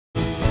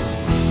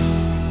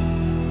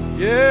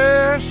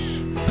Yes.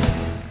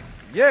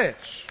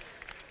 Yes.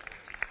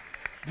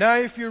 Now,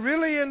 if you're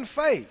really in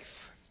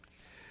faith,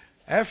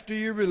 after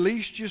you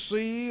released your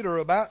seed or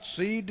about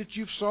seed that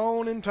you've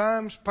sown in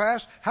times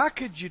past, how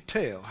could you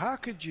tell? How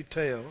could you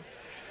tell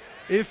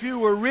if you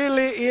were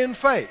really in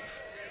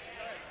faith?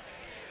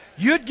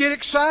 You'd get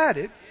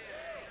excited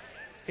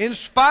in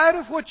spite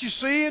of what you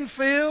see and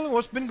feel and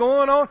what's been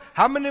going on,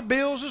 how many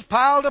bills is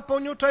piled up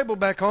on your table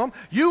back home.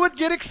 You would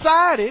get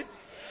excited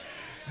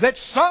that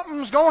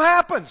something's going to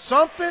happen.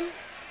 Something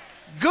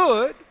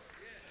good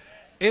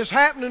is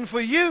happening for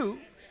you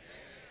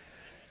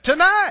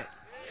tonight.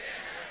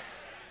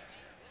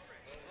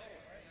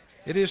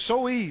 It is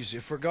so easy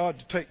for God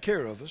to take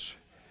care of us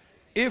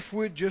if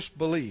we just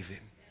believe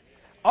Him.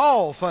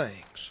 All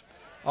things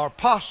are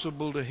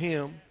possible to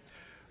him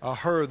or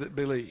her that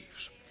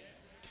believes.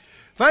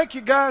 Thank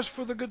you guys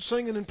for the good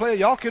singing and playing.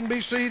 Y'all can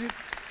be seated.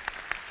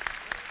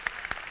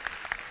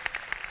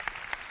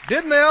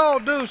 Didn't they all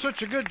do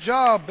such a good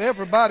job,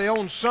 everybody,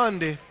 on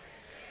Sunday?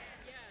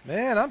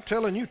 Man, I'm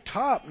telling you,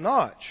 top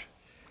notch.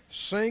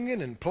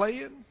 Singing and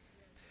playing.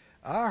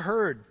 I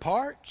heard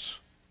parts,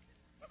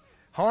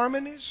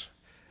 harmonies.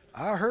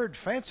 I heard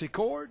fancy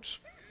chords.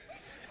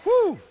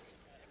 Whew.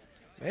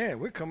 Man,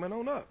 we're coming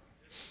on up.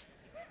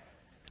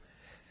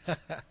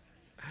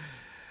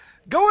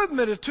 Go with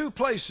me to two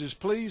places,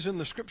 please, in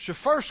the Scripture.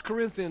 1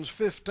 Corinthians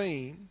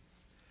 15,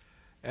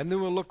 and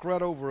then we'll look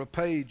right over a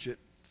page at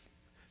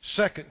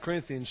 2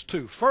 Corinthians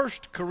 2. 1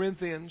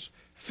 Corinthians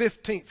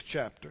 15th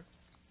chapter.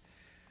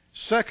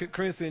 2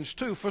 Corinthians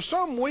 2. For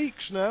some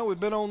weeks now, we've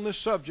been on this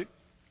subject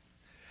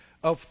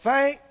of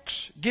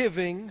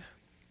thanksgiving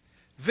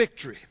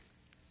victory.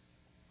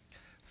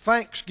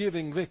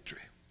 Thanksgiving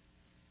victory.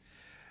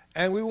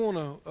 And we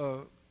want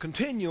to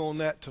continue on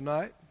that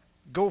tonight,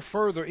 go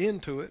further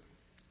into it.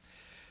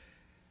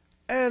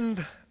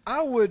 And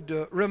I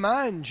would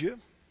remind you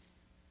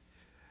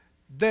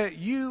that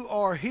you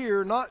are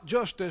here not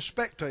just as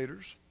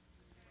spectators,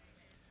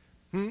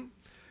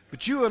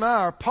 but you and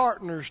I are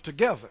partners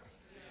together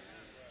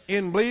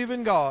in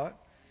believing God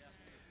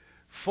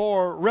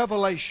for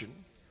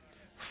revelation,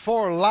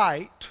 for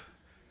light,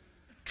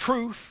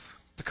 truth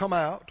to come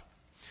out,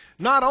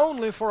 not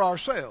only for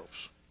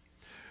ourselves,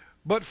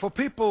 but for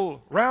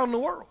people around the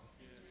world,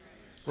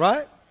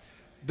 right?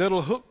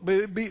 That'll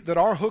that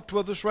are hooked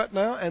with us right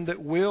now and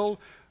that will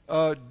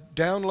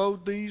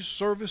download these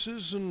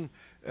services and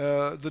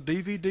the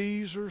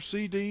DVDs or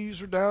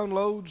CDs or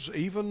downloads,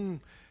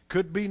 even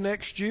could be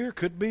next year,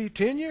 could be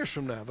 10 years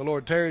from now. The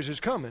Lord tarries His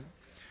coming.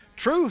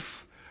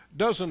 Truth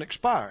doesn't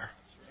expire.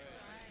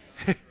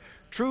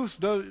 Truth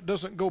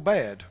doesn't go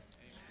bad.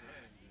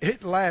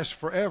 It lasts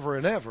forever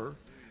and ever,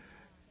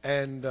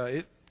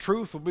 and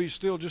truth will be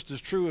still just as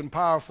true and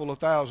powerful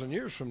 1,000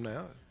 years from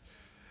now.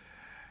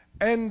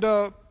 And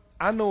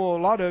I know a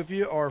lot of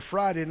you are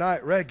Friday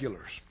night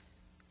regulars.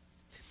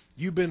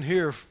 You've been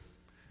here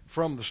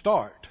from the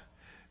start,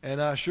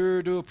 and I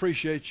sure do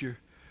appreciate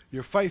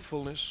your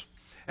faithfulness,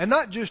 and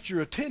not just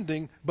your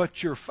attending,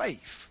 but your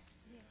faith.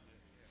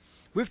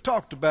 We've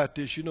talked about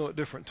this, at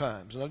different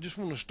times, and I just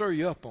want to stir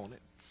you up on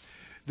it,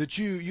 that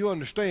you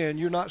understand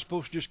you're not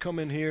supposed to just come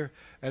in here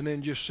and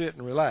then just sit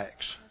and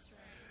relax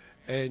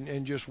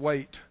and just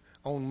wait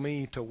on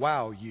me to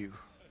wow you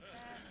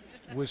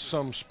with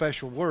some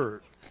special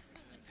word.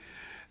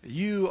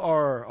 You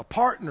are a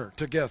partner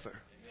together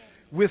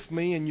with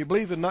me, and you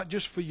believe it not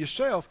just for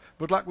yourself,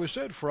 but like we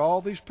said, for all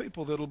these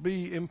people that'll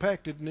be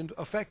impacted and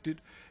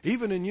affected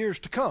even in years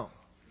to come.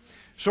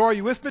 So are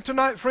you with me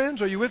tonight,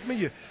 friends? Are you with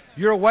me?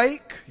 You're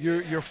awake,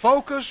 you're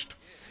focused,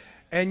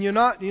 and your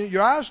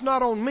eyes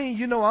not on me.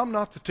 You know I'm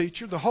not the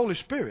teacher. The Holy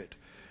Spirit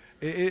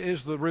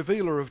is the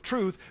revealer of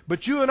truth.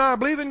 But you and I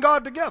believe in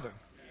God together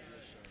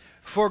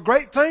for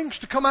great things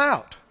to come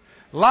out.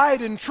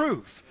 Light and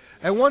truth.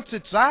 And once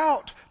it's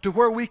out to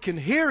where we can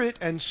hear it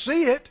and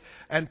see it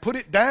and put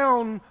it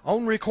down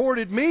on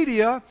recorded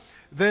media,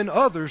 then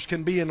others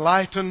can be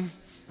enlightened,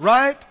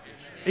 right?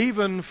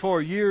 Even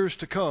for years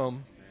to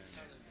come.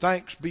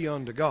 Thanks be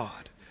unto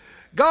God.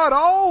 God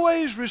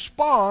always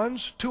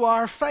responds to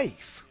our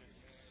faith.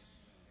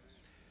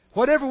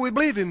 Whatever we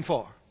believe Him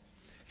for,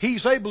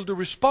 He's able to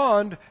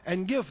respond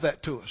and give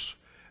that to us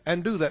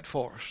and do that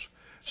for us.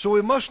 So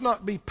we must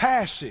not be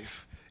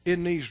passive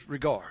in these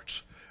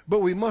regards, but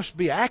we must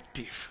be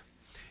active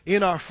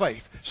in our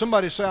faith.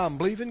 Somebody say, I'm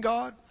believing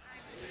God.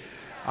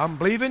 I'm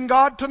believing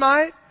God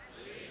tonight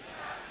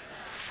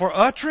for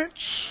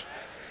utterance,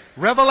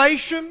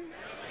 revelation,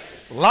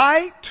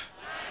 light,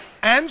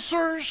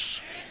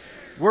 answers.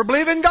 We're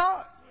believing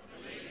God.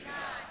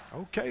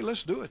 Okay,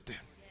 let's do it then.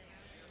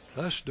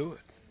 Let's do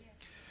it.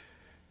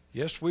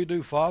 Yes, we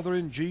do. Father,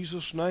 in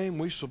Jesus' name,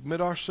 we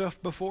submit ourselves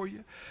before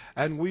you,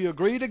 and we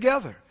agree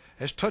together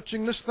as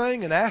touching this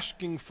thing and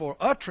asking for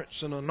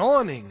utterance and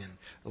anointing and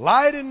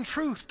light and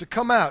truth to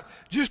come out.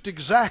 Just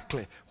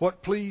exactly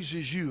what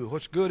pleases you,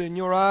 what's good in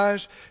your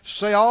eyes.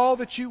 Say all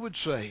that you would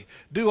say.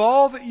 Do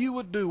all that you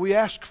would do. We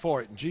ask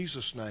for it in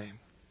Jesus' name.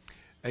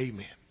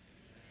 Amen.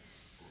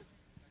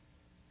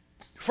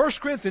 1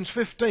 Corinthians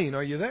 15,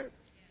 are you there?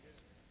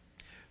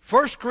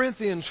 1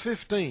 Corinthians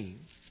 15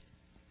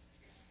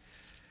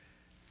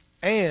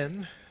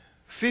 and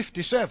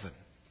 57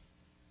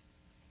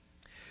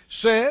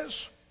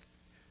 says,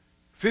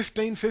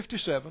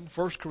 15:57,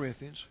 1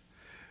 Corinthians,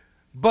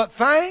 but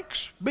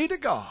thanks be to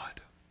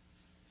God,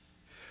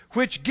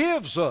 which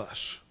gives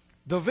us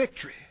the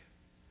victory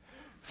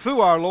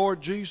through our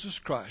Lord Jesus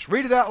Christ.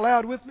 Read it out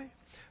loud with me.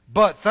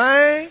 But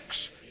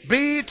thanks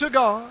be to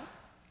God,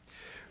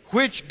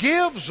 which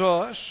gives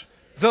us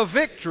the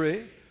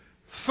victory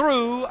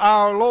through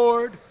our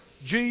Lord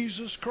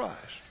Jesus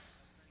Christ.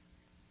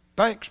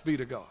 Thanks be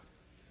to God.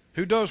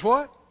 Who does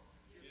what?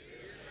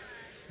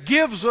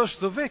 Gives us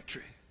the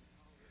victory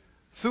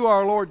through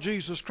our Lord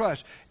Jesus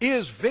Christ.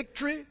 Is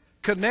victory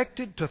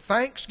connected to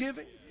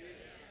thanksgiving?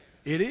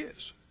 It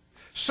is.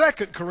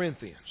 2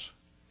 Corinthians,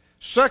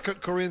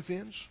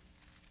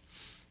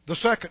 the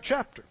second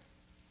chapter,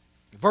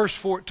 verse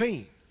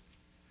 14.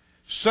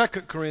 2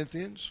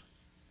 Corinthians,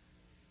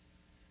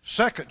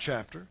 second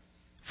chapter,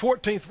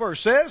 14th verse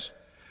says,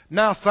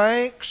 now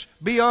thanks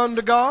be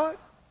unto God,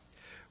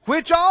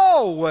 which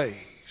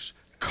always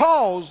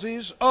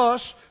causes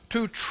us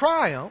to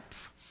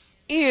triumph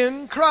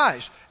in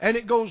Christ. And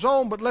it goes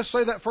on, but let's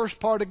say that first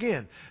part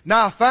again.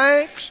 Now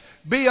thanks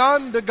be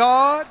unto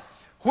God,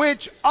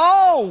 which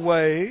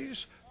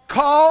always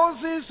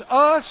causes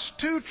us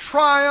to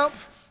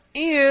triumph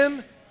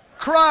in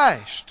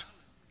Christ.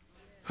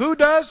 Who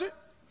does it?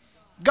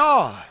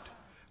 God.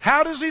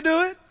 How does He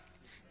do it?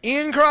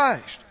 In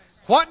Christ.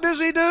 What does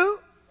He do?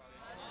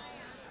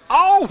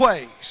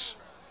 Always.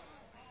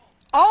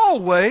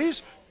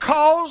 Always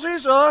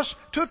causes us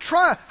to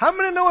triumph. How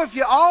many know if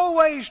you're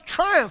always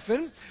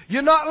triumphing,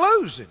 you're not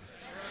losing?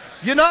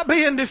 You're not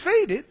being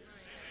defeated.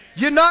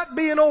 You're not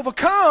being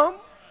overcome.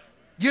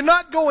 You're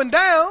not going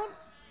down.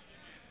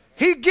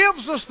 He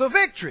gives us the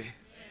victory.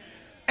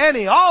 And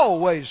He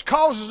always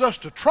causes us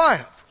to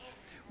triumph.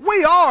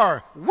 We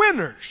are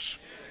winners.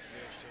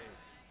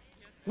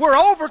 We're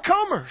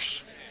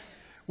overcomers.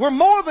 We're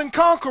more than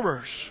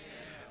conquerors.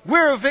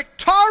 We're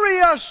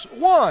victorious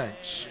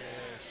ones.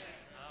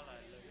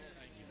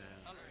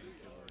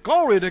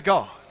 Glory to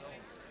God.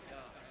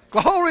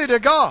 Glory to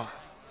God.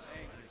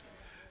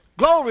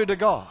 Glory to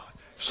God.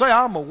 Say,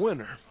 I'm a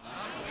winner.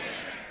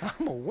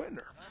 I'm a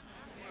winner.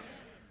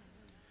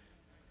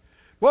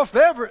 Well,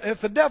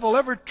 if the devil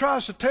ever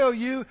tries to tell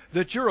you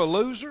that you're a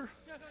loser,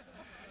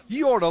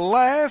 you ought to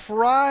laugh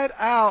right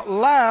out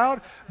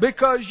loud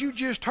because you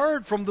just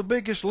heard from the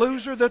biggest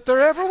loser that there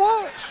ever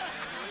was.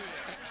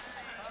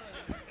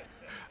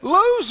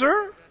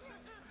 Loser?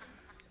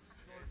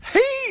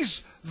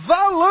 He's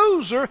the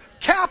loser,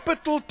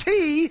 capital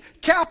T,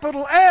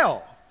 capital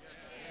L.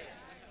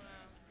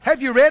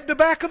 Have you read the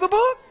back of the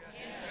book?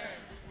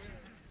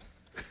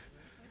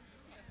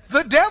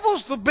 The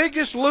devil's the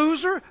biggest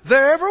loser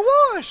there ever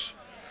was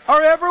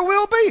or ever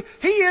will be.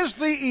 He is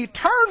the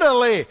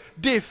eternally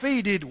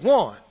defeated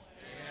one.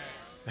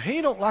 Now,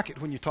 he don't like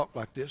it when you talk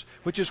like this,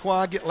 which is why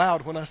I get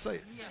loud when I say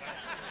it.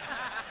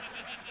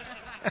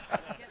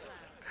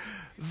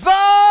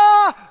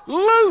 The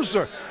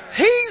loser.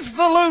 He's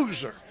the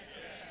loser.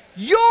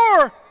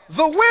 You're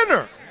the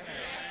winner.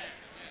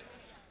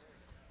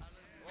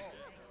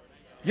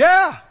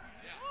 Yeah.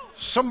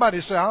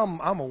 Somebody say, I'm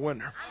a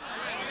winner.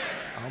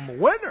 I'm a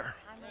winner.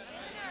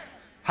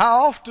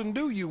 How often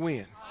do you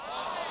win?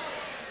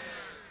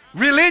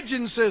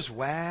 Religion says,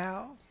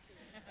 well,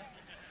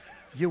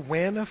 you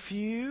win a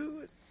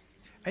few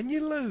and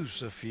you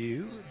lose a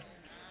few.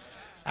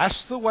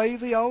 That's the way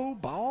the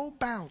old ball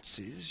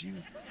bounces.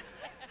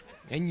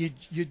 And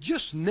you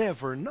just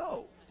never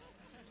know.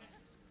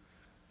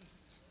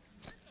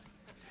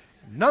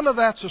 None of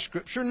that's a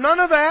scripture. None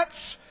of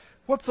that's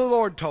what the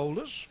Lord told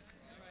us.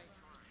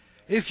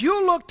 If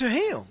you look to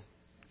Him,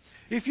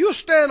 if you'll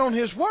stand on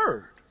His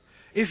word,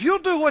 if you'll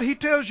do what He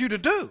tells you to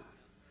do,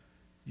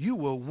 you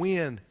will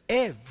win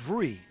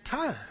every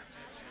time.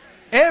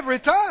 Every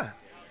time.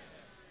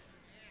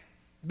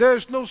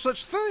 There's no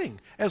such thing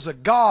as a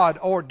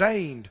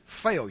God-ordained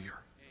failure.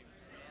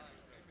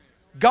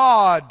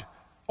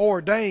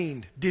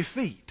 God-ordained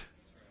defeat.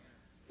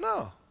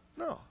 No,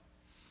 no.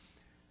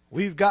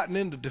 We've gotten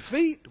into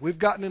defeat, we've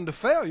gotten into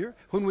failure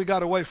when we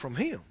got away from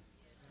Him.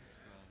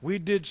 We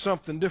did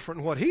something different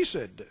than what He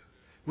said do.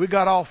 We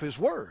got off His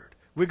word.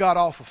 We got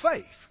off of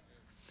faith.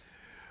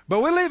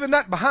 But we're leaving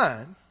that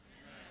behind.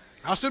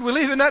 I said we're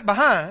leaving that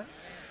behind.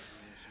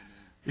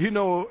 You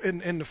know,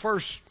 in the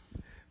first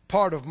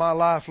part of my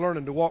life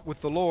learning to walk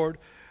with the Lord,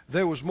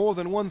 there was more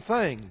than one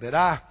thing that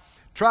I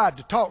tried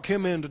to talk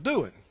Him into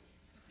doing.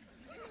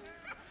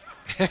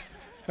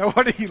 Now,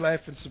 what are you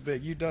laughing so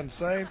big? You done the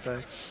same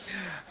thing.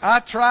 I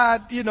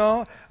tried, you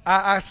know,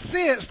 I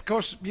sensed, of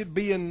course, you'd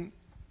being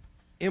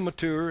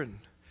immature and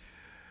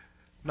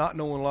not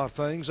knowing a lot of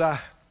things. I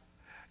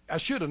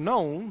should have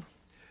known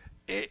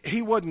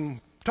He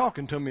wasn't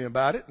talking to me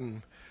about it,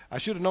 and I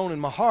should have known in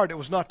my heart it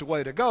was not the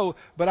way to go,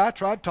 but I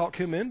tried to talk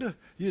Him into,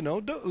 you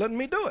know, letting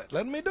me do it.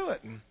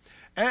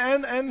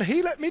 And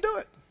He let me do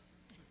it.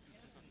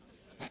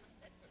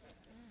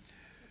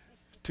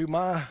 to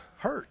my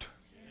hurt.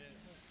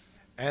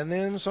 And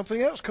then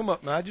something else come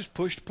up, and I just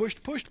pushed,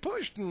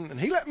 and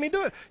he let me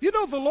do it. You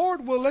know, the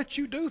Lord will let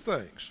you do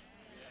things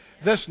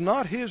that's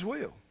not his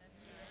will.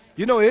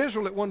 You know,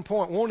 Israel at one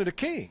point wanted a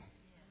king.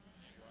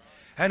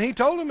 And he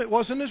told them it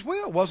wasn't his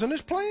will, wasn't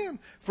his plan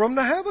for them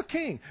to have a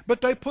king.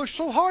 But they pushed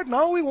so hard,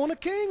 no, we want a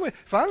king.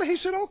 Finally, he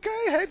said,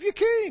 okay, have your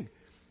king.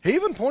 He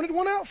even pointed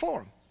one out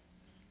for him.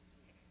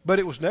 But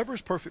it was never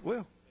his perfect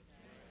will.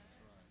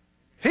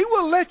 He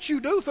will let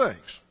you do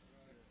things.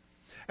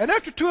 And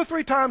after 2 or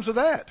 3 times of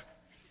that,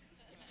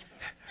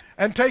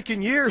 and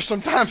taking years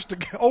sometimes to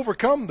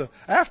overcome the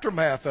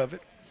aftermath of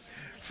it,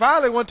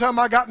 finally one time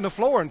I got on the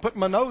floor and put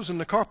my nose in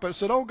the carpet and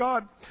said, oh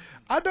God,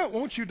 I don't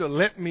want you to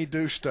let me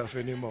do stuff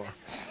anymore.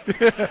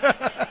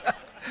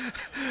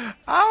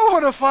 I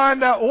want to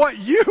find out what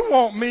you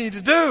want me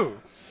to do.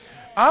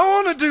 I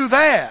want to do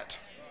that.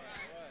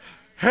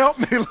 Help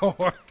me,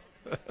 Lord.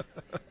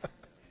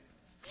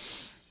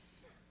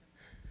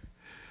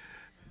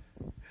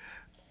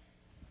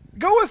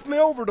 Go with me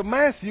over to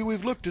Matthew.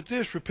 We've looked at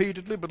this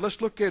repeatedly, but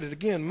let's look at it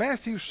again.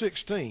 Matthew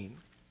 16.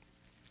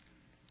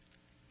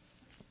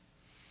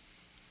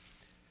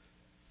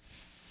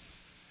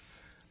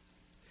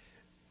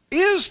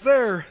 Is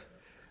there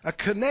a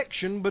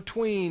connection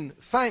between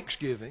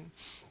thanksgiving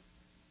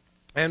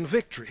and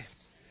victory?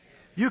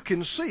 You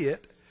can see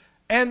it.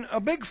 And a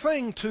big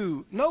thing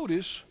to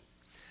notice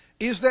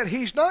is that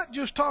he's not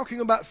just talking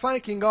about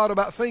thanking God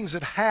about things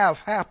that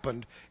have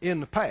happened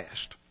in the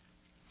past.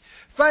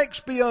 Thanks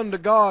be unto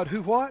God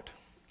who what?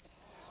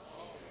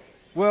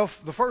 Well,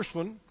 the first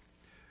one,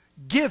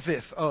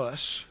 giveth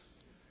us.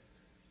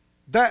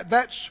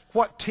 That's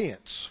what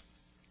tense?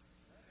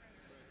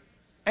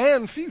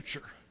 And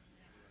future.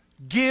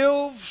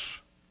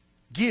 Gives,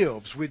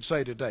 we'd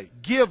say today.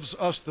 Gives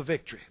us the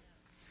victory.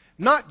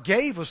 Not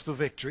gave us the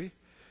victory.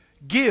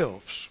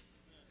 Gives.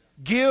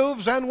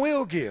 Gives and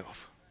will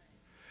give.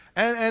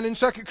 And in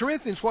 2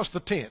 Corinthians, what's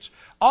the tense?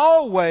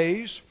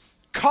 Always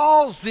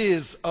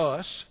causes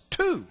us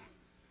to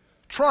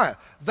triumph.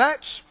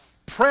 That's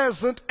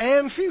present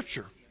and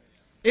future,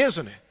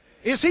 isn't it?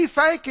 Is he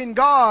thanking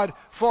God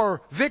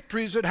for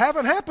victories that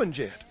haven't happened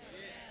yet?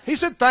 He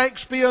said,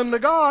 thanks be unto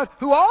God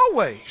who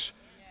always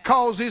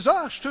causes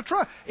us to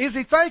triumph. Is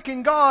he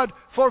thanking God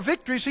for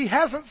victories he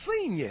hasn't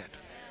seen yet?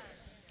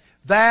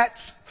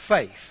 That's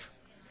faith.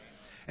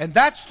 And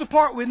that's the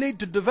part we need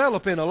to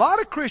develop in. A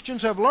lot of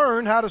Christians have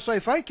learned how to say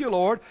thank you,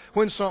 Lord,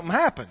 when something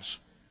happens.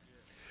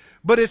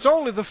 But it's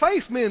only the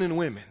faith men and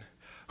women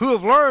who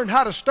have learned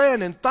how to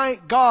stand and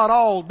thank God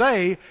all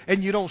day,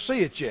 and you don't see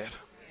it yet.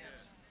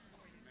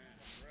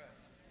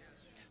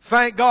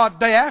 Thank God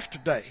day after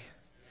day,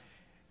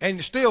 and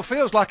it still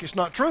feels like it's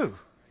not true.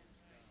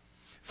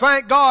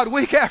 Thank God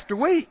week after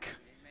week,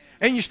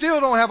 and you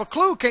still don't have a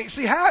clue, can't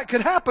see how it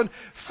could happen.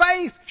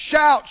 Faith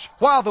shouts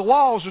while the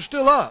walls are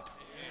still up,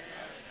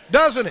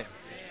 doesn't it?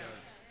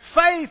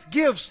 Faith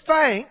gives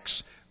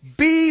thanks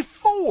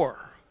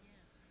before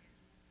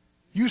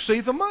you see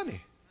the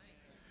money,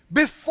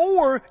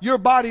 before your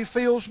body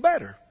feels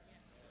better,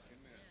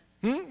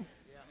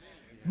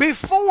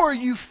 before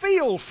you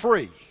feel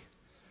free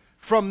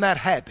from that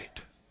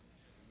habit.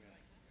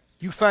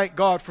 You thank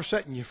God for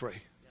setting you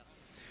free.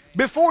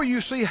 Before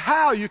you see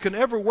how you can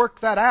ever work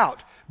that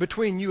out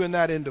between you and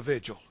that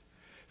individual.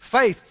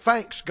 Faith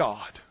thanks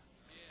God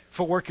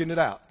for working it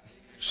out.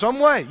 Some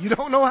way. You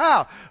don't know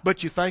how,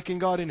 but you're thanking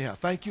God anyhow.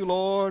 Thank you,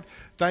 Lord.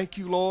 Thank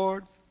you,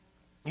 Lord.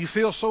 You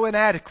feel so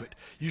inadequate.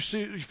 You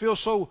feel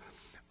so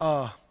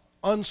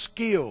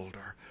unskilled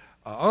or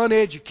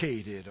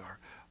uneducated or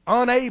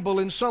unable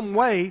in some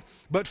way,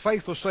 but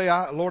faith will say,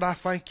 Lord, I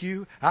thank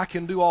you. I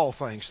can do all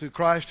things through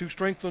Christ who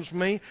strengthens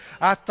me.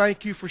 I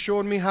thank you for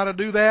showing me how to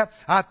do that.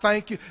 I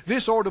thank you.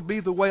 This ought to be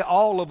the way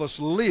all of us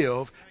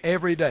live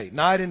every day,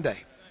 night and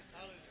day.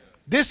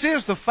 This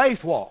is the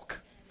faith walk.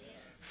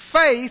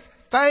 Faith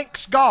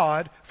thanks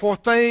God for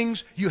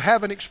things you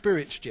haven't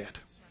experienced yet.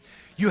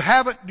 You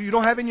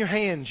don't have in your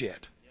hands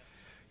yet.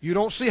 You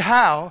don't see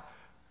how.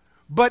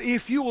 But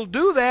if you will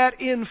do that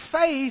in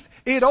faith,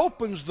 it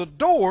opens the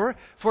door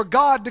for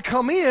God to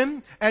come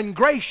in and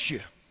grace you.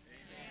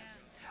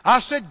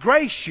 I said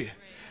grace you.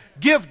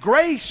 Give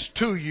grace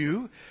to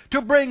you to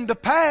bring to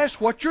pass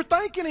what you're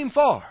thanking Him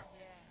for.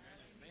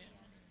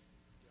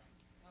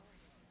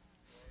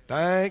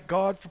 Thank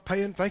God for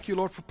paying. Thank you,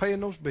 Lord, for paying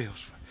those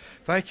bills.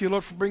 Thank you,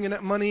 Lord, for bringing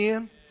that money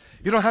in.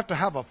 You don't have to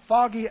have a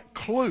foggy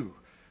clue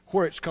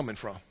where it's coming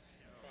from.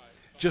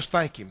 Just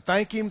thank Him.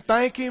 Thank Him,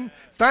 thank Him,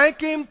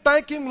 thank Him,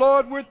 thank Him,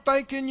 Lord, we're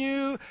thanking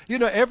you. You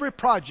know, every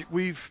project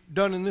we've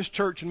done in this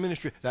church and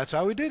ministry, that's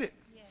how we did it.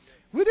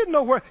 We didn't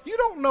know where. You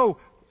don't know,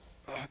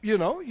 you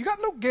got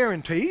no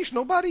guarantees.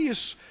 Nobody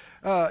is,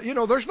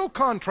 there's no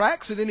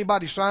contracts that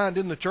anybody signed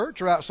in the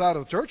church or outside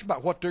of the church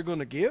about what they're going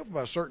to give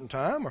by a certain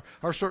time or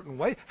a certain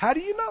way. How do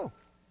you know?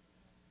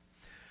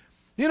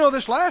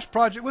 This last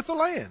project with the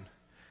land,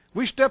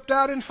 we stepped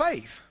out in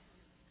faith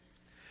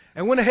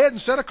and went ahead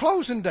and set a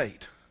closing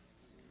date.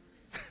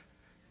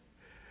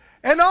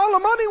 And all the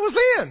money was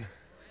in.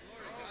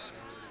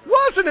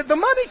 Was wasn't it? The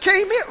money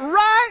came in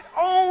right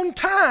on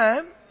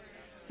time.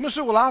 You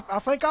say, well, I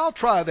think I'll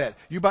try that.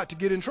 You're about to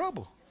get in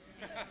trouble.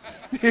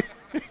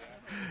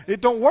 It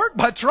don't work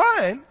by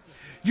trying.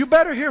 You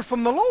better hear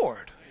from the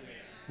Lord,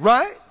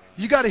 right?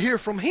 You got to hear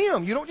from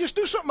Him. You don't just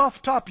do something off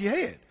the top of your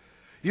head.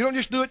 You don't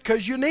just do it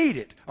because you need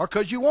it or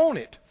because you want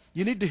it.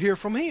 You need to hear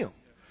from Him.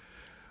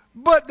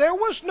 But there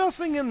was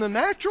nothing in the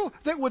natural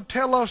that would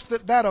tell us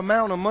that that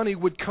amount of money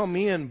would come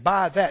in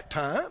by that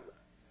time.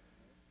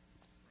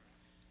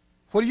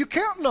 What are you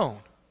counting on?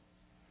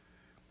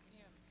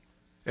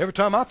 Every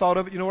time I thought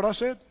of it, you know what I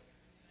said?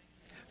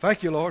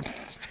 Thank you, Lord.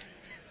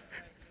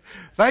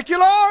 Thank you,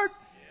 Lord.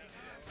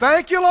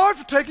 Thank you, Lord,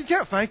 for taking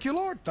care. Thank you,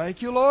 Lord.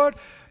 Thank you, Lord.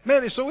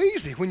 Man, it's so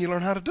easy when you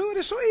learn how to do it.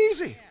 It's so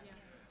easy.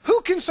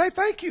 Who can say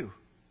thank you?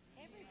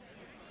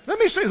 Let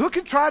me see. Who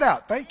can try it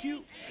out? Thank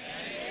you,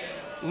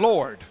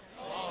 Lord.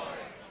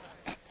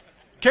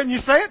 Can you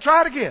say it?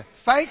 Try it again.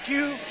 Thank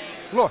you,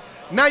 Lord.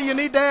 Now you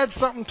need to add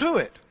something to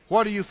it.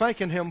 What are you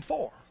thanking Him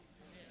for?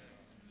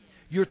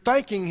 You're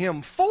thanking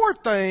Him for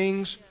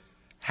things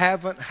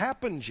haven't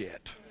happened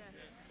yet.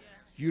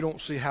 You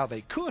don't see how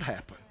they could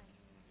happen.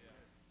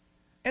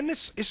 And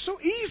it's so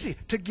easy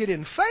to get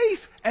in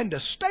faith and to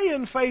stay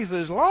in faith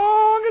as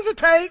long as it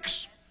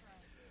takes.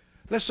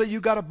 Let's say you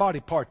got a body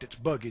part that's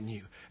bugging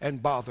you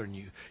and bothering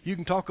you. You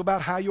can talk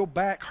about how your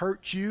back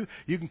hurts you.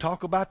 You can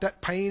talk about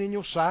that pain in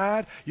your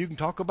side. You can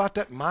talk about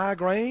that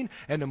migraine.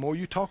 And the more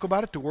you talk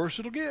about it, the worse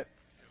it'll get.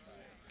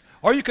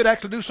 Or you could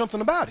actually do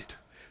something about it.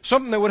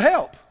 Something that would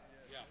help.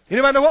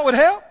 Anybody know what would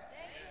help?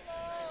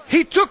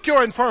 He took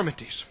your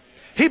infirmities.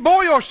 He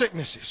bore your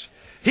sicknesses.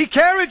 He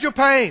carried your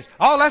pains.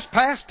 Oh, that's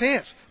past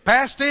tense.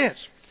 Past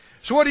tense.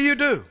 So what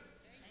do?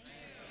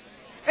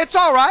 It's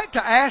all right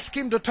to ask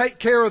Him to take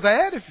care of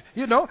that, if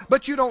you know,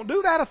 but you don't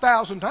do that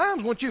 1,000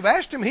 times. Once you've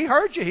asked Him, He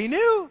heard you. He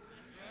knew.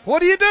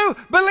 What do?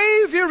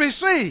 Believe you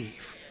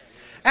receive.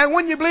 And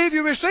when you believe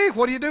you receive,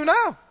 what do you do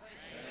now?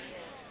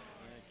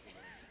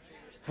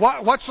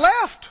 What's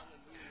left?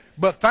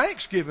 But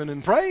thanksgiving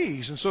and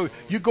praise. And so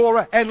you go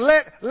around and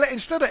let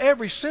instead of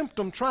every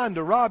symptom trying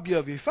to rob you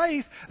of your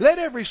faith, let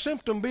every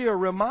symptom be a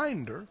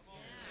reminder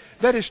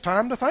that it's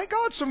time to thank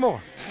God some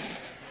more.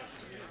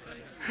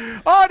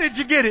 Oh, did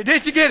you get it?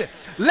 Did you get it?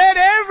 Let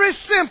every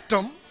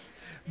symptom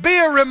be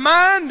a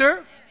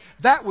reminder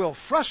that will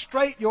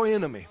frustrate your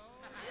enemy.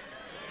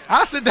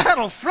 I said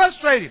that'll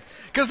frustrate him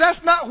because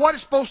that's not what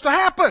is supposed to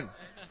happen.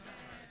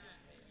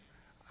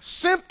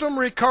 Symptom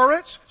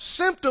recurrence,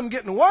 symptom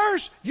getting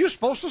worse, you're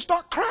supposed to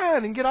start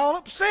crying and get all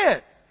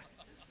upset.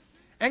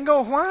 And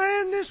go, why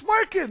isn't this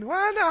working?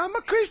 Why not? I'm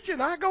a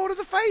Christian. I go to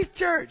the faith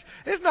church.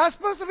 It's not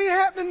supposed to be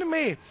happening to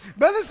me.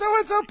 Brother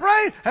so-and-so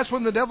prayed. That's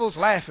when the devil's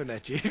laughing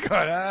at you. You're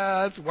going,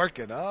 it's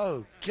working.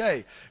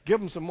 Okay. Give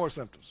them some more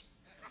symptoms.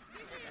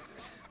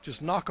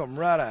 Just knock them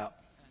right out.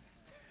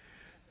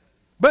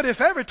 But if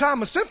every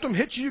time a symptom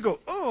hits you, you go,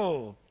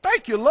 oh,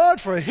 thank you,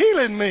 Lord, for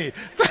healing me.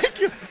 Thank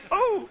you.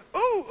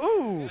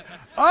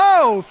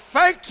 Oh,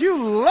 thank you,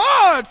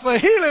 Lord, for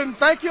healing.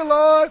 Thank you,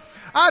 Lord.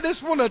 I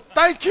just want to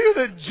thank you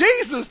that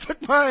Jesus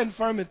took my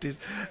infirmities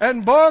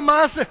and bore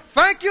my sin.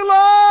 Thank you,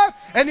 Lord.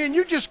 And then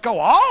you just go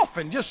off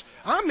and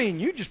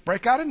you just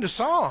break out into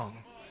song.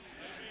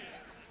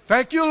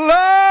 Thank you,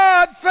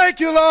 Lord. Thank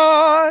you,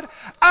 Lord.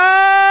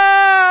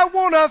 I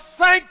want to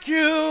thank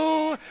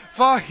you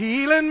for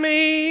healing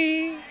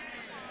me.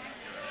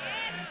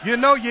 You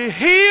know, you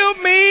healed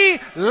me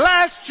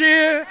last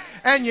year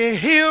and you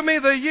healed me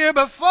the year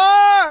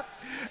before.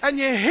 And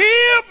you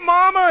healed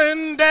Mama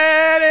and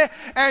Daddy,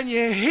 and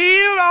you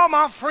healed all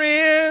my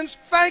friends.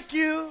 Thank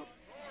you.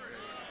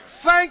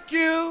 Thank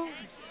you.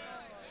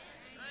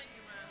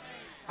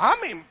 I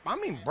mean,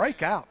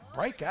 break out.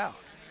 Break out.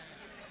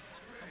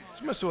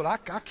 Somebody said, well,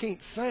 I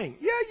can't sing.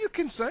 Yeah, you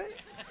can sing.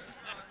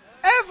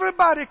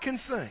 Everybody can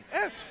sing.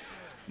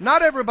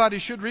 Not everybody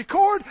should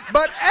record,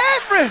 but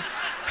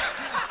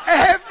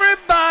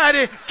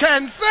everybody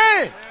can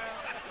sing.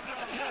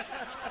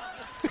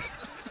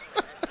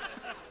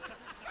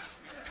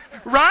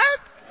 Right?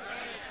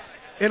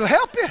 It'll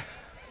help you.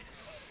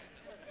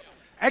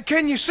 And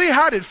can you see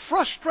how it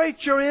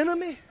frustrates your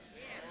enemy?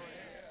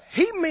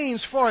 He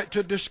means for it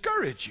to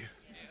discourage you.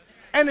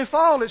 And if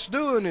all it's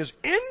doing is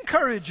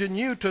encouraging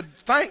you to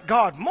thank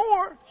God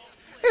more,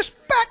 it's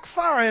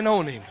backfiring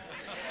on him.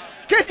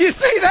 Can you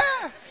see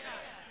that?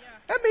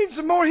 That means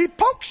the more he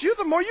pokes you,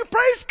 the more you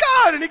praise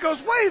God. And he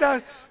goes,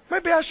 wait,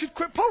 maybe I should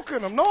quit poking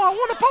them. No, I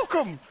want to poke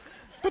them.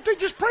 But they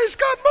just praise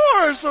God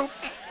more. So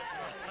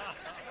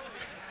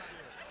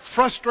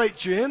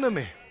frustrate your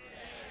enemy.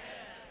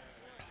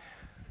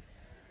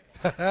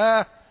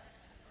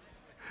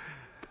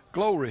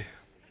 Glory.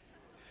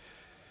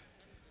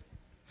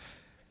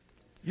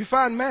 You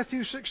find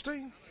Matthew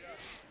 16?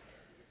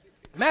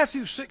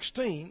 Matthew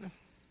 16,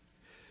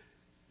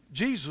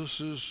 Jesus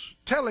is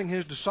telling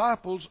his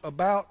disciples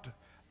about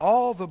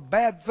all the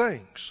bad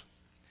things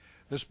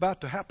that's about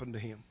to happen to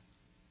him.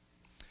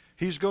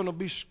 He's going to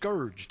be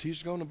scourged.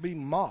 He's going to be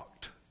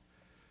mocked.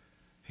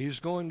 He's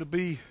going to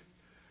be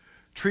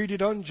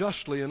treated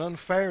unjustly and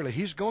unfairly.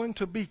 He's going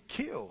to be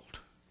killed.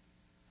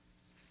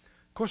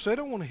 Of course, they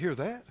don't want to hear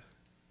that.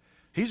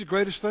 He's the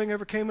greatest thing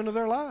ever came into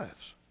their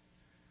lives.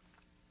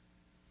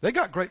 They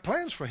got great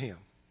plans for him.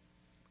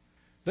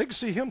 They can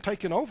see him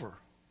taking over,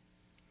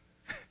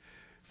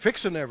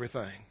 fixing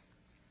everything.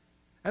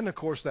 And of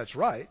course, that's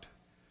right.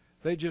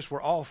 They just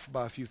were off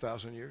by a few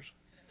thousand years.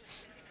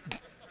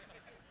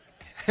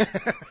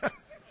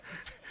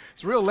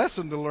 It's a real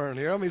lesson to learn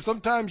here. I mean,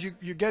 sometimes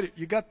you get it,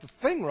 you got the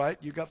thing right,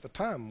 you got the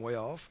time way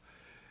off.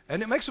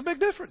 And it makes a big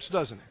difference,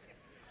 doesn't it?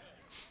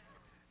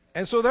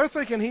 And so they're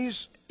thinking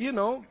he's,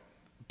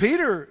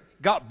 Peter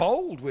got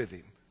bold with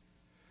him.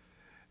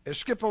 Let's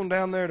skip on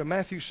down there to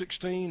Matthew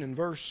 16 and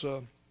verse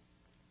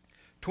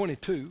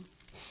 22.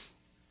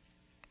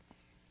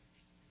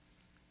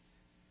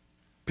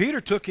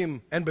 Peter took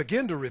him and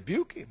began to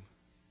rebuke him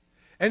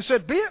and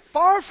said, "Be it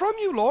far from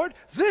you, Lord,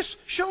 this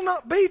shall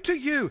not be to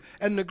you."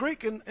 And the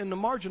Greek in the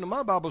margin of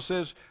my Bible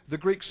says, the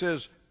Greek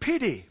says,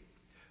 "Pity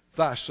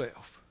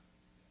thyself."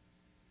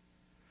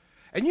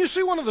 And you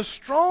see one of the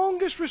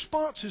strongest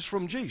responses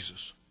from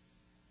Jesus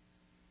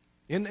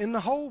in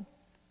the whole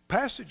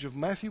passage of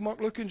Matthew,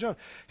 Mark, Luke, and John.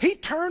 He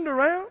turned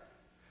around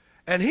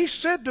and he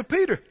said to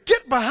Peter,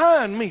 "Get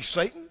behind me,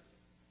 Satan.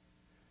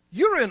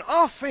 You're an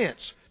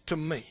offense to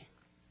me."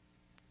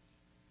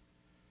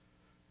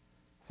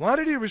 Why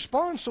did he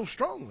respond so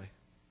strongly?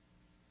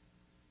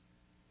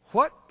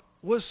 What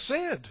was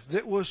said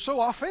that was so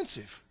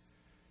offensive?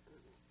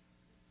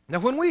 Now,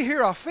 when we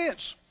hear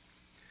offense,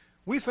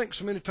 we think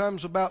so many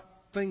times about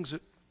things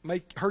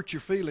that hurt your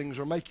feelings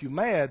or make you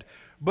mad.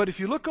 But if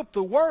you look up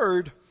the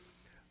word,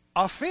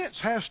 offense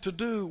has to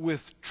do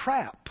with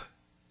trap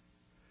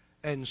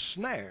and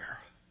snare.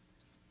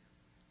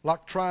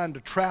 Like trying to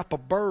trap a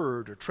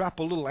bird or trap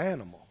a little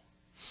animal.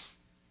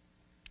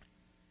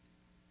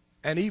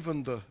 And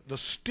even the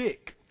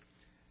stick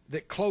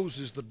that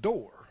closes the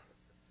door,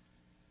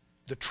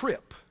 the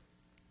trip.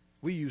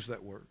 We use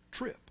that word,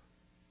 trip.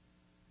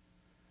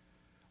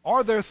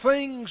 Are there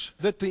things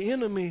that the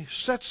enemy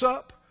sets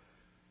up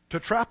to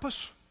trap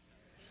us?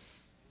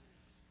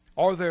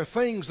 Are there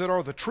things that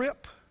are the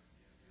trip?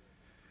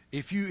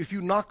 If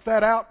you knock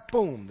that out,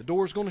 boom, the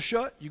door's going to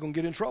shut. You're going to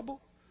get in trouble.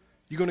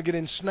 You're going to get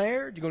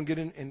ensnared. You're going to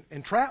get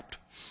entrapped.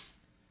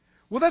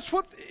 Well, that's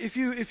what, if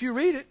you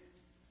read it,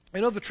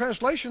 in other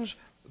translations,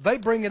 they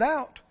bring it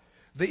out.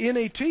 The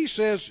NET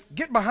says,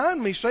 "Get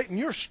behind me, Satan,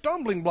 you're a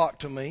stumbling block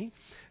to me."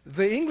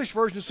 The English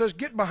version says,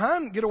 get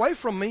away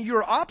from me,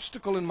 you're an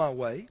obstacle in my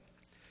way.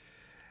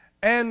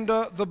 And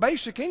the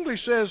basic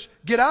English says,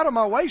 "Get out of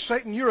my way,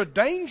 Satan, you're a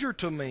danger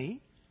to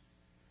me."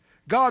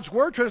 God's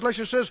Word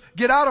translation says,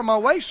 "Get out of my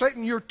way,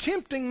 Satan, you're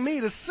tempting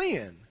me to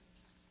sin."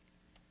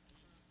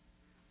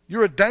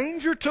 You're a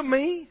danger to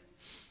me.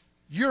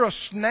 You're a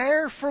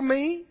snare for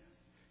me.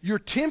 You're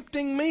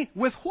tempting me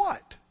with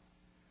what?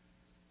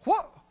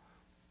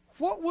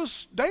 What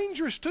was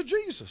dangerous to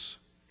Jesus?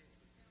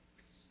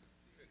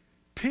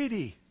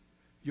 Pity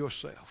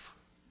yourself.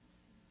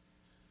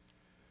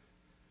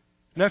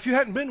 Now, if you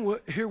hadn't been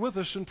here with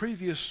us in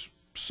previous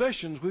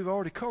sessions, we've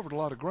already covered a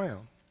lot of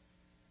ground.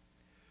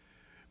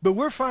 But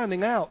we're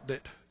finding out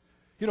that,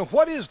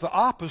 what is the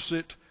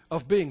opposite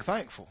of being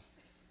thankful?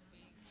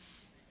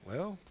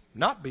 Well,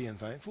 not being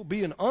thankful,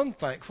 being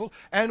unthankful.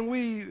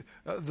 And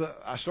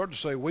I started to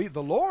say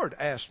the Lord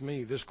asked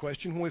me this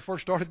question when we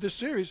first started this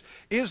series.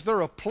 Is there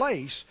a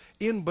place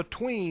in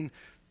between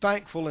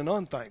thankful and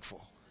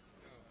unthankful?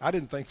 I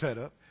didn't think that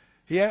up.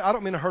 I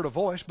don't mean I heard a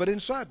voice, but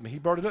inside me, he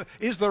brought it up.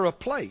 Is there a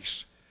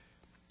place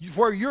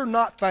where you're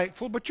not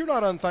thankful, but you're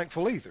not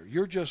unthankful either?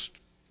 You're just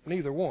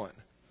neither one.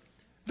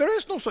 There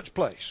is no such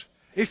place.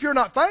 If you're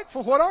not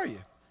thankful, what are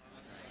you?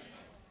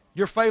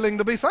 You're failing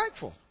to be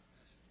thankful,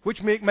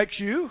 which makes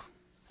you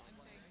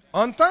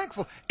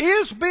unthankful.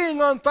 Is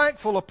being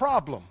unthankful a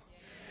problem?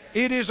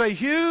 It is a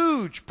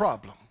huge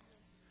problem.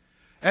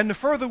 And the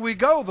further we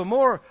go, the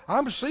more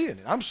I'm seeing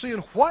it. I'm seeing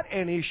what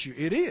an issue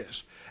it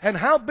is and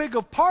how big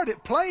a part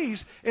it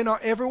plays in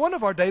every one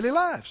of our daily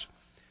lives.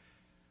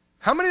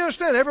 How many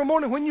understand every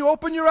morning when you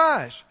open your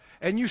eyes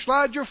and you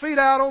slide your feet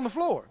out on the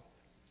floor,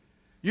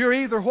 you're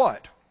either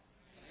what?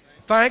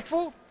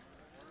 Thankful,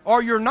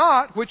 or you're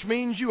not, which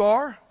means you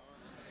are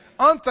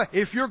unthankful.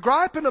 If you're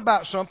griping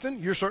about something,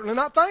 you're certainly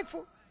not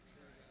thankful.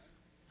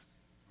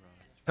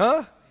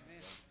 Huh?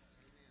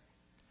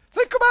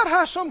 Think about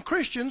how some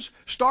Christians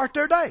start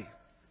their day.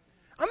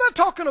 I'm not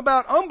talking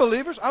about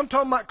unbelievers. I'm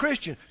talking about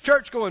Christians,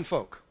 church-going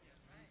folk.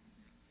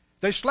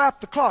 They slap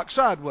the clock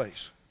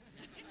sideways.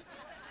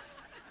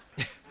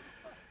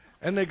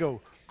 And they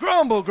go,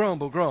 grumble,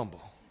 grumble,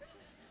 grumble.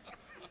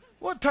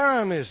 What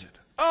time is it?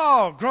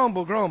 Oh,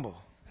 grumble,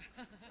 grumble.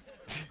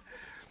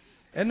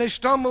 And they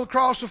stumble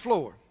across the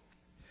floor.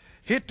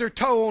 Hit their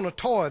toe on a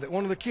toy that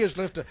one of the kids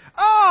lifted.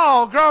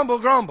 Oh, grumble,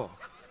 grumble.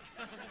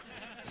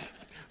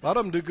 A lot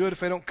of them do good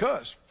if they don't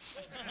cuss.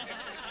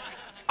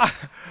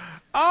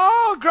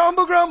 Oh,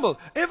 grumble, grumble.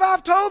 If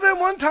I've told them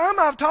one time,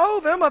 I've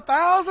told them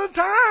 1,000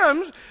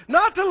 times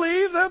not to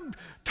leave the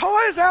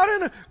toys out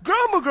in the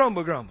grumble,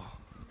 grumble, grumble.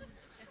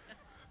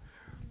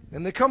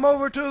 And they come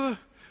over to the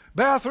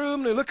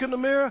bathroom, they look in the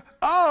mirror.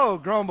 Oh,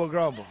 grumble,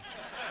 grumble.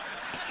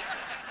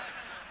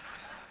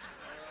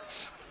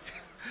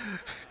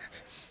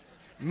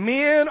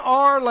 Men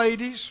or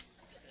ladies.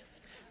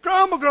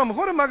 Grumble, grumble.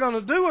 What am I going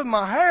to do with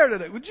my hair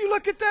today? Would you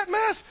look at that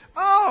mess?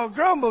 Oh,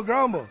 grumble,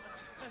 grumble.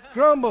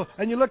 Grumble.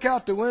 And you look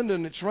out the window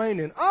and it's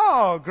raining.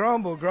 Oh,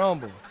 grumble,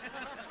 grumble.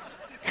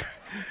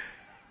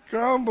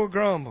 Grumble,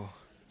 grumble.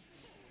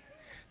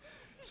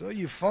 So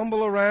you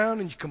fumble around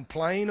and you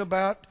complain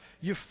about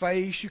your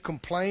face, you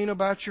complain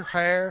about your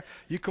hair,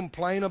 you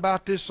complain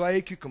about this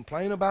ache, you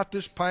complain about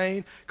this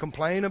pain,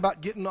 complain about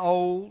getting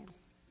old.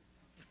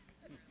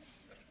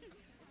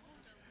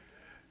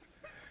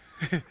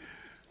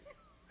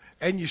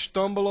 And you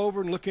stumble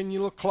over and look in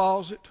your little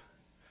closet.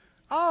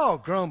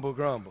 Oh, grumble,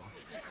 grumble.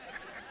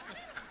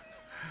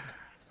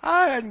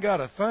 I hadn't got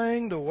a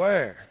thing to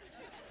wear.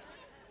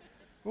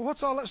 Well,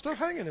 what's all that stuff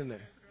hanging in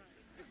there?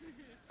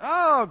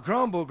 Oh,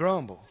 grumble,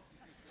 grumble.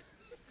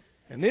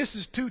 And this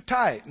is too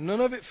tight. None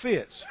of it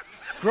fits.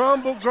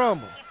 Grumble,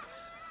 grumble.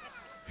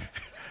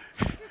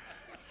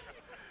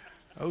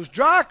 Those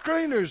dry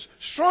cleaners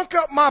shrunk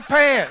up my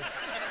pants.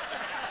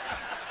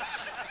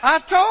 I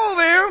told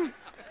them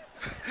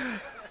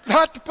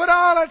not to put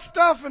all that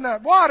stuff in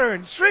that water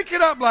and shrink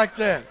it up like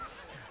that.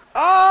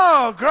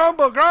 Oh,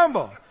 grumble,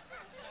 grumble.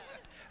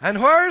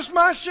 And where's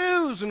my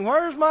shoes and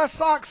where's my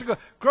socks?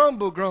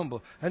 Grumble,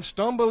 grumble. And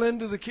stumble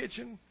into the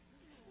kitchen.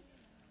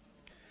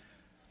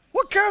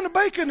 What kind of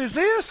bacon is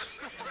this?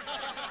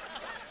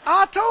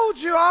 I told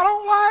you I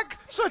don't like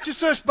such and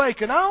such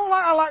bacon.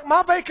 I like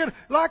my bacon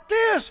like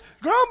this.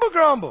 Grumble,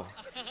 grumble.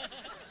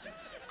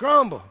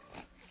 Grumble.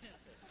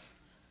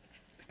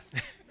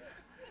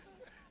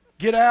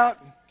 Get out.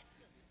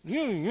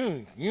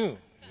 You.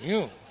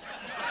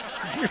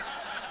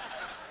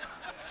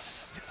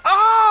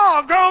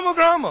 Oh, grumble,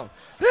 grumble.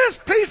 This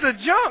piece of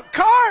junk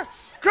car.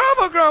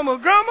 Grumble, grumble,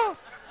 grumble.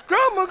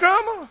 Grumble,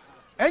 grumble.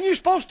 And you're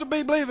supposed to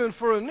be believing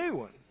for a new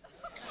one.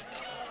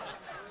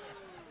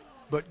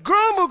 But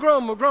grumble,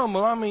 grumble,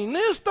 grumble. I mean,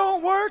 this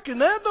don't work and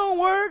that don't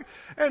work.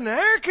 And the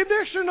air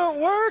conditioner don't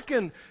work.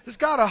 And it's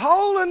got a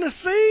hole in the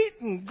seat.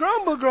 And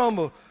grumble,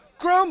 grumble,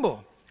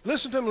 grumble.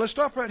 Listen to me. Let's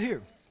stop right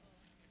here.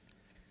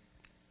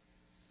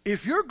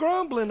 If you're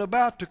grumbling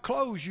about the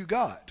clothes you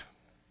got,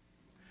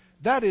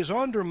 that is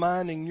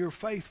undermining your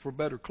faith for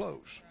better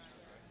clothes.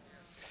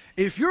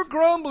 If you're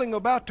grumbling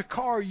about the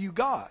car you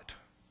got,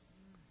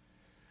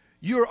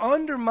 you're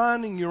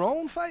undermining your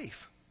own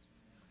faith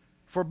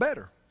for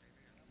better.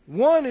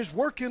 One is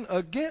working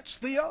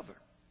against the other.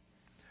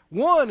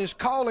 One is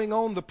calling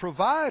on the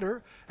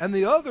provider, and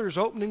the other is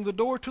opening the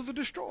door to the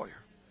destroyer.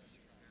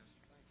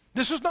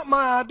 This is not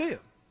my idea.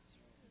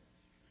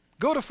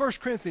 Go to 1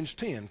 Corinthians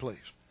 10,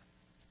 please.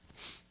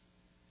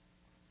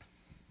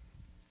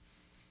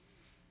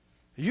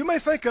 You may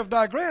think I've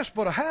digressed,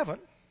 but I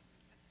haven't.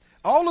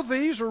 All of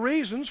these are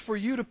reasons for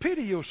you to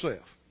pity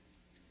yourself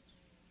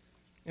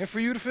and for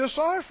you to feel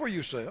sorry for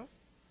yourself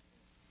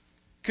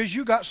because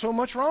you got so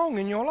much wrong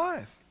in your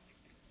life.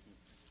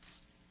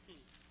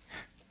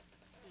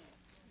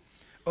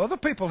 Other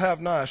people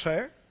have nice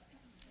hair.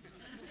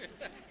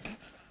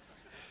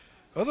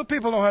 Other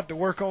people don't have to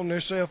work on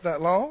themselves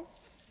that long.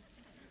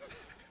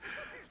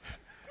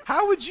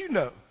 How would you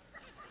know?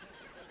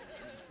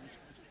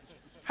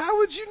 How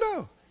would you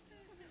know?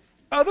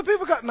 Other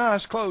people got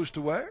nice clothes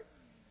to wear.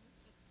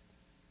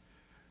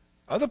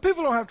 Other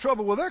people don't have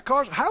trouble with their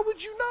cars. How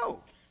would you know?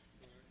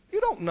 You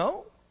don't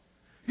know.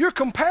 You're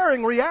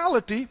comparing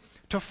reality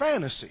to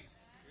fantasy.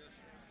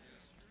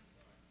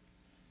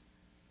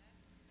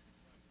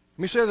 Let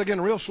me say that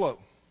again real slow.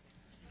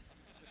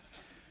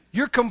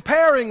 You're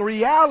comparing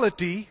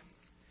reality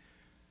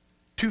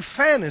to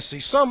fantasy,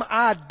 some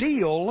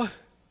ideal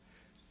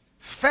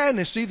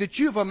fantasy that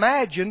you've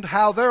imagined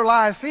how their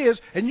life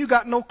is, and you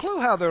got no clue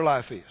how their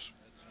life is.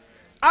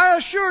 I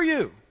assure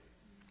you,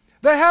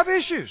 they have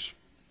issues.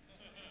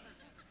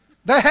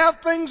 They have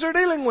things they're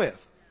dealing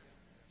with.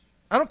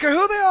 I don't care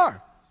who they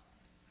are.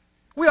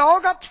 We all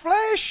got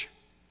flesh.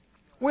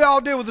 We all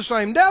deal with the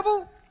same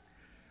devil.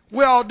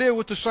 We all deal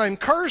with the same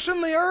curse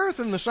in the earth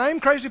and the same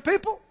crazy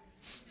people.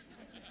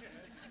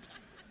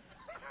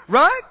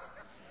 Right?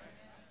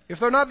 If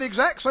they're not the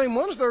exact same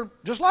ones, they're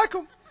just like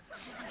them.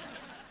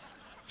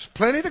 There's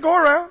plenty to go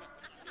around.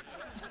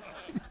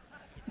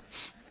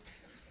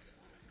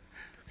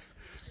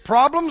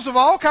 Problems of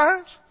all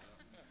kinds.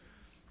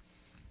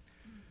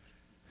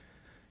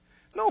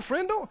 No,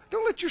 friend,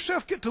 don't let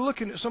yourself get to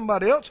looking at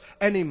somebody else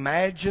and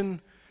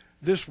imagine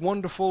this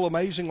wonderful,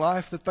 amazing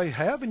life that they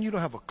have, and you don't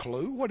have a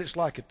clue what it's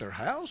like at their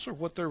house or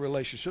what their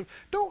relationship.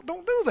 Don't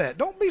do that.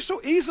 Don't be so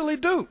easily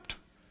duped.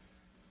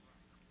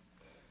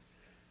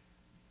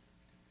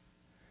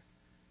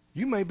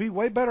 You may be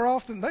way better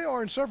off than they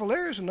are in several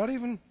areas and not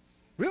even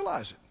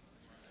realize it.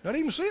 Not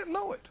even see it and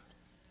know it.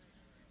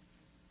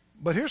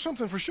 But here's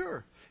something for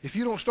sure. If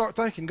you don't start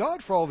thanking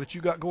God for all that you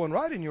got going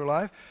right in your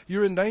life,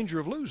 you're in danger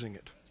of losing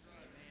it.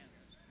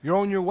 You're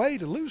on your way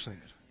to losing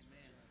it.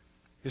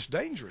 It's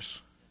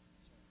dangerous.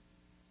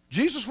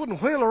 Jesus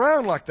wouldn't wheel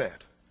around like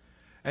that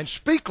and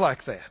speak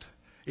like that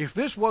if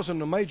this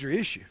wasn't a major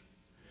issue.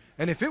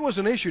 And if it was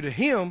an issue to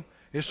him,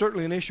 it's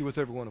certainly an issue with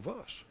every one of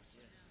us.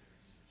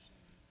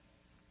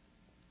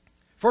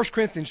 1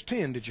 Corinthians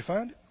 10, did you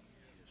find it?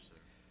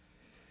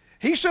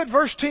 He said,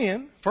 verse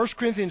 10, 1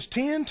 Corinthians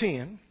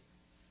 10:10,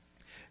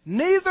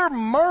 neither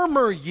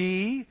murmur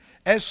ye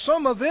as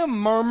some of them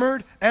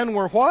murmured and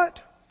were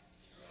what?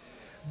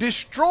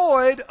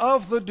 Destroyed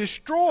of the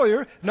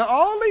destroyer. Now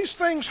all these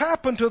things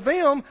happen to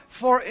them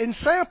for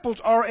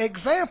ensamples or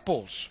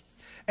examples.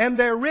 And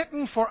they're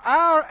written for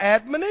our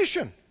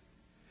admonition.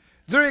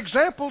 They're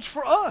examples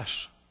for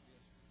us.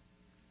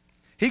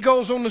 He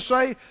goes on to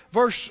say,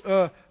 verse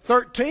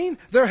 13,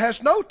 there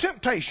has no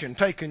temptation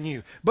taken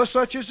you, but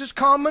such as is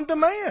common to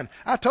man.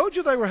 I told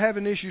you they were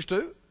having issues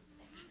too.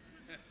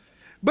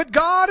 But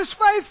God is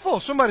faithful.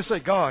 Somebody say,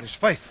 God is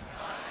faithful.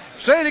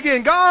 Say it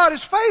again, God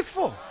is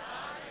faithful.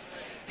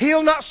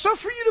 He'll not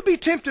suffer you to be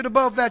tempted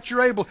above that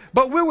you're able,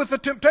 but will with the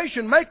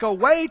temptation make a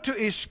way to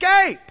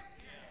escape.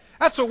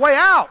 That's a way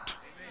out.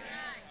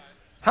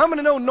 How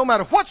many know no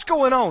matter what's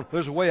going on,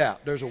 there's a way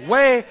out? There's a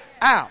way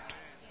out.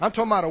 I'm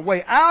talking about a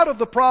way out of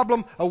the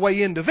problem, a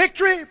way into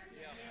victory,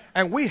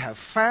 and we have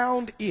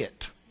found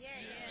it.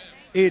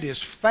 It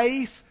is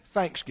faith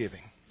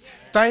thanksgiving.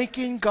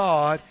 Thanking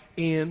God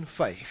in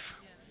faith.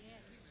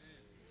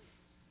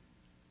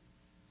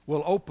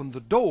 Will open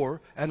the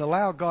door and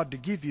allow God to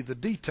give you the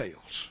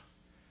details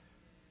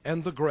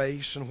and the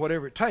grace and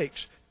whatever it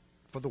takes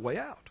for the way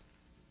out.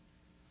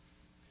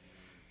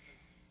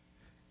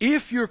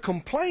 If you're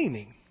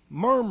complaining,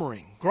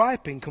 murmuring,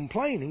 griping,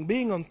 complaining,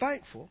 being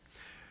unthankful,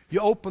 you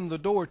open the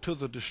door to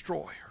the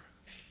destroyer.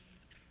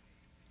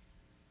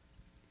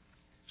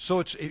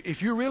 So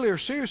if you really are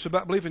serious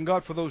about believing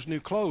God for those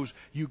new clothes,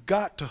 you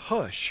got to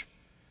hush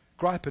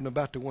griping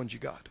about the ones you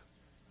got.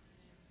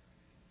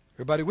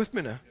 Everybody with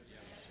me now?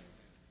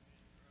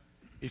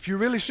 If you're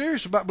really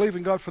serious about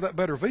believing God for that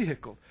better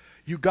vehicle,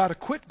 you got to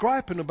quit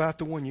griping about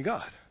the one you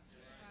got.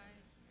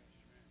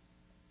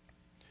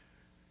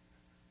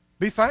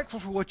 Be thankful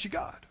for what you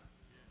got.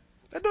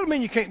 That doesn't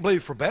mean you can't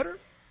believe for better.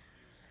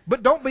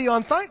 But don't be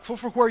unthankful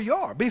for where you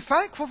are. Be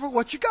thankful for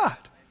what you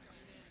got.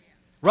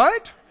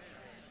 Right?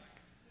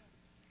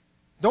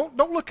 Don't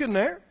look in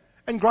there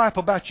and gripe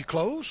about your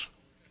clothes.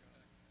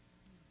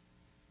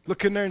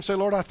 Look in there and say,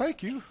 Lord, I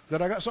thank you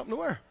that I got something to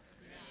wear.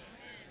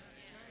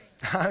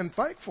 I'm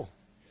thankful.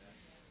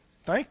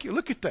 Thank you.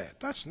 Look at that.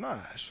 That's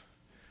nice.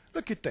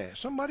 Look at that.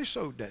 Somebody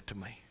sewed that to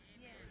me.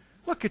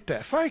 Look at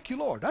that. Thank you,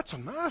 Lord. That's a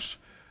nice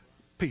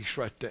piece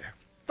right there.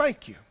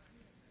 Thank you.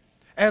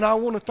 And I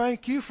want to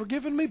thank you for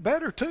giving me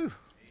better too.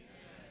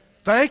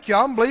 Thank you.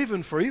 I'm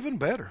believing for even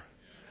better.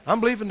 I'm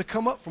believing to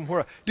come up from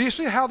where. Do you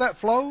see how that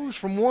flows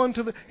from one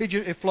to the?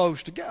 It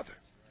flows together.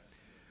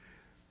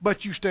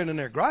 But you standing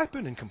there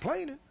griping and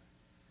complaining,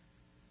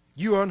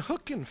 you are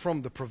unhooking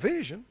from the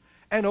provision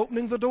and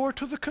opening the door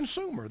to the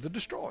consumer, the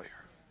destroyer.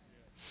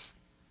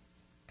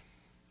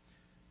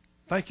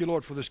 Thank you,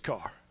 Lord, for this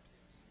car.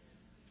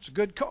 It's a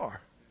good car.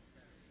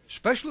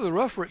 Especially the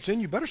rougher it's in,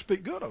 you better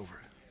speak good over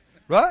it.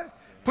 Right?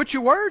 Put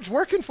your words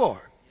working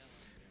for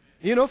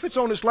it. You know, if it's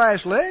on its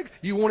last leg,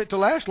 you want it to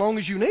last long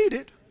as you need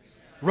it.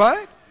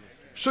 Right?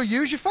 So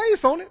use your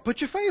faith on it.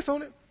 Put your faith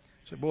on it.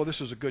 Say, boy, this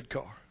is a good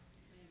car.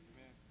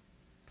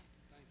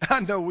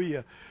 I know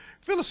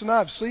Phyllis and I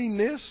have seen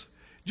this.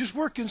 Just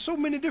work in so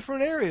many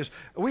different areas.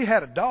 We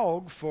had a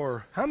dog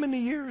for how many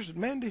years did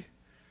Mandy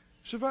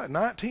survive?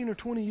 19 or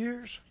 20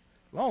 years?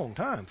 Long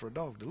time for a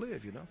dog to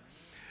live, you know.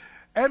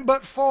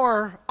 But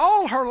for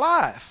all her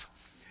life,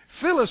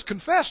 Phyllis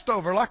confessed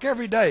over like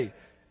every day,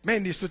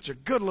 Mandy's such a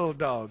good little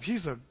dog.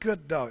 She's a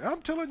good dog.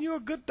 I'm telling you, a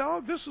good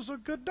dog. This is a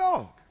good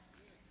dog.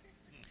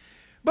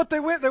 But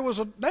there was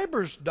a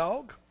neighbor's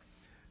dog.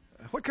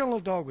 What kind of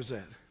little dog was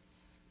that?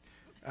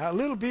 A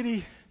little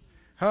bitty,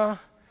 What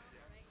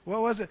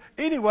was it?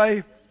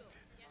 Anyway,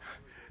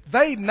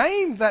 they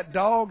named that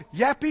dog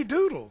Yappy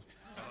Doodle.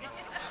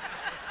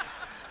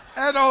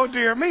 And oh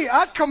dear me,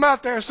 I'd come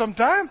out there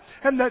sometime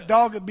and that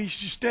dog would be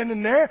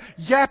standing there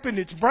yapping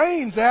its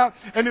brains out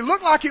and it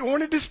looked like it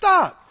wanted to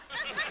stop.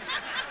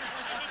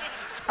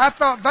 I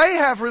thought they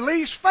have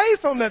released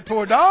faith on that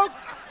poor dog.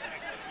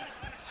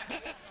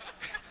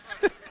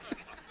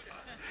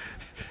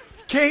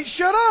 Can't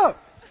shut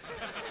up.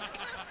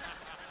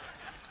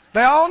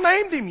 They all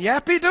named him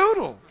Yappy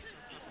Doodle.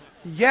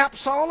 He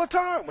yaps all the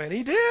time. Well,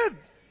 he did.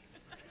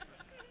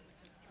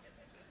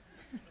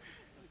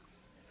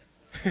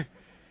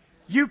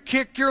 You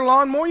kick your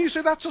lawnmower, you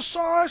say, that's the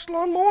sorriest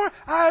lawnmower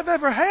I've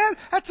ever had.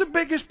 That's the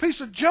biggest piece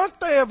of junk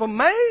they ever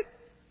made.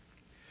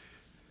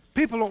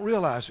 People don't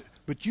realize it,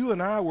 but you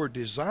and I were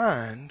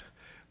designed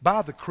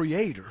by the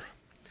Creator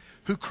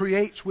who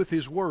creates with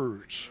His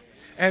words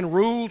and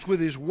rules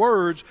with His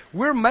words.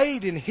 We're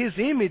made in His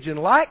image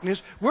and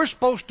likeness. We're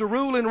supposed to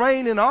rule and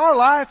reign in our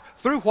life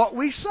through what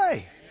we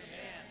say.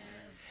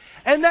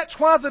 And that's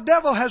why the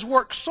devil has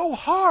worked so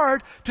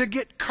hard to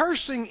get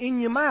cursing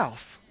in your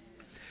mouth.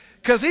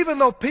 Because even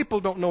though people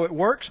don't know it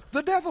works,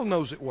 the devil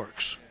knows it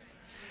works.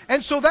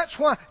 And so that's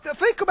why,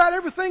 think about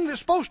everything that's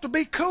supposed to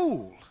be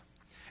cool.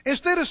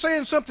 Instead of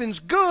saying something's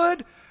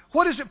good,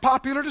 what is it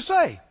popular to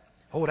say?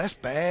 Oh, that's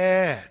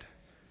bad.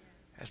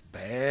 That's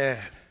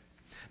bad.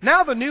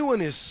 Now the new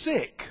one is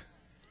sick.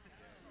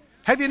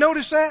 Have you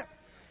noticed that?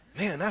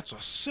 Man, that's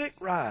a sick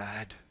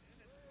ride.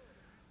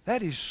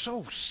 That is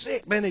so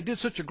sick. Man, they did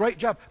such a great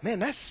job. Man,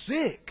 that's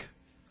sick.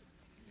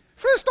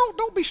 Friends,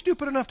 don't be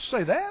stupid enough to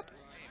say that.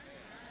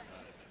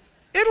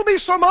 It'll be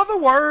some other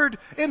word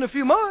in a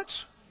few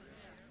months.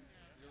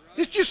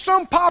 It's just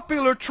some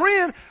popular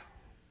trend.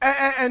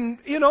 And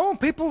you know,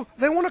 people,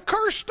 they want to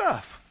curse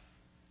stuff.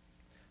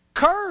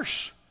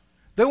 Curse.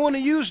 They want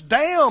to use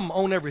damn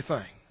on everything.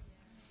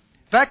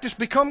 In fact, it's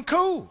become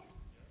cool.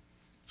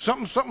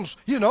 Something's,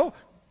 you know,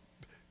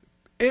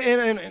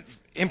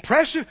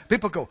 impressive.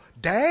 People go,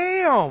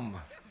 damn.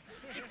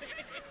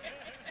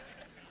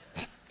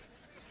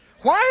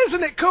 Why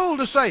isn't it cool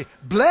to say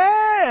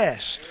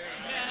blessed?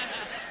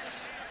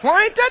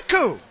 Why ain't that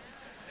cool?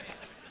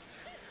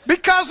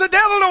 Because the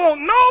devil don't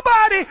want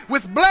nobody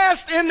with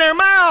blessed in their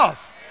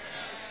mouth.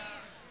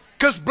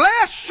 Because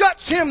blessed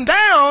shuts him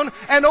down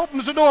and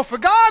opens the door for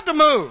God to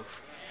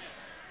move.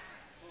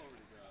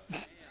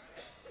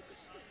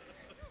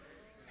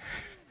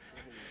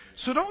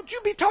 So don't you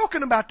be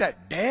talking about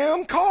that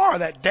damn car,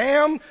 that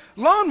damn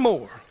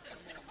lawnmower.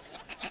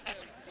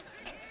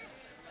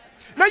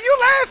 Now you're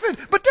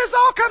laughing, but there's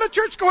all kind of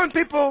church-going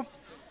people.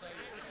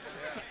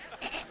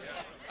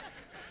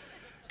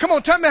 Come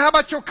on, tell me, how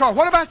about your car?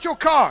 What about your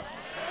car?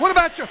 What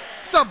about your...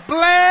 It's a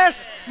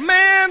blessed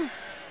man.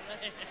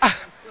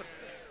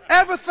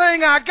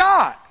 Everything I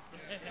got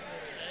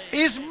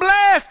is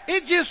blessed.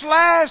 It just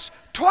lasts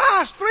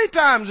twice, 3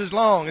 times as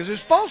long as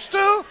it's supposed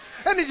to.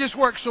 And it just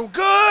works so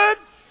good.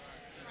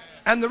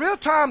 And the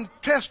real-time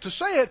test to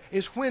say it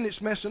is when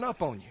it's messing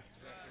up on you.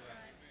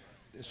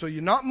 So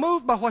you're not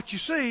moved by what you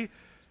see.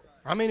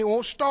 I mean, it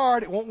won't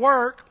start, it won't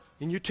work,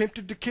 and you're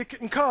tempted to kick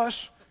it and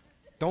cuss.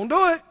 Don't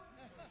do it.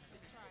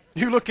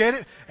 You look at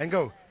it and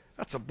go,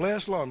 that's a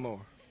blessed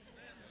lawnmower.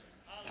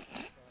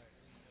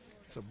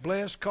 It's a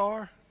blessed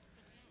car.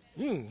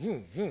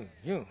 It's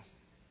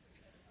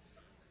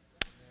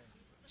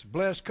a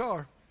blessed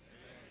car.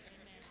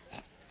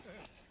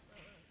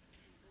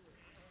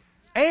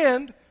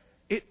 And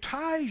it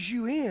ties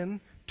you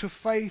in to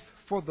faith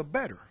for the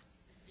better.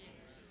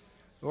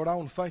 Lord, I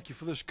want to thank you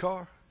for this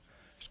car.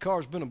 This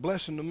car's been a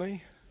blessing to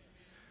me.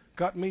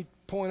 Got me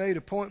point A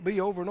to point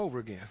B over and over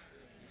again.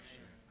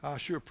 I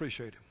sure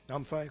appreciate it.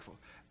 I'm thankful.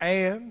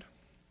 And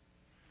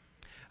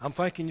I'm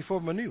thanking you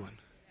for my new one.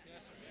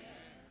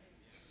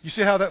 You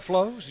see how that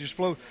flows? You just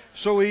flow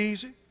so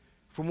easy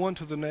from one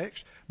to the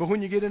next. But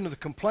when you get into the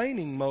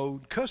complaining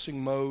mode,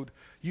 cussing mode,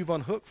 you've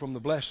unhooked from the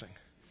blessing.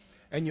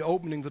 And you're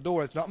opening the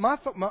door. It's not my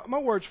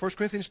words, 1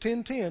 Corinthians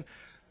 10:10.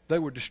 They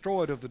were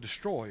destroyed of the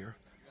destroyer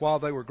while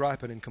they were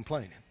griping and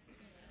complaining.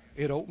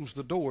 It opens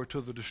the door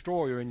to the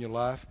destroyer in your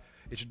life.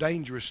 It's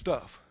dangerous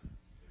stuff.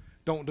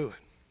 Don't do it.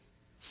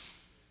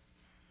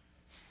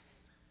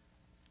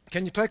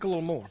 Can you take a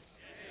little more?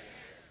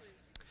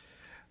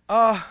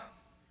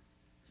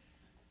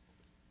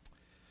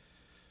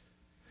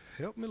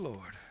 Help me,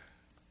 Lord.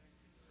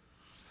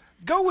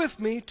 Go with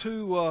me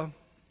to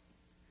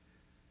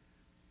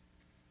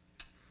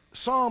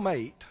Psalm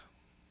 8.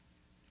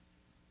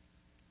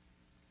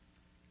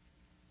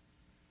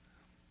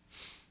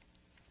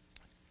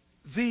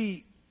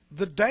 The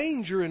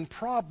danger and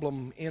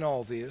problem in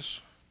all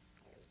this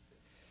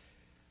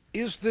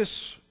is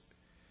this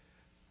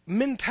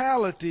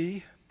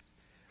mentality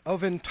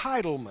of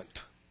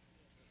entitlement.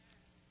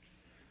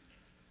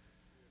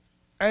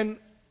 And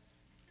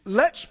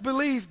let's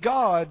believe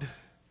God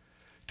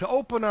to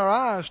open our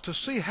eyes to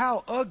see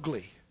how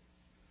ugly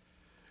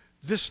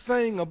this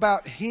thing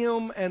about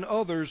Him and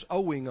others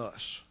owing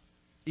us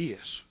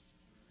is.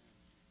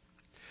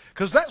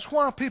 Because that's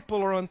why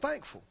people are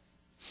unthankful.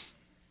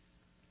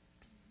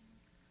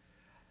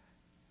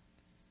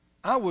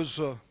 I was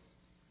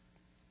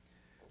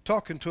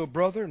talking to a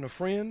brother and a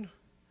friend,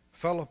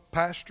 fellow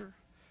pastor.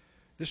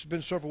 This has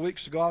been several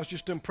weeks ago. I was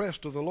just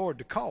impressed of the Lord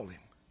to call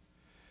him.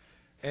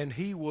 And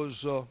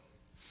he's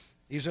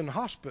in the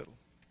hospital,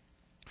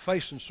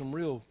 facing some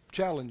real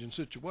challenging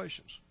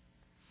situations.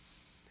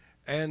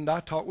 And I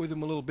talked with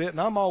him a little bit,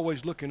 and I'm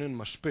always looking in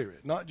my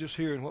spirit, not just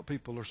hearing what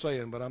people are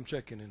saying, but I'm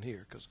checking in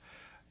here, because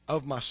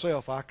of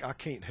myself, I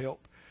can't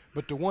help,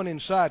 but the one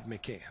inside me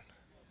can.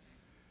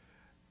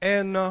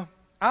 And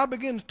I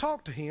began to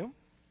talk to him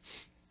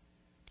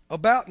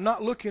about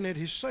not looking at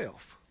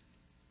himself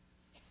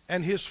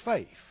and his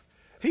faith.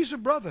 He's a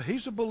brother.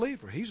 He's a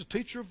believer. He's a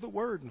teacher of the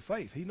Word and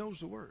faith. He knows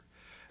the Word.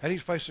 And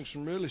he's facing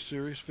some really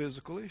serious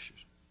physical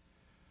issues.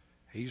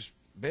 He's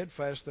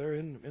bedfast there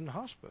in the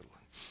hospital.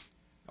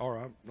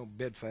 Or, no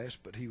bedfast,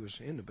 but he was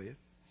in the bed.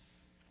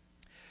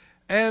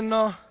 And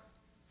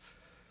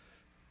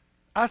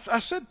I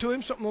said to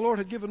him something the Lord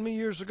had given me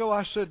years ago.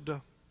 I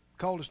said,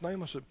 called his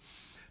name, I said,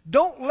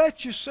 don't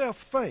let yourself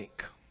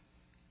think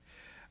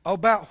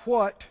about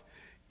what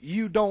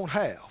you don't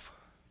have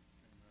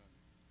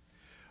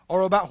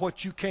or about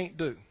what you can't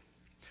do.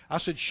 I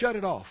said, shut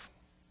it off.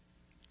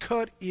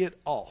 Cut it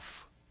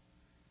off.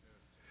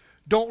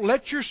 Don't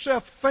let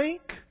yourself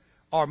think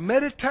or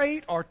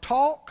meditate or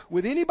talk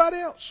with anybody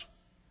else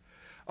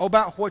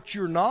about what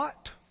you're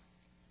not,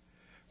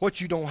 what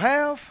you don't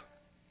have,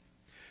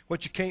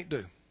 what you can't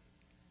do.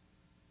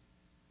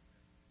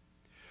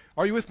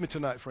 Are you with me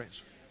tonight,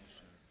 friends?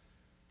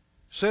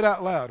 Say it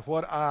out loud.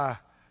 What I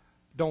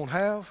don't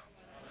have,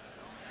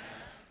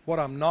 what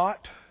I'm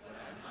not,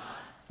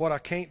 what I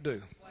can't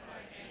do.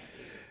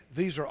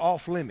 These are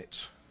off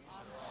limits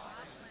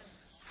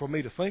for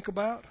me to think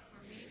about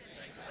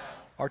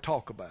or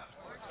talk about.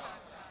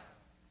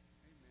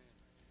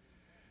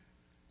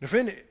 Now,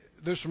 friend,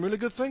 there's some really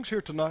good things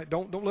here tonight.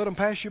 Don't let them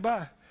pass you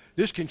by.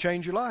 This can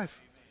change your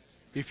life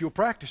if you'll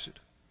practice it.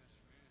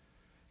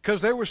 Because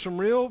there were some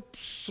real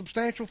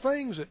substantial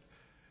things that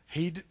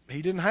he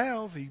didn't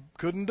have, he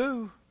couldn't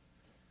do.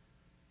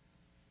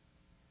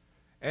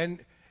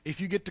 And if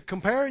you get to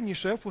comparing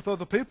yourself with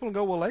other people and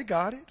go, well, they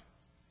got it,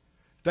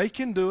 they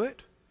can do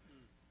it,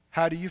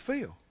 how do you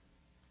feel?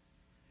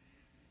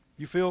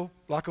 You feel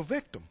like a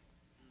victim.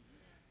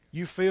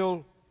 You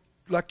feel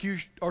like you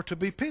are to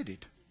be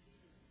pitied.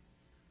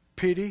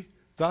 Pity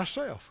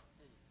thyself.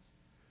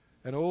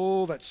 And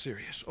oh, that's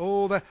serious.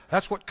 Oh,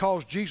 that's what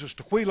caused Jesus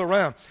to wheel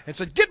around and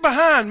said, get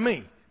behind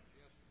me.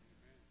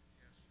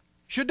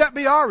 Should that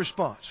be our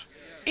response?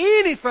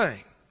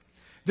 Anything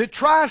that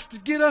tries to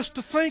get us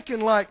to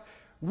thinking like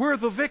we're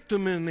the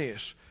victim in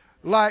this,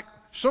 like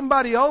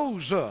somebody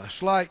owes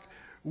us, like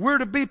we're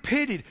to be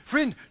pitied.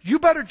 Friend, you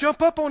better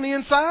jump up on the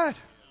inside.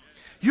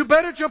 You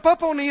better jump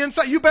up on the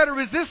inside. You better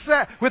resist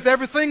that with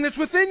everything that's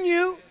within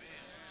you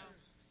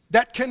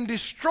that can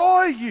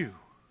destroy you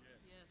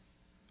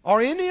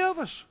or any of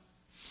us.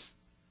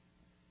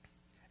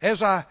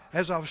 As I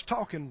was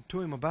talking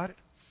to him about it,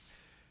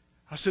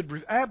 I said,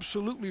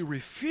 absolutely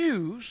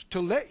refuse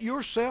to let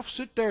yourself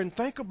sit there and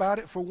think about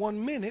it for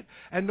 1 minute,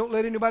 and don't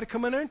let anybody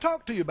come in there and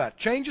talk to you about it.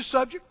 Change the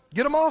subject.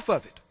 Get them off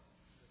of it.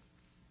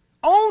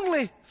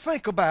 Only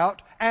think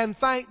about and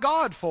thank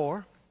God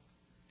for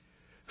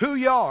who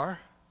you are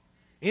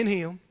in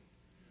Him,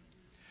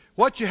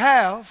 what you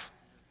have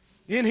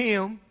in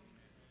Him,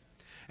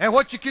 and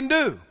what you can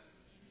do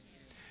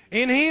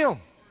in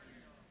Him.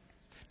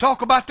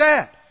 Talk about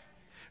that.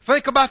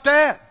 Think about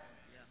that.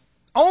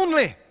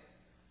 Only.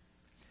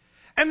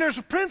 And there's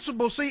a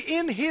principle, see,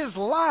 in His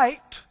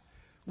light,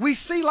 we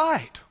see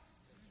light.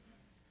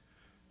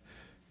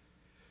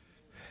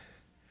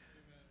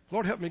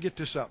 Lord, help me get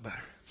this out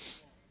better.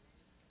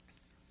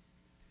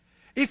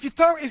 If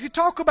you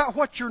talk about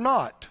what you're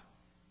not,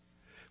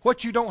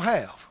 what you don't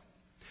have,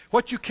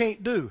 what you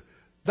can't do,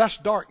 that's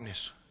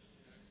darkness.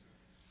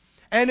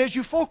 And as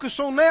you focus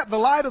on that, the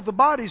light of the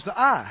body is the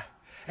eye.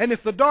 And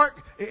if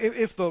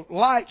the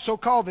light,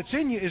 so-called, that's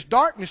in you is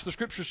darkness, the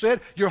Scripture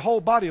said, your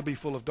whole body will be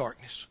full of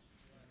darkness.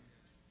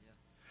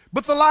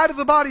 But the light of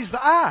the body is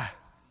the eye.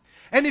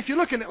 And if you're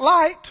looking at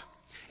light,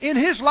 in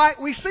His light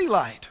we see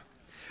light.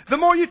 The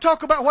more you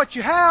talk about what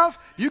you have,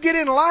 you get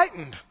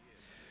enlightened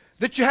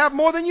that you have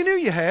more than you knew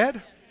you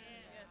had.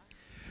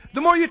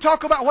 The more you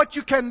talk about what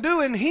you can do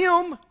in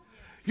Him,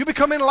 you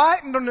become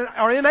enlightened and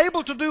are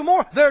enabled to do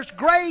more. There's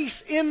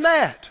grace in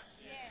that.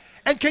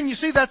 And can you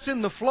see that's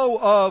in the flow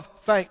of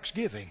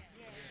thanksgiving?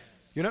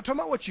 You're not talking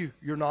about what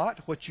you're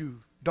not, what you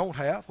don't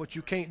have, what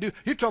you can't do.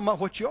 You're talking about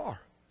what you are.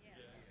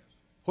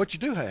 What you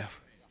do have.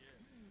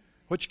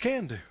 What you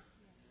can do.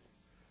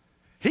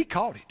 He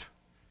caught it.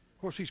 Of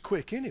course, He's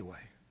quick anyway.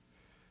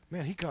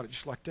 Man, He caught it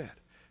just like that.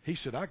 He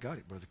said, I got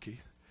it, Brother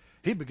Keith.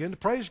 He began to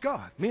praise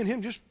God. Me and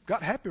him just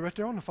got happy right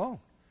there on the phone.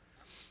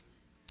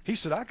 He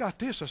said, I got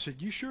this. I said,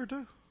 you sure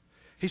do?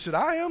 He said,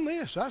 I am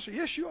this. I said,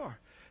 yes, you are.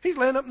 He's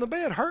laying up in the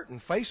bed hurting,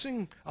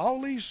 facing all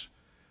these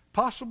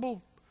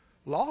possible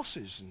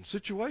losses and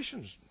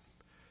situations.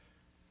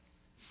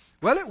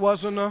 Well, it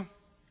wasn't a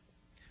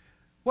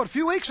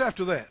few weeks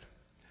after that,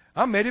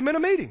 I met him in a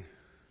meeting.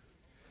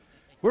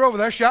 We're over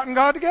there shouting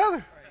God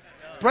together,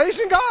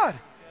 praising God.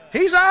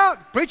 He's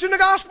out preaching the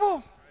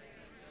gospel.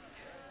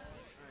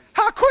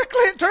 How quickly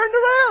it turned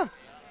around.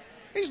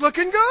 He's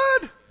looking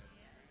good,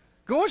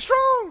 going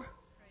strong.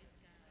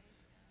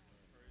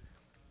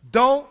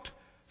 Don't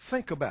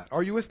think about.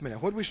 Are you with me now?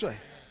 What did we say?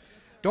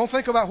 Don't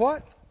think about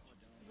what?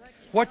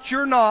 What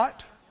you're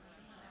not,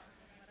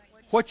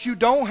 what you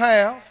don't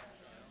have,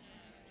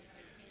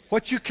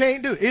 what you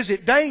can't do. Is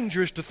it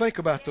dangerous to think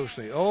about those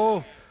things?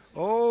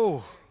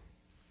 Oh.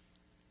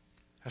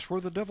 That's where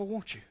the devil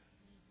wants you.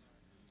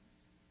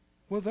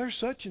 Well, they're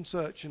such and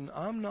such, and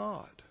I'm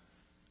not.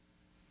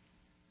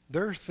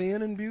 They're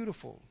thin and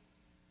beautiful.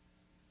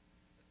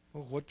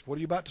 Well, what are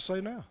you about to say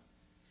now?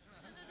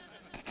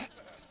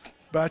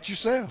 About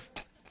yourself.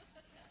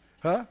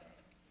 Huh?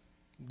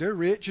 They're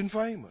rich and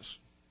famous.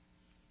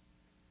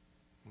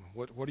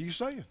 What are you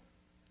saying?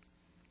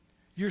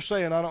 You're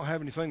saying I don't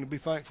have anything to be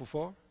thankful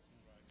for?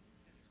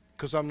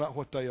 Because I'm not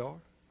what they are?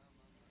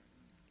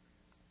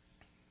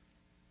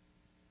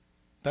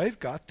 They've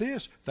got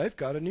this. They've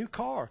got a new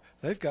car.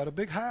 They've got a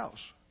big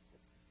house.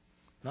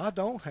 And I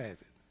don't have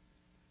it.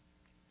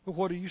 Well,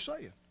 what are you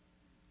saying?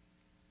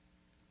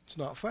 It's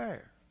not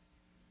fair.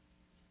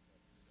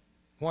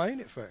 Why ain't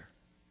it fair?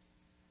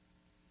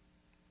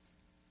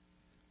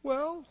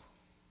 Well,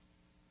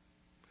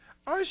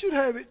 I should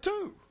have it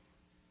too.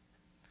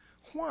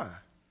 Why?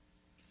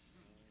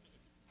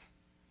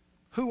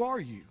 Who are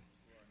you?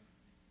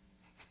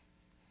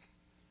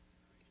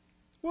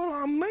 Well,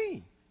 I'm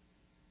me.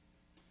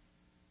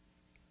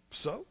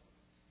 So?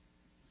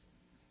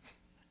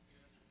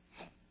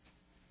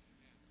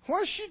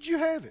 Why should you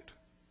have it?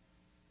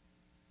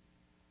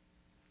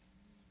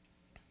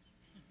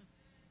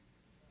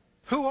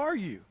 Who are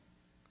you?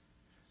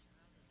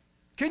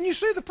 Can you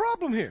see the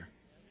problem here?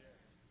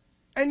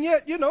 And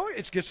yet,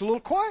 it gets a little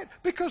quiet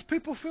because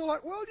people feel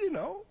like, well,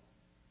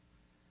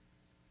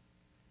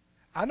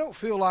 I don't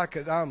feel like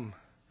that I'm,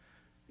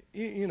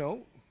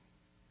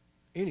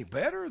 any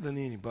better than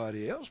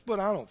anybody else,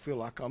 but I don't feel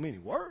like I'm any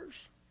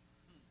worse.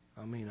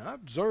 I mean, I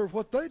observe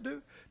what they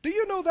do. Do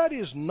you know that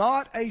is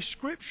not a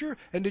scripture?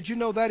 And did you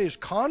know that is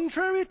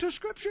contrary to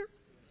scripture?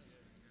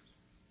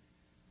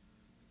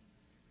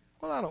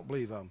 Well, I don't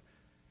believe I'm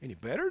any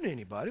better than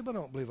anybody, but I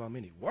don't believe I'm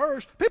any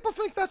worse. People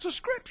think that's a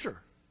scripture.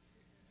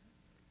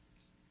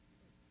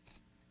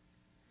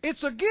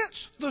 It's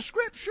against the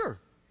scripture.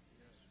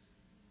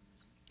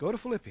 Go to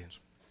Philippians.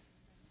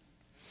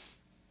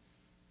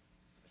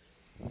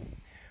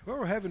 Well,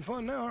 we're having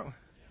fun now, aren't we?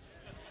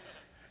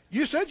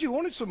 You said you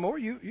wanted some more.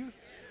 You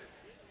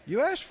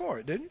asked for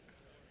it, didn't you?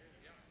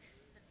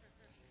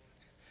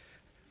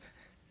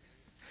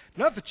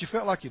 Not that you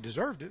felt like you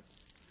deserved it.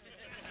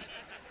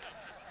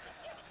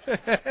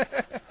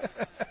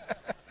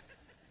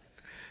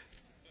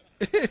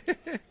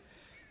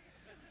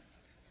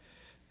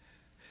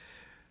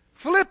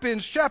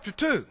 Philippians chapter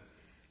 2.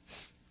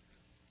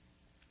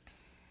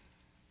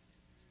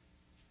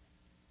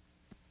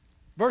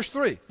 Verse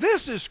 3.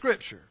 This is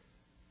scripture.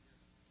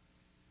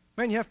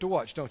 Man, you have to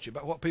watch, don't you,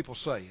 about what people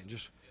say and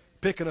just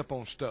picking up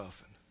on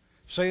stuff and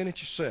saying it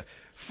yourself.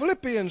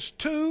 Philippians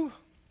 2,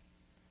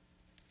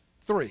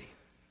 3.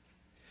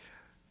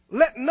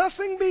 Let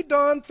nothing be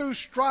done through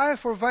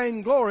strife or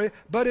vainglory,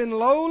 but in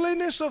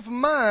lowliness of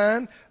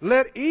mind,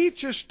 let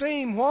each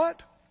esteem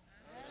what?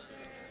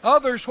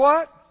 Others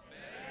what?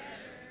 Better.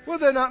 Well,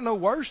 they're not no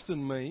worse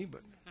than me,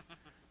 but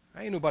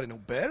ain't nobody no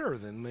better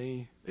than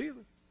me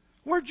either.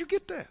 Where'd you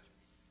get that?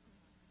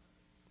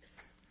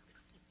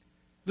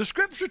 The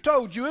scripture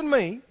told you and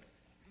me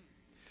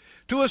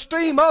to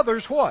esteem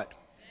others what? Better.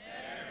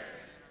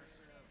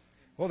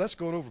 Well, that's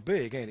going over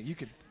big, ain't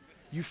it?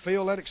 You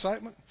feel that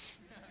excitement?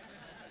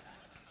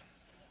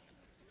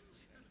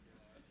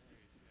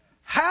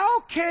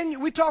 How can you,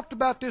 we talked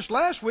about this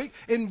last week,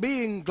 in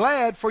being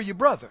glad for your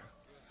brother,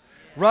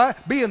 right?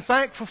 Being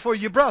thankful for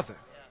your brother.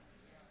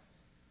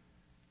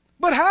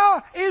 But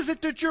how is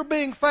it that you're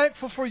being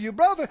thankful for your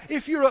brother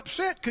if you're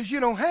upset because you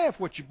don't have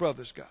what your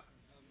brother's got?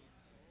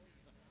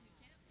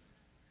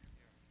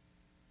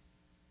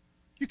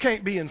 You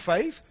can't be in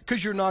faith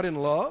because you're not in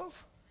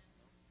love.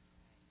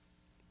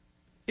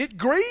 It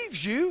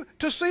grieves you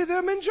to see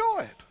them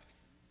enjoy it.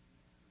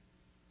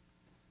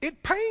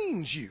 It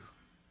pains you.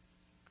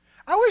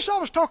 I wish I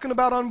was talking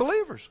about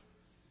unbelievers.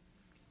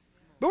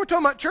 But we're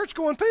talking about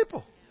church-going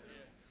people.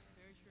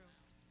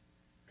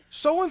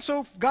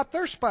 So-and-so got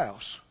their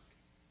spouse.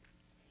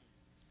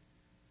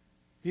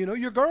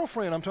 Your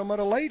girlfriend, I'm talking about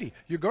a lady.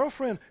 Your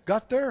girlfriend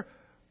got their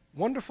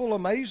wonderful,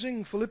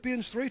 amazing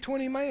Philippians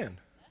 3:20 man.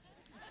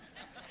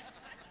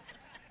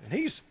 And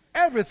he's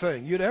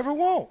everything you'd ever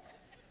want.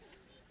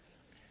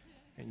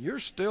 And you're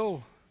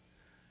still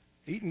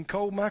eating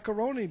cold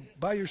macaroni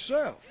by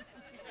yourself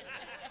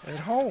at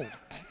home.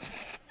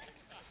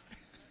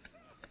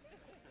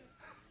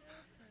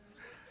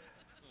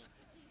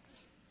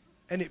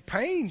 And it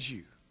pains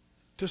you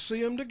to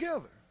see them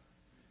together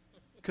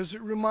because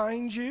it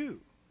reminds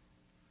you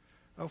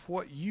of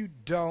what you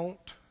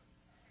don't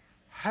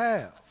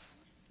have.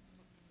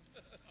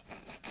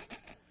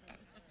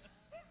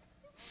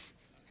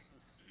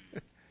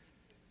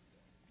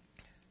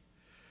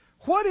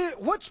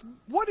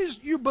 What is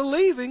you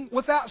believing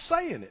without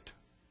saying it?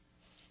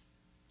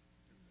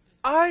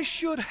 I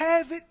should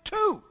have it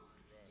too.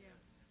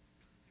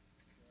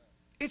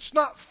 It's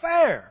not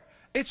fair.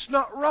 It's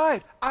not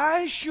right.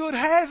 I should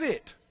have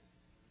it.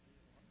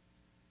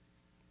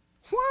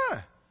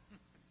 Why?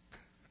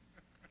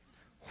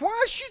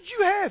 Why should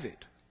you have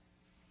it?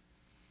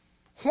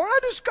 Why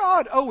does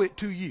God owe it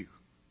to you?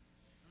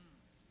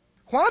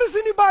 Why does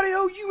anybody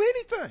owe you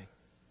anything?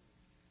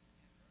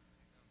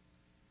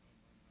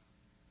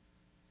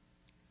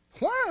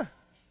 Why?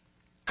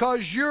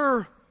 Because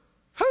you're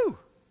who?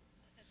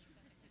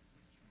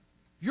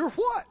 You're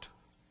what?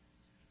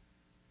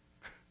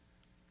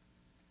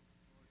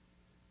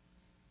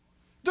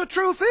 The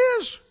truth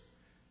is,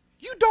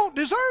 you don't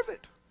deserve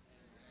it.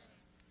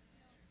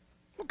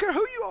 I don't care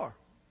who you are.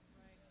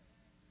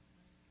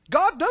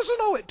 God doesn't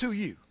owe it to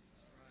you.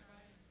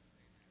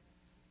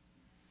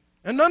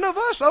 And none of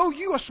us owe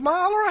you a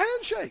smile or a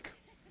handshake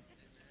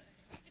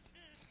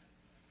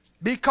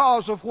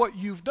because of what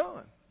you've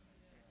done.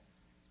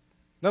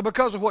 Now,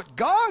 because of what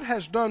God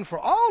has done for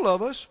all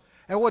of us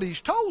and what He's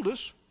told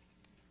us,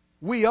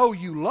 we owe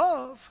you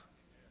love.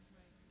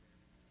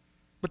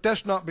 But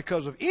that's not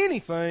because of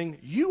anything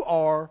you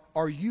are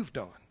or you've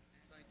done.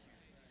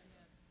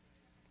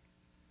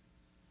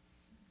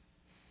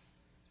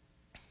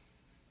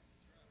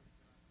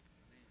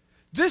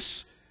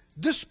 This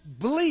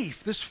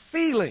belief, this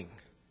feeling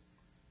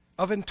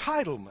of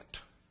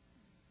entitlement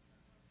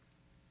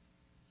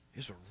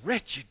is a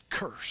wretched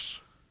curse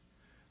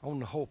on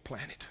the whole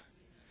planet.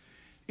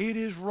 It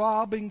is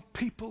robbing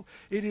people.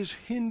 It is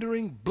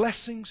hindering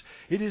blessings.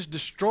 It is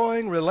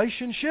destroying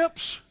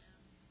relationships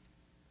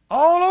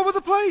all over the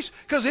place.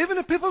 Because even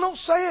if people don't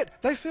say it,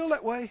 they feel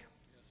that way.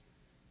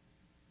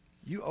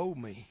 You owe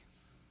me.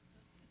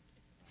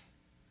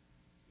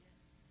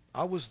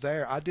 I was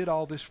there. I did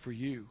all this for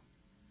you.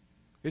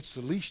 It's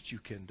the least you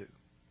can do.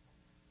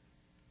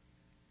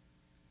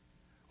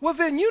 Well,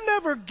 then you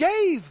never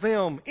gave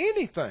them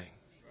anything.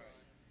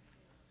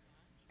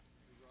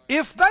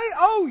 If they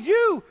owe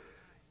you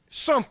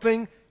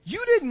something,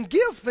 you didn't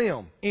give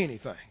them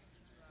anything.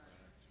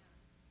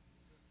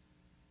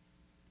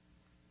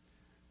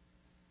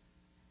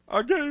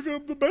 I gave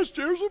him the best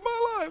years of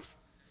my life.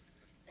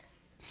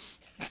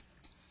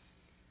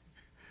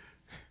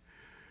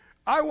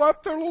 I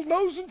wiped their little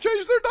nose and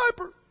changed their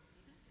diaper.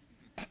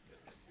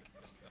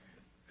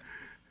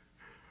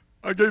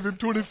 I gave him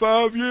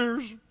 25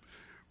 years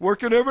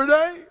working every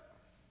day.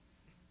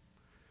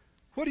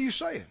 What are you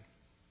saying?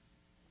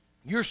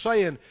 You're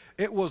saying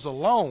it was a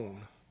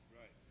loan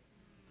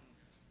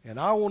and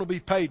I want to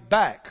be paid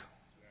back.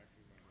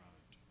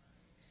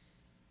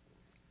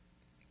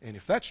 And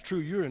if that's true,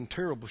 you're in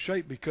terrible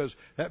shape, because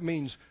that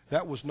means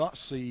that was not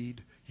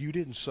seed. You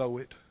didn't sow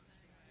it.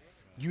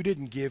 You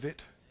didn't give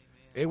it.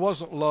 It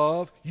wasn't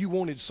love. You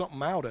wanted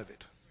something out of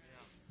it.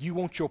 You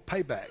want your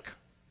payback.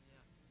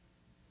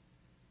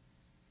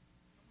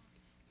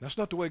 That's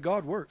not the way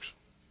God works.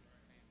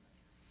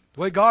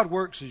 The way God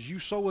works is you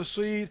sow a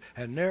seed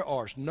and there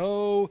are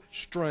no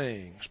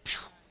strings.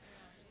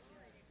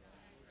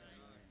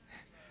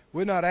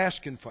 We're not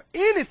asking for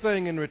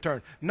anything in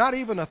return. Not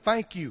even a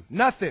thank you.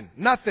 Nothing.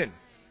 Nothing.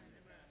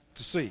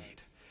 It's a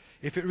seed.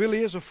 If it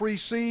really is a free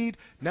seed,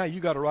 now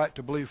you got a right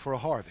to believe for a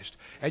harvest.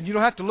 And you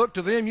don't have to look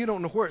to them. You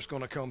don't know where it's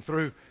going to come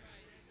through.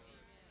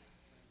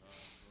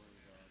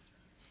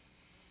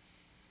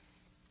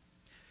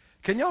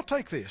 Can y'all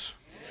take this?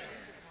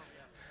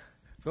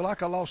 I feel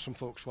like I lost some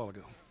folks a while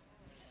ago.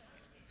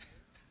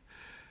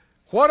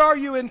 What are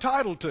you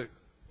entitled to?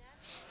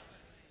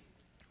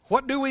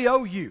 What do we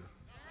owe you?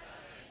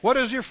 What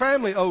does your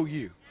family owe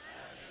you?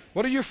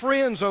 What do your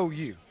friends owe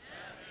you?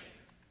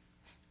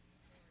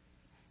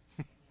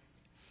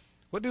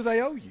 What do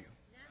they owe you?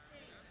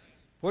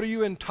 What are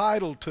you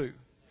entitled to?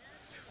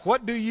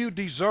 What do you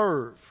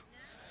deserve?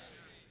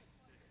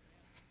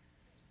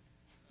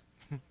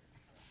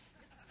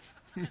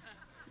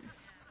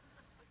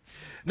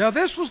 Now,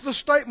 this was the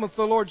statement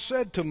the Lord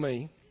said to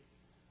me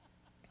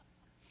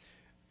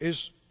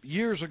is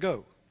years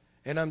ago,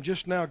 and I'm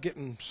just now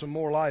getting some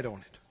more light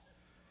on it.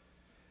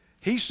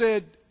 He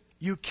said,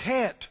 you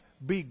can't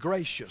be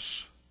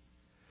gracious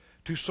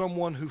to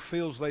someone who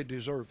feels they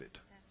deserve it.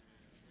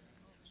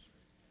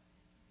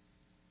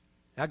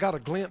 I got a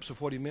glimpse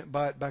of what he meant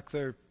by it back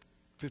there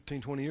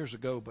 15, 20 years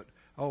ago, but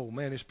oh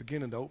man, it's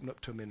beginning to open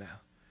up to me now.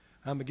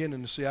 I'm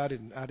beginning to see I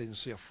didn't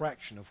see a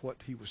fraction of what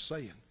he was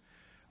saying.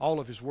 All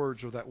of his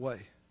words are that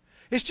way.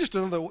 It's just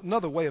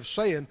another way of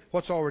saying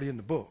what's already in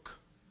the book.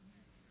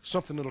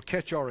 Something that'll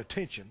catch our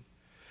attention.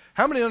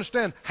 How many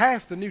understand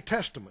half the New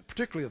Testament,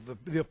 particularly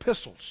the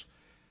epistles,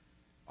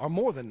 or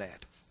more than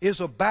that,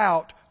 is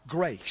about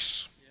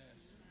grace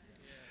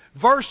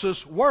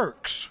versus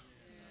works?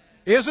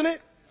 Isn't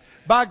it?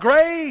 By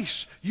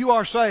grace you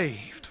are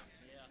saved.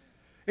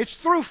 It's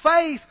through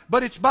faith,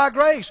 but it's by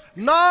grace,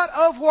 not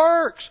of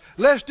works,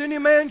 lest any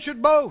man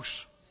should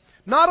boast.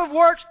 Not of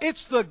works,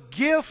 it's the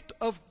gift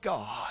of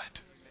God.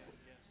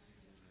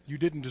 You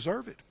didn't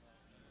deserve it.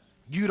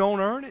 You don't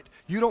earn it.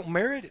 You don't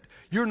merit it.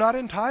 You're not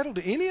entitled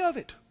to any of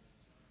it.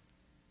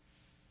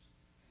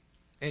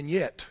 And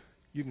yet,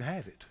 you can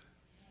have it.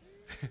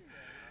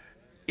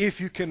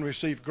 If you can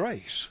receive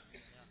grace.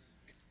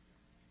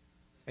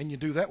 And you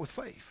do that with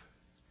faith.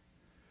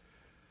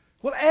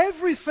 Well,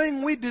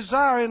 everything we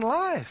desire in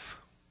life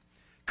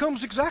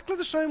comes exactly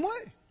the same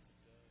way.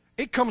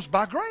 It comes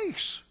by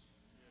grace.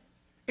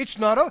 It's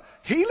not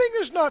healing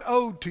is not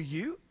owed to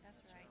you. That's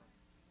right.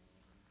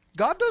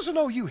 God doesn't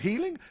owe you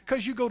healing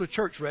because you go to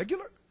church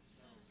regular.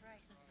 That's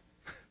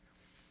right.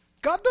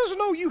 God doesn't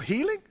owe you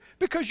healing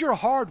because you're a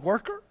hard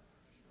worker.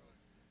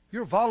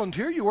 You're a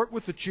volunteer. You work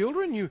with the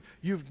children. You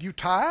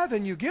tithe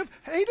and you give.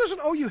 He doesn't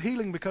owe you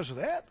healing because of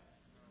that.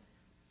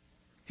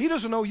 He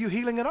doesn't owe you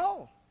healing at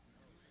all.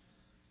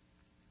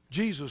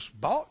 Jesus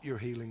bought your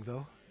healing,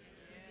 though.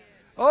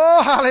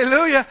 Oh,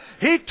 hallelujah.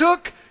 He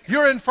took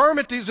your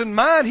infirmities and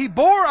mine. He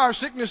bore our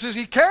sicknesses.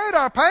 He carried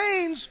our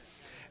pains.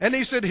 And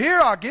he said, here,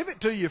 I'll give it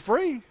to you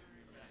free.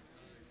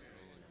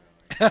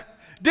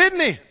 Didn't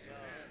he?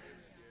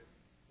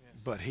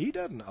 But he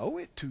doesn't owe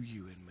it to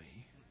you and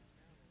me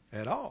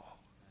at all.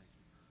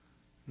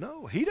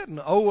 No, he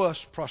doesn't owe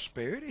us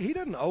prosperity. He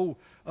doesn't owe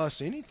us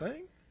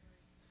anything.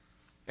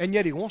 And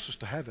yet he wants us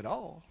to have it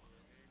all.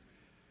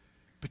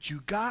 But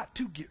you got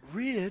to get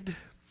rid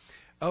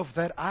of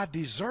that I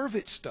deserve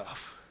it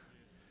stuff.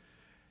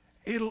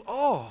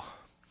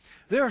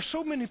 There are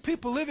so many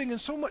people living in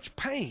so much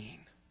pain.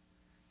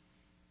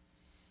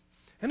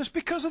 And it's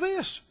because of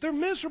this. They're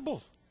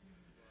miserable.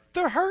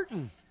 They're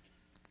hurting.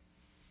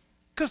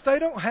 Because they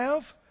don't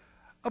have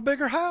a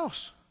bigger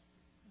house.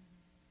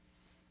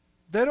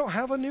 They don't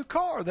have a new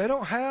car. They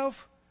don't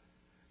have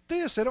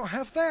this. They don't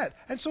have that.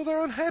 And so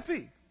they're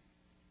unhappy.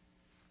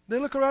 They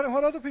look around at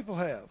what other people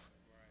have.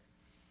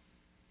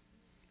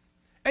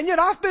 And yet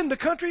I've been to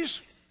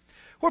countries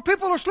where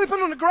people are sleeping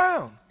on the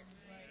ground.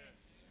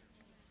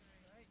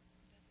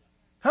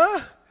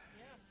 Huh?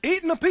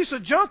 Eating a piece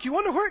of junk. You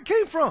wonder where it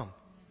came from.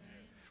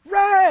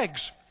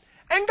 Rags.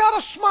 And got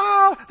a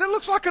smile that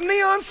looks like a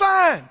neon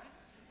sign.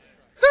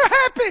 They're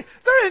happy.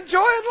 They're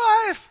enjoying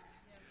life.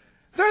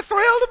 They're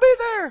thrilled to be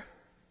there.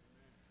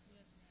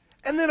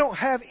 And they don't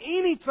have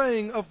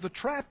anything of the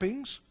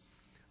trappings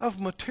of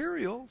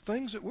material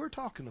things that we're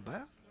talking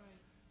about.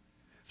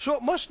 So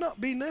it must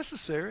not be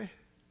necessary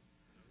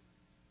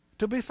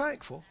to be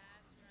thankful.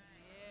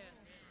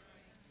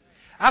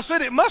 I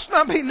said it must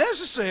not be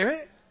necessary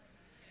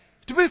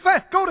to be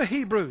thankful. Go to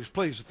Hebrews,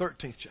 please, the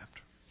 13th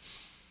chapter.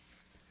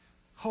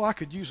 Oh, I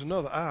could use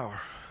another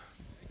hour.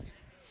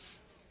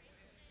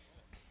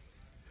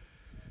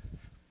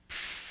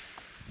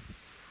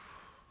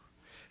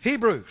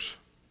 Hebrews.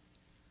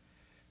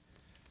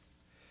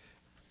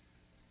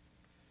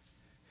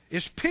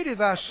 Is pity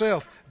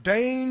thyself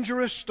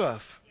dangerous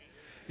stuff?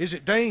 Is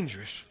it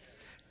dangerous?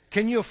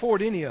 Can you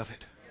afford any of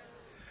it?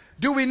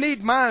 Do we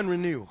need mind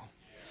renewal?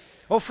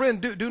 Oh,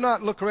 friend, do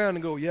not look around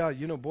and go, yeah,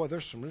 you know, boy,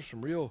 there's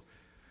some real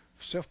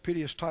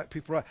self-piteous type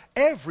people. Right?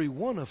 Every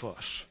one of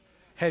us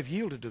have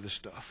yielded to this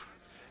stuff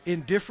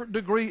in different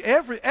degree.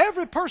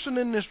 Every person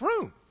in this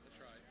room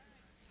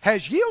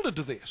has yielded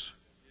to this.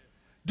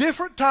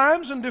 Different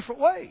times and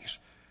different ways.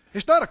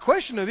 It's not a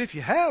question of if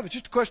you have, it's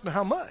just a question of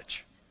how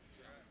much.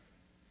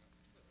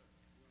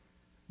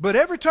 But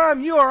every time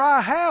you or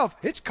I have,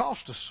 it's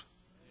cost us.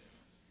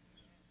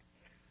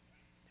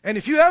 And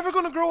if you're ever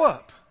going to grow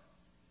up,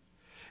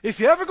 if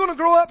you're ever going to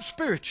grow up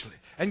spiritually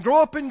and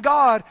grow up in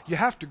God, you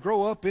have to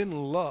grow up in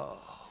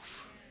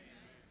love.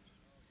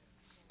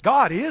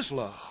 God is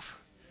love.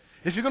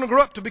 If you're going to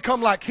grow up to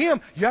become like Him,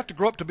 you have to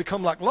grow up to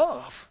become like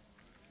love.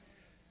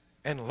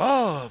 And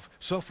love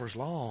suffers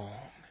long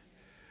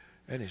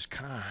and is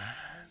kind.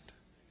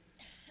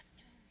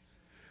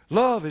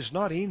 Love is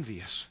not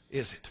envious,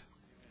 is it?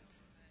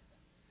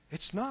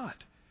 It's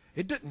not.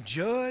 It doesn't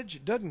judge.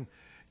 It doesn't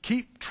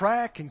keep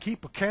track and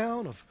keep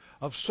account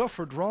of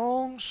suffered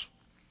wrongs.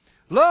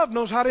 Love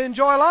knows how to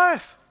enjoy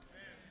life.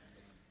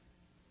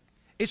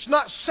 It's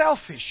not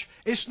selfish.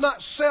 It's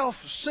not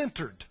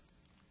self-centered.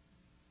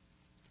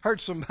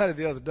 Heard somebody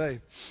the other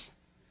day.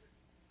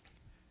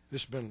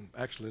 This has been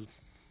actually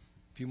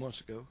a few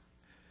months ago.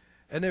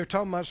 And they were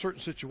talking about a certain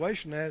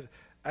situation. They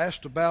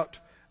asked about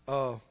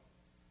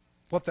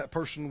what that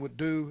person would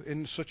do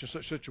in such and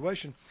such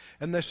situation.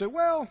 And they said,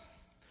 well,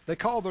 they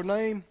call their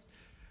name.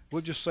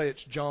 We'll just say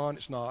it's John.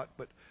 It's not.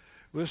 But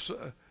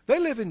they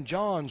live in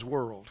John's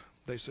world,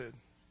 they said.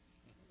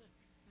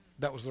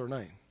 That was their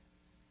name.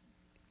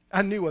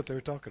 I knew what they were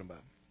talking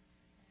about.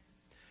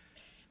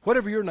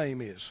 Whatever your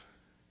name is,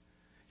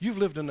 you've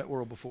lived in that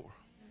world before.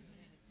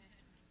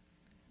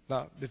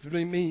 Now, if it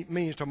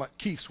means talking about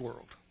Keith's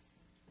world,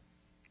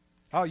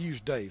 I'll use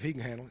Dave. He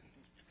can handle it.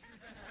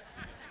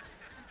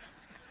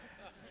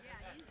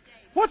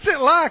 What's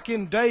it like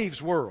in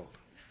Dave's world?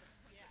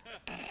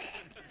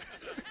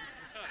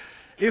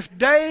 If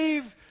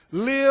Dave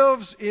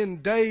lives in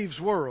Dave's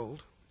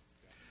world,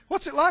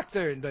 what's it like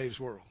there in Dave's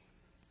world?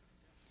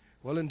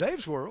 Well, in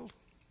Dave's world,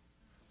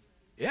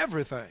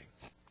 everything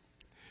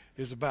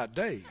is about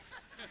Dave.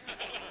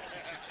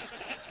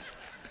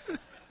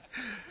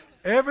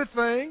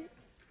 Everything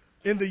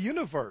in the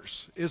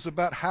universe is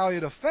about how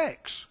it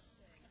affects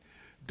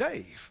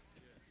Dave.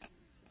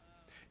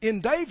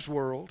 In Dave's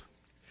world,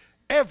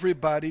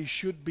 everybody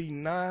should be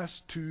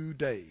nice to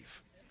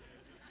Dave.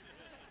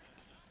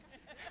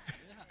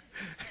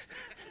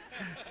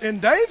 In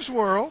Dave's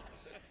world,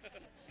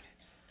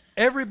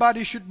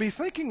 everybody should be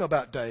thinking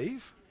about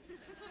Dave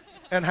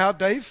and how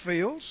Dave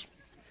feels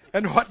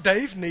and what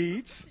Dave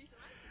needs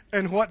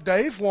and what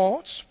Dave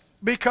wants,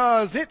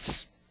 because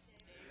it's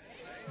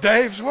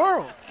Dave's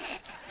world.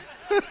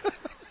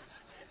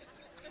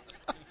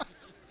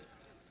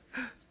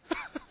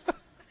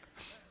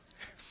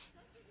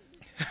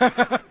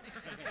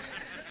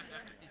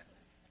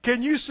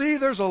 Can you see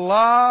there's a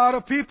lot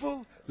of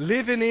people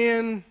living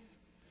in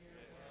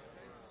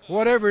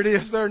whatever it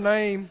is their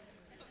name?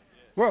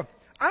 Well,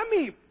 I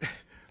mean,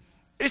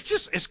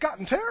 it's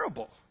gotten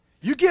terrible.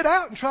 You get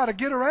out and try to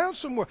get around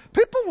somewhere,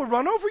 people will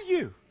run over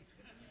you.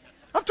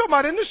 I'm talking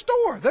about in the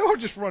store. They will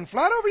just run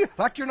flat over you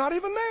like you're not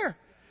even there.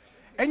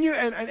 And you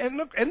and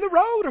look in the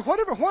road or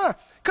whatever. Why?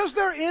 Because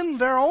they're in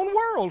their own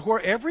world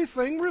where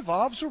everything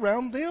revolves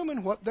around them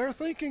and what they're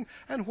thinking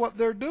and what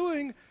they're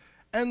doing,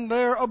 and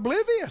they're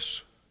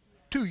oblivious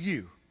to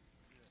you.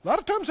 A lot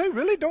of times they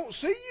really don't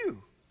see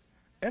you,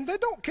 and they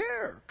don't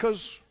care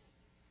because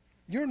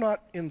you're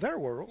not in their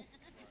world.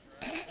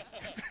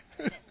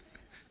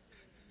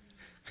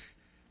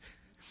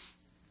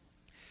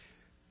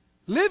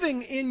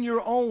 Living in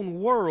your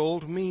own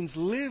world means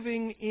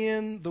living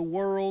in the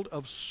world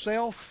of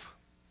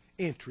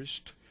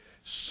self-interest,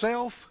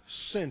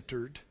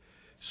 self-centered,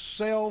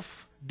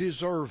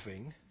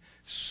 self-deserving,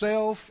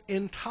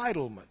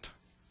 self-entitlement.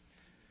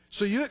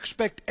 So you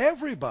expect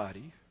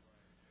everybody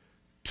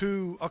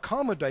to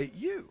accommodate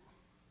you.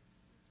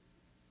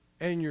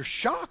 And you're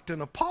shocked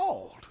and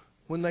appalled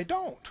when they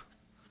don't.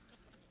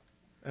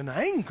 And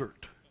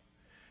angered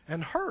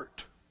and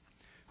hurt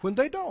when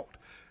they don't.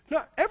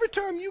 Now, every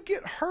time you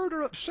get hurt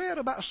or upset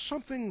about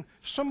something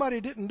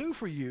somebody didn't do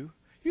for you,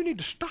 you need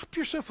to stop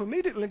yourself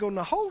immediately and go,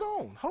 now hold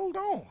on, hold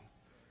on.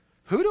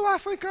 Who do I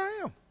think I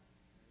am?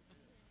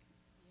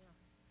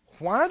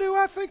 Why do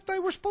I think they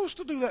were supposed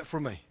to do that for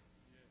me?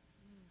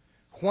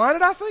 Why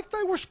did I think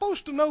they were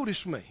supposed to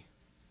notice me?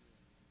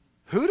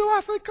 Who do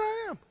I think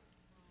I am?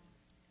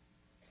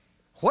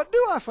 What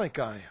do I think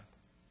I am?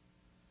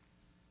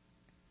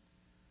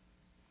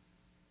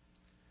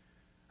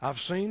 I've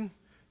seen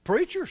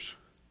preachers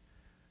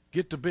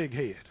get the big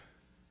head.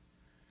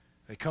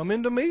 They come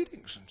into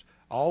meetings and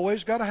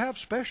always got to have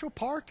special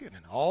parking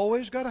and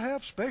always got to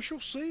have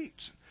special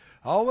seats.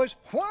 Always,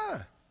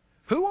 why?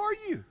 Who are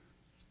you?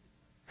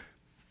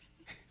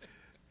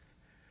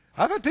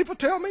 I've had people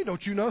tell me,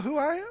 don't you know who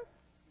I am?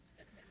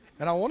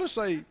 And I want to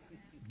say,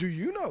 do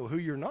you know who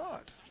you're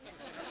not?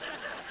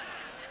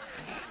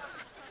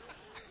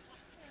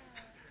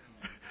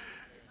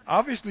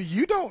 Obviously,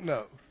 you don't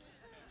know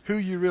who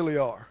you really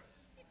are.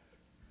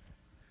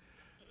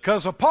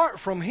 Because apart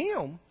from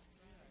Him,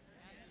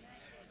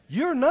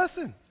 you're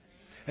nothing.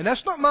 And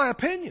that's not my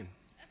opinion.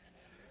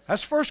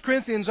 That's 1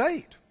 Corinthians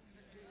 8.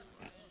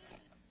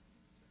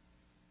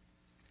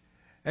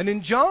 And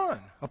in John,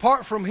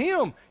 apart from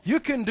Him, you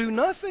can do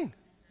nothing.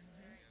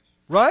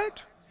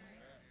 Right?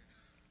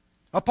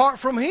 Apart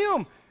from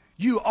Him,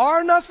 you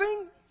are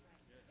nothing,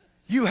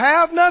 you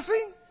have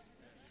nothing,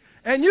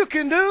 and you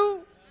can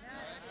do.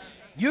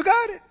 You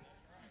got it.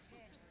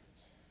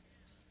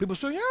 People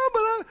say, yeah,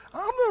 but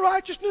I'm the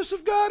righteousness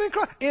of God in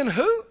Christ. In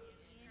who?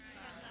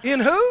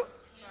 In who?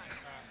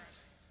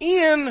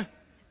 In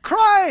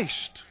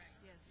Christ.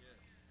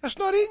 That's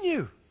not in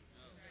you.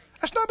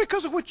 That's not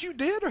because of what you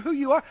did or who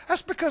you are.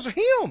 That's because of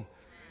Him.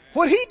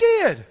 What He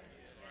did.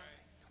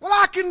 Well,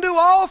 I can do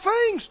all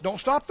things. Don't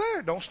stop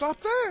there. Don't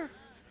stop there.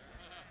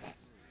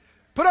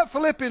 Put up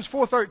Philippians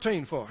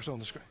 4:13 for us on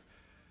the screen.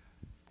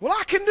 Well,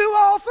 I can do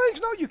all things.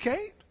 No, you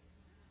can't.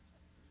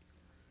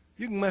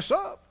 You can mess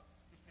up.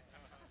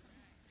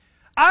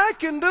 I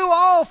can do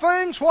all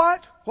things,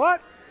 what?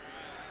 What?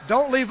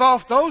 Don't leave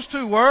off those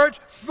two words.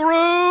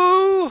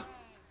 Through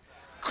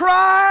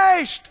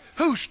Christ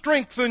who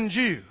strengthens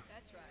you.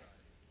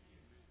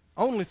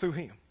 Only through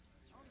Him.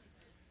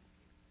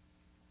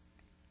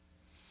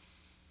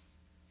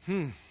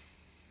 You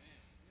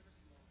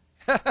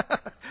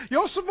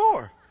want some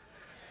more?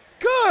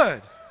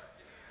 Good.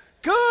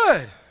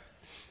 Good.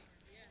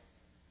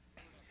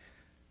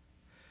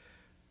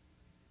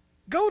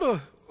 Go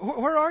to,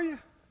 where are you?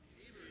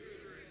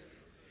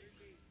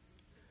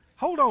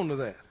 Hold on to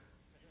that.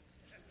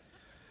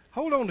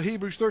 Hold on to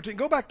Hebrews 13.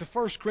 Go back to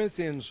 1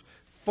 Corinthians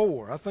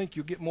 4. I think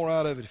you'll get more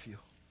out of it if you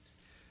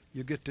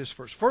get this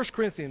first. 1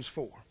 Corinthians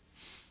 4.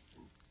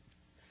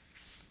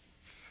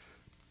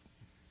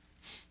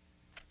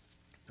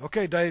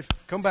 Okay, Dave,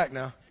 come back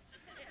now.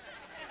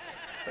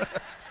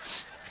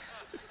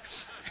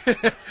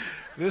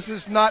 This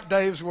is not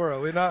Dave's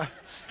world. We're not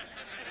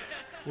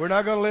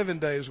going to live in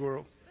Dave's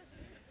world.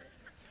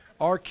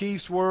 Or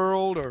Keith's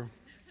world or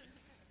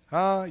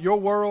your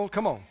world.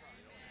 Come on.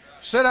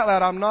 Say it out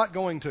loud. I'm not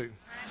going to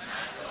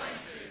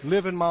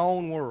live in my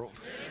own world.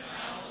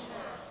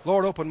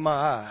 Lord, open my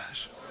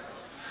eyes.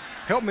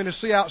 Help me to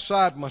see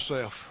outside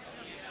myself.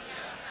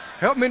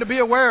 Help me to be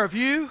aware of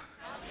you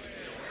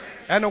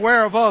and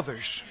aware of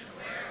others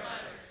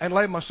and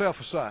lay myself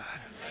aside.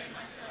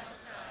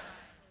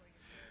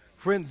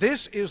 Friend,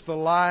 this is the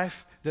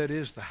life that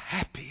is the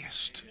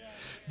happiest.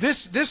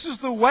 This is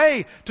the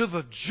way to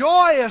the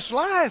joyous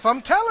life,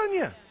 I'm telling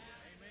you.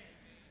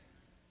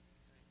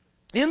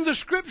 In the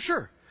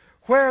Scripture,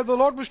 where the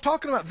Lord was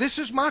talking about, this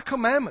is my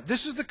commandment.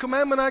 This is the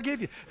commandment I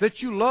give you,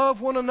 that you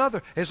love one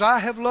another as I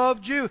have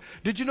loved you.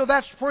 Did you know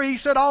that's where He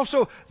said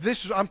also,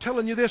 I'm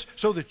telling you this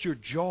so that your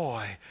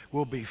joy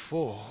will be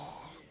full.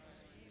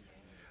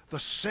 The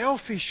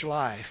selfish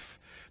life,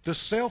 the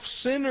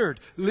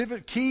self-centered,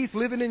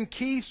 living in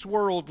Keith's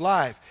world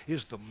life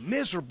is the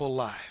miserable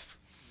life.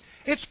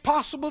 It's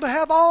possible to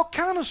have all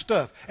kind of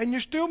stuff, and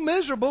you're still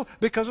miserable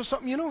because of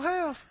something you don't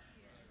have.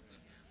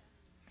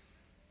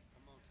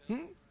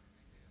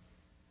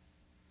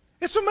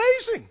 It's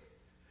amazing.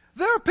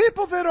 There are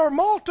people that are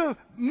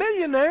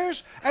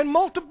multi-millionaires and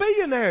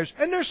multi-billionaires,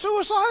 and they're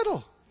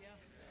suicidal.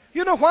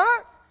 You know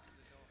why?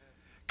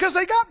 Because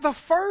they got the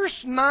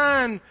first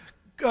 9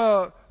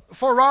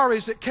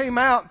 Ferraris that came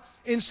out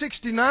in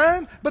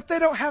 '69, but they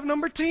don't have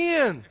number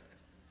 10.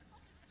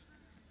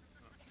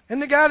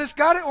 And the guy that's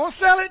got it won't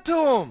sell it to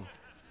them.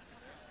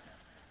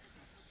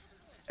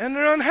 And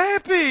they're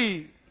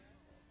unhappy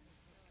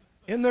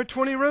in their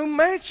 20-room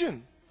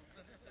mansion.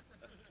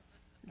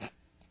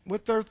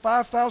 with their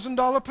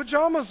 $5,000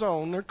 pajamas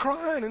on. They're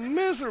crying and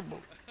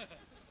miserable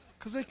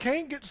because they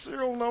can't get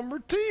serial number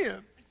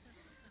 10.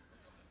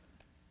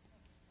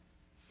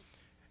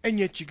 And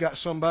yet you got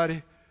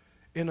somebody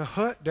in a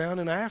hut down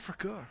in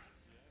Africa,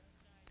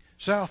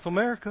 South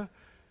America,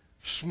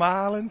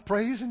 smiling,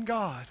 praising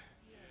God,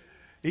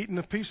 eating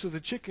a piece of the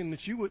chicken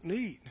that you wouldn't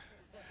eat.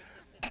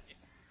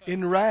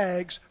 In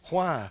rags.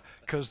 Why?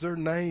 Because their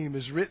name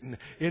is written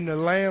in the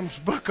Lamb's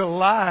book of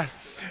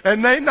life.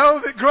 And they know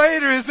that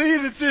greater is he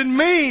that's in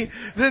me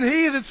than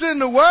he that's in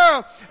the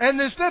world. And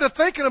instead of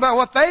thinking about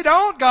what they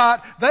don't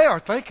got, they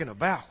are thinking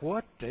about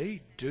what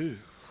they do.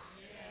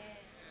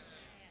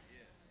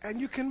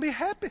 And you can be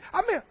happy.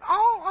 I mean,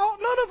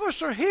 none of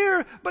us are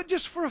here but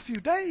just for a few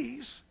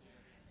days.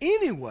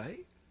 Anyway,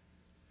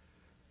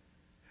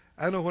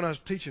 I know when I was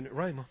teaching at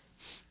Rhema,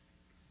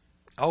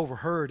 I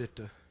overheard at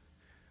the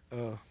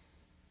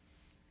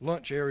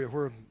lunch area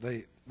where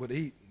they would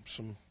eat,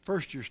 some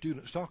first-year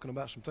students talking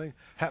about some things.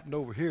 Happened to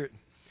overhear it.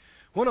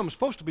 One of them was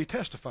supposed to be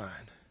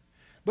testifying,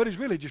 but he's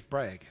really just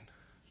bragging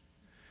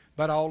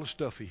about all the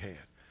stuff he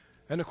had.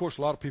 And, of course,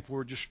 a lot of people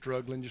were just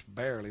struggling, just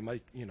barely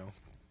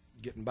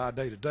getting by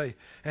day to day.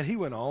 And he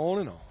went on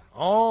and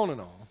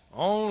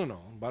on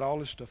about all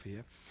this stuff he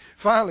had.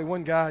 Finally,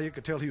 one guy, you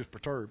could tell he was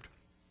perturbed.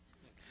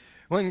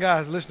 One guy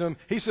was listening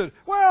to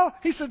him.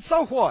 He said,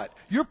 so what?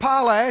 Your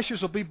pile of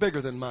ashes will be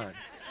bigger than mine.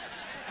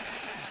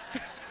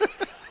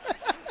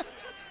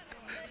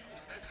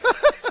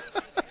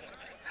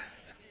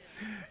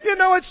 You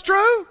know it's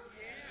true.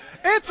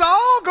 It's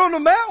all going to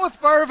melt with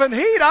fervent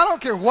heat. I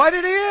don't care what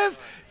it is.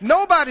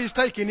 Nobody's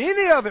taking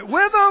any of it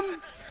with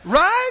them.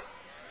 Right?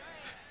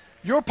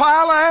 Your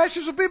pile of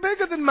ashes will be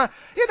bigger than mine.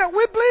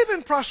 We believe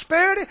in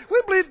prosperity.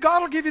 We believe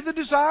God will give you the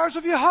desires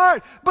of your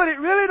heart. But it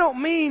really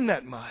don't mean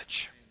that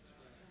much.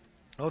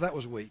 Oh, that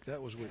was weak.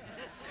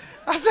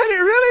 I said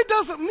it really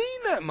doesn't mean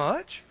that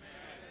much.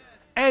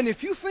 And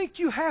if you think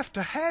you have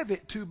to have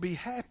it to be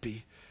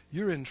happy,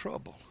 you're in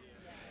trouble.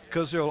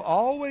 Because there'll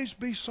always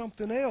be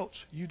something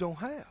else you don't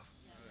have.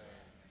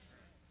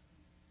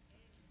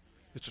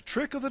 It's a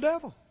trick of the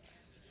devil.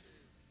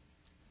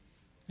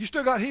 You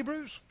still got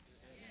Hebrews?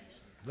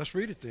 Let's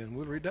read it then.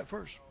 We'll read that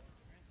first.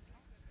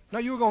 Now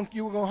you were going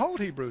to hold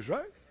Hebrews,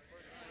 right?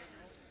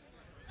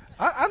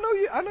 I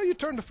know you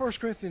turned to 1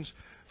 Corinthians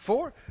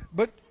 4,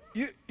 but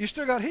you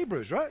still got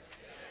Hebrews, right?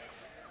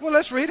 Well,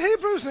 let's read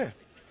Hebrews then.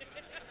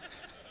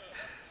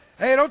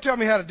 Hey, don't tell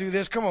me how to do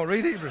this. Come on,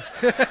 read Hebrews.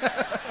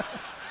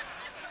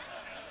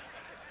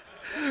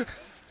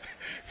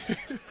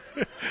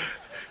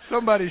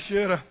 Somebody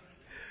should have.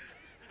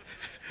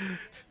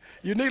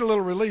 You need a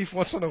little relief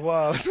once in a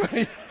while.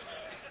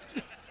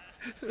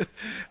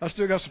 I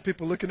still got some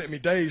people looking at me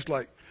dazed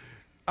like,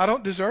 I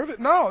don't deserve it?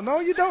 No,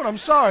 you don't. I'm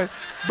sorry,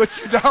 but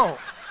you don't.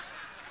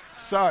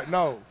 Sorry,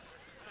 no.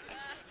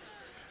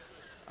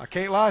 I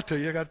can't lie to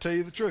you. I got to tell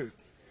you the truth.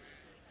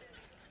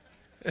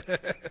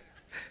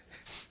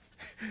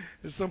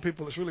 There's some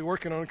people that's really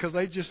working on it because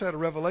they just had a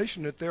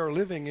revelation that they are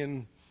living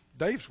in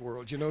Dave's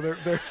world.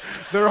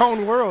 Their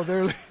own world.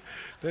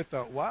 They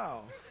thought,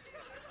 wow,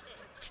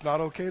 it's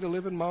not okay to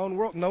live in my own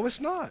world. No, it's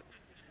not.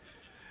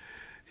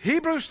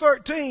 Hebrews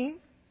 13,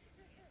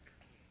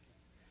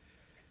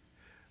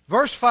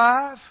 verse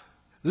 5,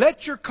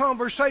 let your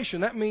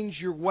conversation, that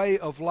means your way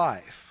of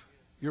life,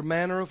 your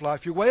manner of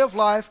life, your way of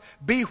life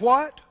be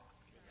what?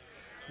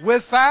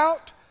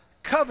 Without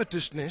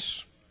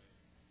covetousness.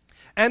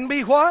 And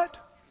be what?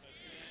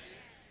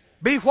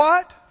 Be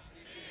what?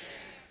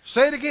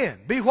 Say it again.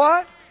 Be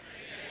what?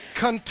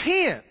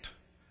 Content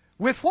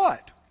with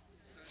what?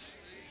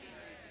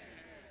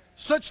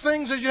 Such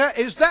things as you have.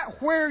 Is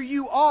that where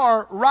you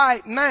are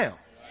right now?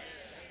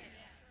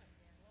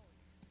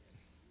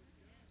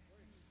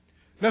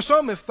 Now,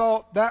 some have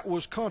thought that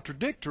was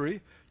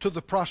contradictory to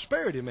the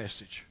prosperity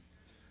message.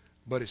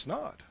 But it's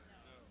not.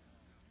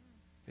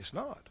 It's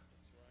not.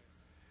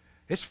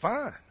 It's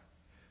fine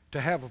to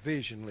have a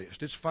vision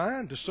list. It's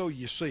fine to sow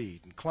your seed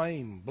and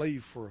claim,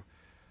 believe for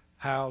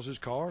houses,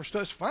 cars,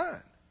 stuff. It's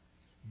fine.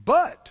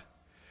 But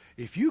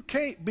if you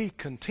can't be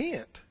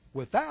content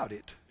without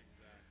it,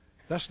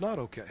 that's not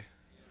okay.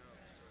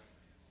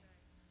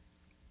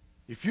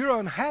 If you're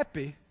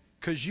unhappy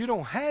because you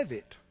don't have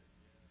it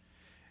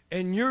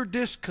and you're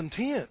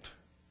discontent,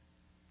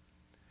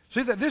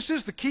 see that this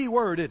is the key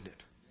word, isn't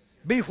it?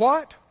 Be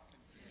what?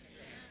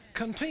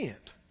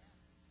 Content.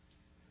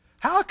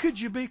 How could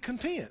you be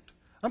content?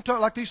 I'm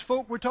talking like these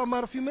folk we were talking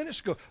about a few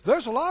minutes ago.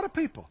 There's a lot of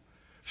people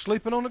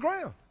sleeping on the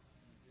ground,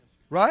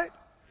 right?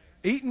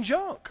 Eating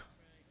junk,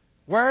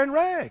 wearing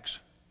rags.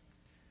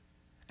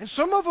 And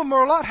some of them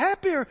are a lot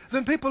happier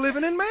than people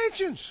living in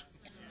mansions.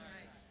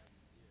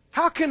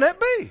 How can that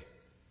be?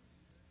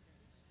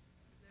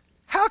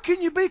 How can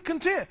you be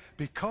content?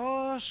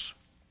 Because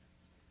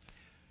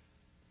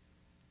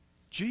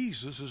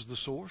Jesus is the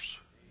source.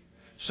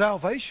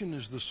 Salvation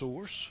is the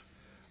source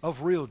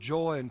of real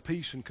joy and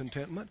peace and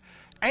contentment.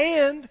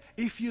 And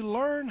if you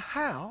learn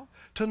how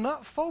to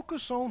not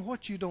focus on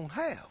what you don't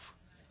have,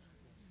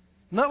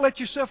 Not let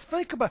yourself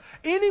think about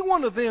it. Any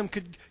one of them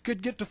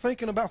could get to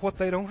thinking about what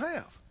they don't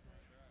have.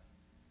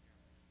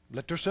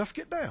 Let themselves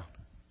get down.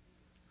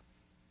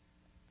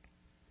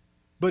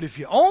 But if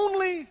you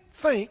only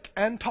think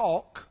and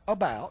talk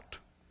about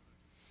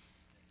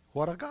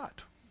what I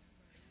got,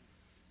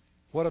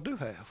 what I do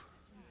have,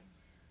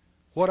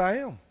 what I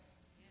am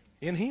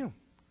in Him,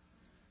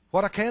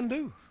 what I can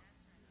do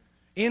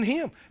in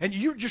Him, and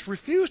you just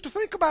refuse to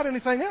think about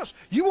anything else,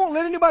 you won't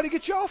let anybody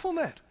get you off on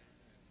that.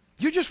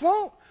 You just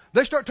won't.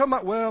 They start talking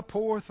about, well,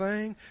 poor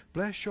thing,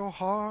 bless your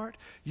heart,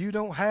 you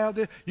don't have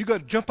this. You got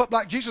to jump up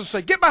like Jesus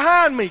and say, get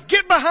behind me,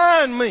 get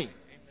behind me.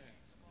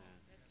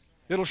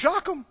 It'll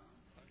shock them.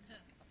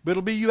 But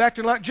it'll be you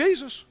acting like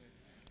Jesus.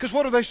 Because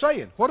what are they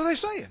saying? What are they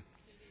saying?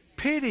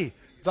 Pity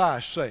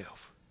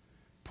thyself.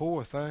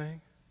 Poor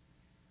thing.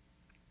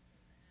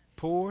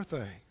 Poor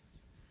thing.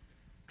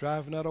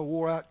 Driving out a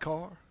wore-out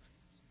car.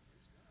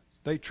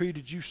 They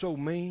treated you so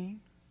mean.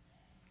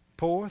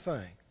 Poor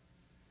thing.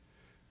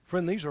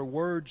 Friend, these are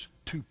words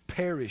to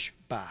perish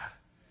by.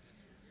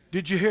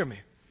 Did you hear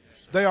me?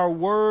 They are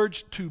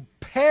words to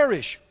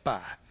perish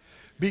by.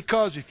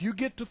 Because if you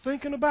get to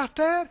thinking about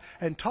that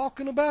and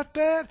talking about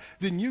that,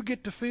 then you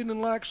get to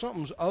feeling like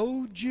something's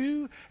owed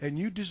you and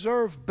you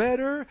deserve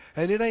better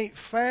and it ain't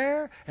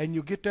fair, and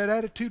you'll get that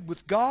attitude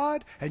with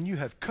God and you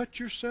have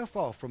cut yourself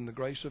off from the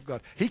grace of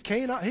God. He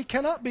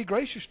cannot be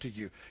gracious to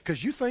you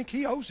because you think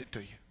He owes it to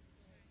you.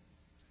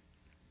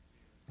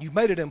 You've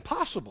made it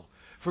impossible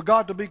for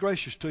God to be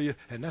gracious to you,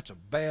 and that's a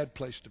bad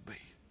place to be,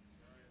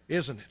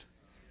 isn't it?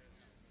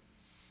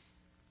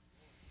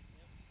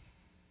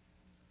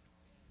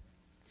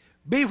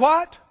 Be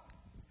what?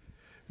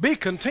 Be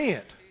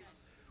content.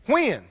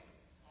 When?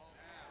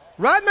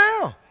 Right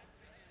now.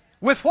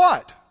 With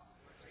what?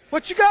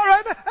 What you got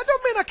right now. That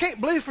don't mean I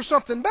can't believe for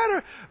something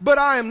better, but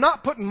I am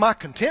not putting my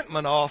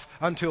contentment off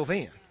until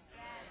then.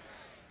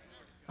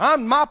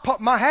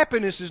 My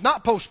happiness is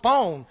not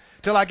postponed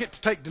till I get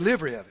to take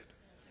delivery of it.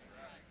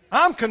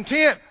 I'm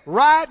content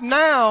right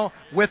now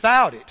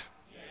without it.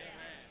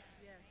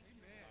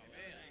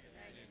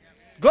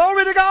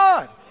 Glory to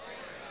God.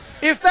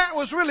 If that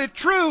was really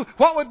true,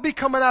 what would be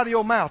coming out of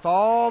your mouth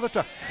all the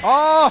time?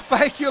 Oh,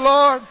 thank you,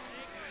 Lord.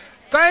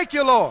 Thank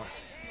you, Lord.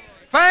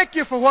 Thank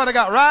you for what I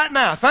got right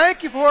now.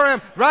 Thank you for where I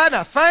am right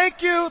now.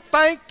 Thank you,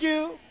 thank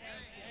you,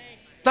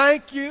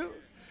 thank you.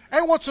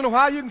 And once in a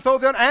while you can throw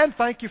down, and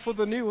thank you for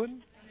the new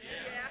one.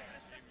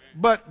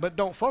 But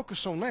don't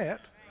focus on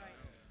that.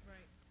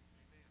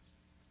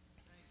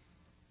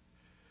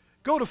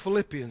 Go to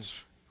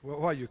Philippians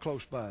while you're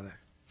close by there.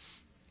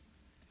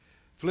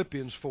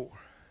 Philippians 4.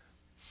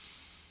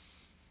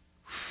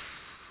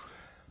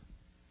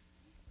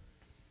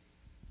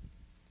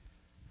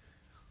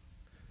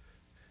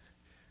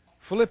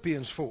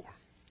 Philippians 4.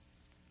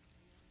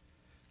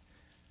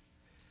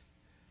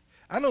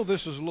 I know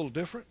this is a little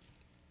different,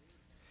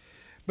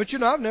 but you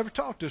know, I've never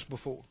taught this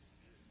before.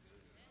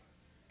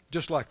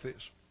 Just like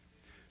this.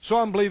 So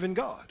I'm believing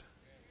God.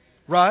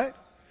 Right?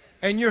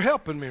 And you're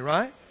helping me,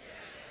 right?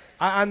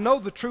 I know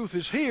the truth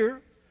is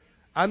here.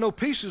 I know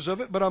pieces of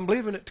it, but I'm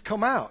believing it to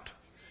come out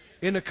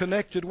in a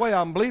connected way.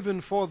 I'm believing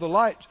for the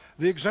light,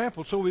 the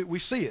example, so we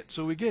see it,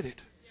 so we get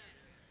it.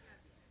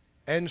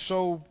 And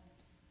so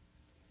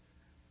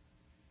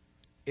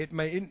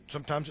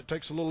sometimes it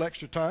takes a little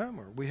extra time,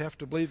 or we have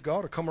to believe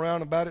God or come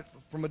around about it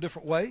from a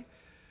different way.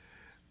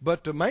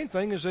 But the main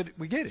thing is that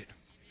we get it.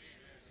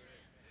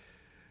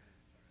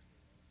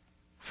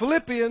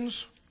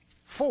 Philippians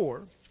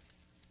 4.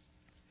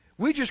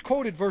 We just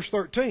quoted verse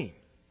 13.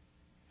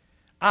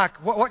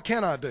 What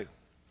can I do?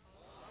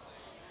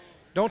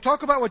 Don't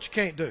talk about what you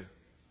can't do.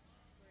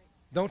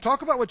 Don't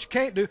talk about what you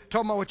can't do.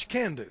 Talk about what you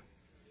can do.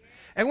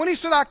 And when he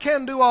said, I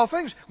can do all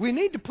things, we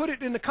need to put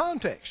it in the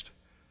context.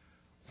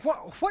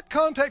 What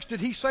context did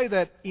he say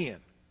that in?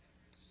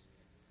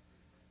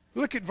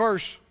 Look at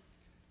verse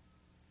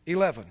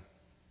 11.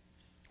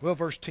 Well,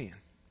 verse 10.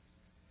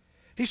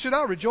 He said,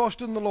 I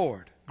rejoiced in the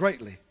Lord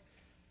greatly.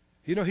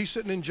 You know, he's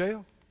sitting in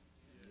jail.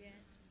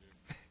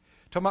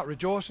 Talking about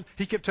rejoicing.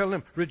 He kept telling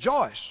them,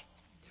 rejoice.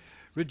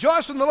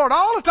 Rejoice in the Lord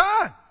all the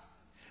time.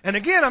 And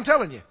again, I'm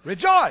telling you,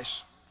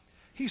 rejoice.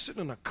 He's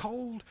sitting in a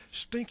cold,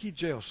 stinky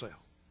jail cell.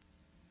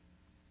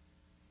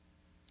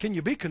 Can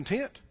you be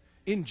content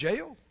in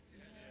jail?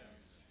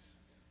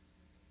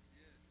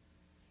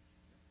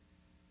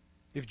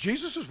 If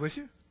Jesus is with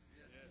you?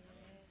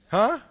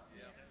 Huh?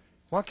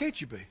 Why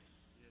can't you be?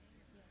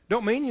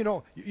 Don't mean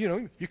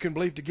you can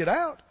believe to get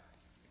out.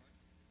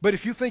 But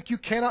if you think you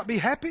cannot be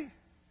happy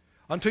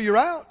until you're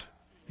out,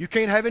 you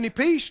can't have any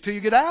peace till you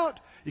get out,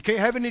 you can't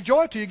have any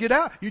joy till you get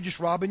out, you're just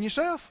robbing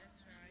yourself.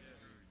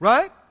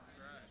 Right?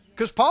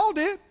 Because Paul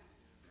did.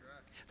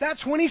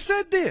 That's when he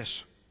said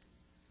this.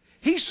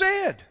 He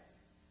said,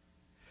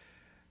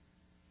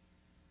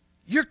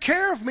 your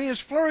care of me has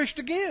flourished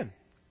again.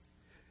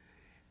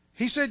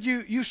 He said,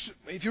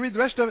 if you read the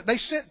rest of it, they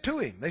sent to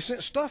him. They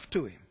sent stuff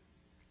to him.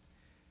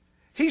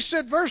 He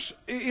said, verse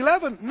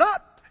 11,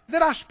 not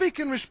that I speak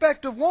in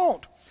respect of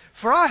want,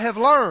 for I have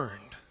learned.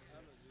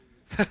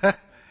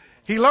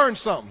 He learned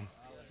something.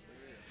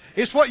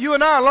 It's what you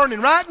and I are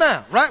learning right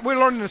now. Right? We're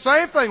learning the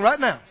same thing right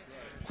now.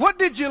 What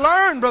did you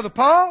learn, Brother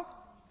Paul?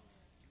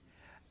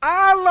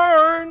 I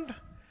learned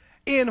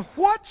in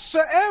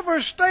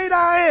whatsoever state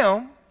I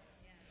am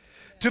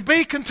to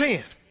be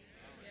content.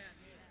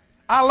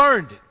 I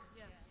learned it.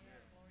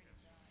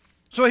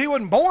 So he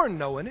wasn't born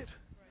knowing it.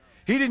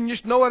 He didn't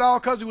just know it all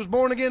because he was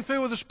born again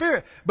filled with the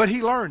Spirit. But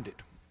he learned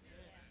it.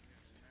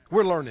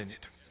 We're learning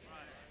it.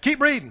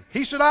 Keep reading.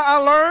 He said, I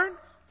learned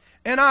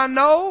and I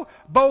know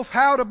both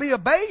how to be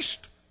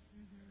abased.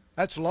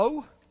 That's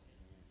low.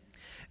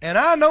 And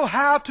I know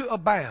how to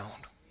abound.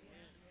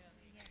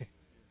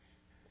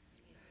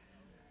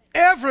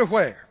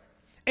 Everywhere.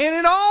 And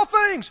in all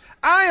things,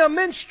 I am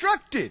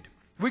instructed.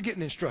 We're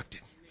getting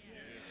instructed.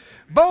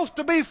 Both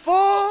to be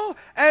full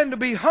and to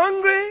be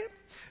hungry,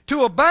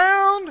 to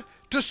abound,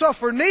 to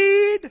suffer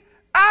need.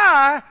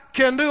 I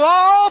can do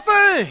all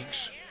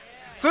things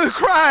through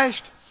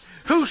Christ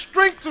who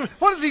strengthens.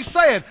 What is he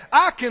saying?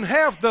 I can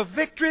have the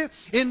victory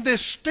in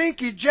this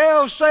stinky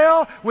jail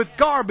cell with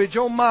garbage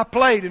on my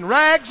plate and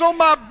rags on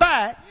my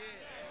back.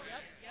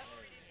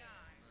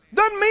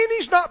 Doesn't mean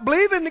he's not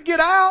believing to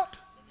get out.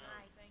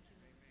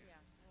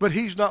 But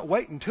he's not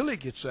waiting till he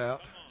gets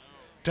out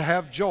to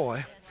have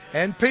joy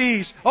and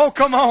peace. Oh,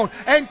 come on.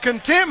 And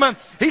contentment.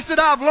 He said,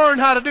 I've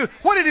learned how to do.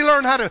 What did he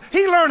learn how to do?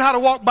 He learned how to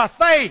walk by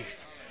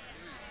faith.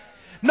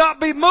 Not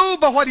be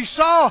moved by what he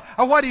saw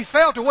or what he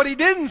felt or what he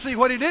didn't see,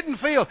 what he didn't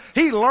feel.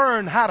 He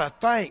learned how to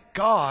thank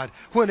God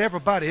when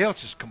everybody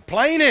else is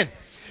complaining.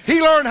 He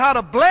learned how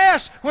to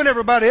bless when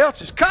everybody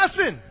else is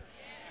cussing.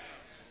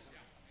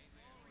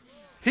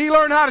 He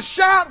learned how to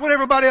shout when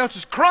everybody else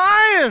is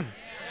crying.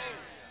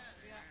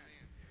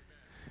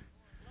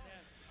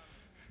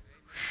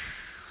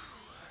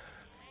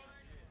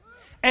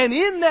 And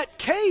in that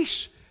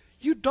case,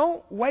 you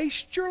don't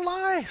waste your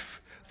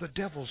life. The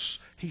devil's,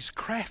 he's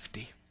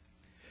crafty.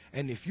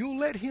 And if you'll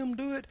let him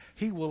do it,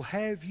 he will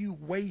have you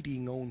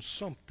waiting on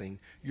something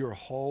your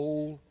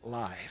whole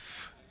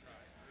life.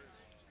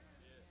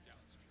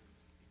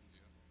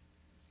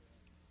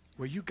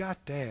 Well, you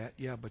got that,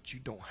 yeah, but you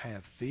don't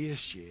have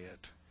this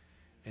yet.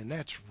 And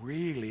that's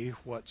really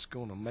what's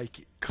going to make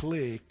it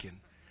click, and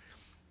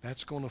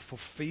that's going to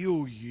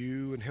fulfill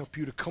you and help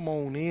you to come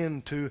on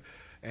into.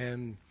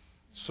 And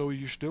so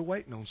you're still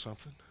waiting on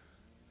something.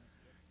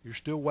 You're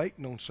still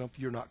waiting on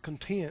something. You're not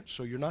content,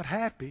 so you're not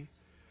happy.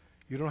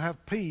 You don't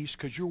have peace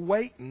because you're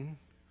waiting.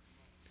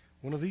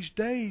 One of these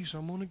days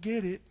I'm going to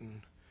get it,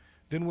 and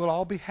then we'll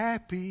all be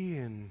happy.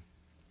 And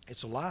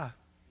it's a lie.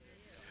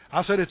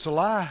 I said it's a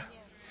lie.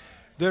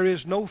 There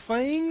is no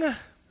thing.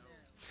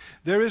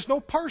 There is no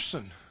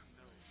person.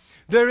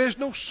 There is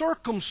no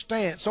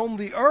circumstance on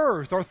the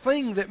earth or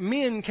thing that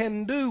men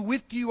can do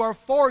with you or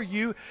for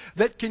you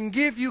that can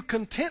give you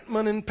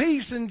contentment and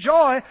peace and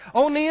joy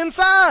on the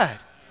inside.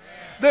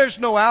 There's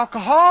no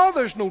alcohol,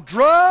 there's no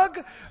drug,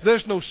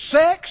 there's no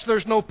sex,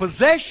 there's no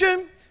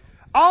possession.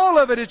 All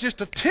of it is just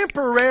a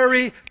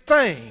temporary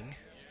thing.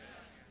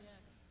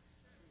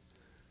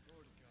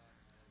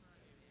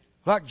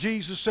 Like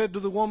Jesus said to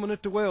the woman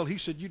at the well, he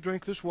said, you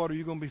drink this water,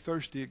 you're going to be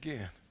thirsty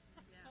again.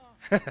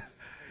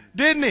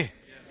 Didn't he?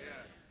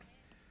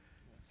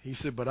 He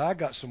said, but I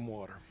got some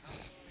water.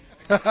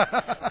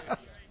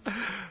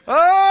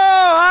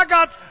 I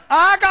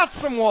got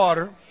some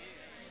water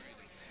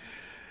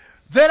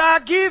that I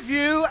give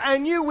you,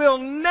 and you will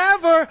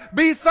never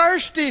be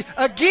thirsty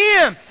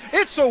again.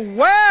 It's a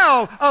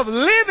well of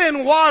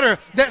living water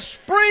that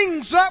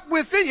springs up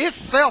within you. It's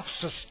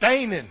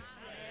self-sustaining.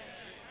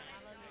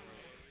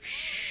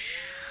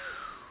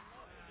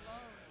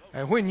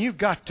 And when you've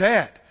got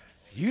that,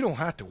 you don't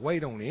have to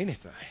wait on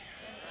anything.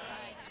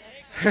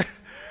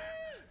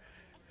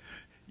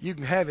 You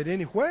can have it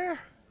anywhere.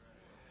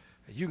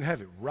 You can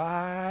have it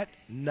right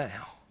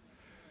now.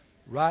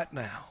 Right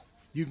now.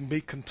 You can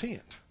be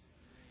content.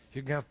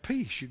 You can have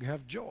peace. You can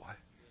have joy.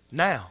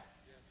 Now.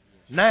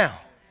 Now.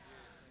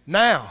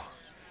 Now.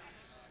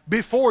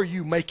 Before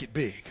you make it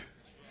big.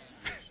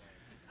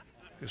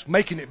 Just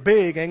making it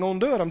big ain't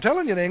going to do it. I'm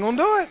telling you, it ain't going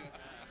to do it.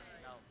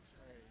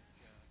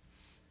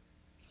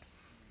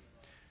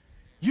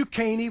 You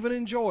can't even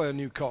enjoy a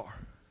new car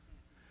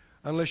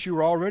unless you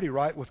were already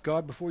right with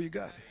God before you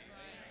got it.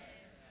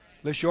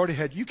 Unless you already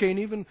had, you can't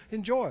even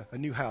enjoy a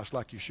new house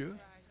like you should.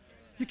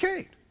 You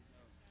can't.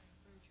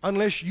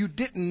 Unless you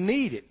didn't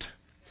need it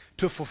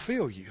to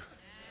fulfill you.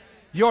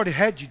 You already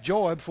had your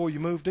joy before you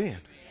moved in.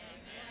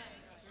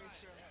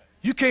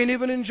 You can't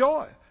even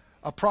enjoy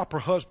a proper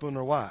husband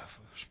or wife,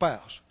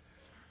 spouse,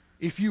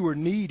 if you were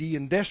needy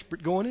and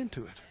desperate going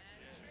into it.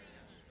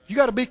 You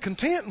got to be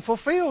content and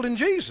fulfilled in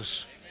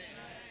Jesus.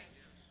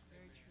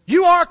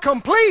 You are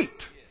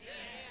complete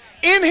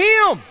in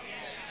Him.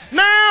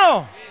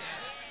 Now.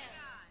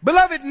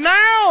 Beloved,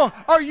 now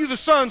are you the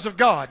sons of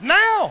God.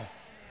 Now.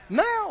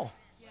 Now.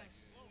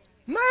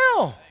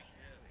 Now.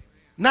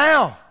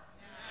 Now.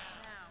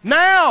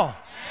 Now.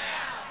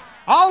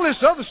 All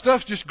this other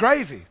stuff's just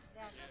gravy.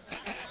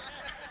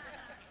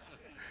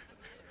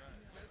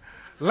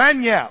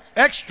 Lanyap,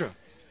 extra.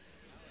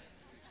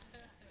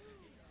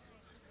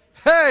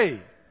 Hey,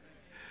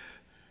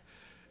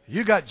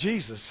 you got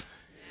Jesus.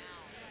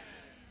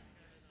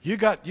 You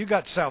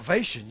got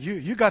salvation.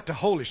 You got the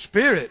Holy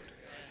Spirit.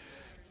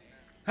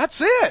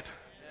 That's it.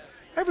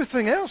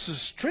 Everything else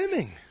is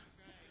trimming.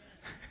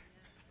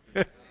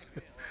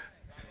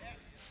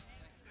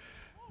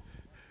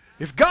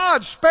 If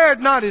God spared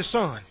not his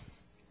Son,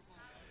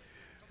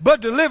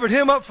 but delivered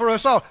him up for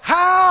us all,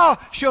 how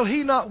shall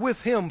he not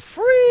with him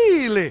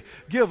freely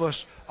give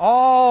us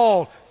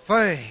all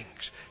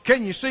things?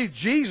 Can you see?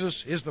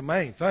 Jesus is the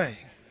main thing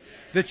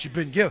that you've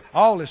been given.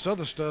 All this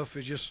other stuff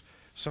is just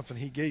something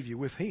he gave you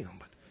with him.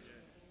 But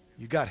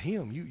you got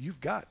him.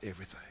 You've got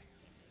everything.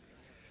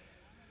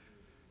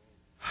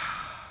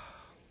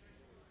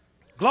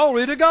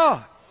 Glory to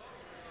God.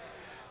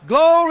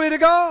 Glory to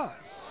God.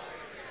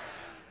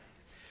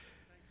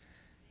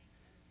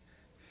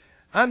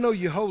 I know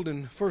you're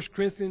holding 1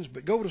 Corinthians,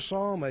 but go to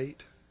Psalm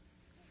 8.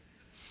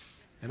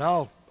 And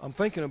I'm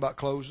thinking about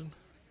closing.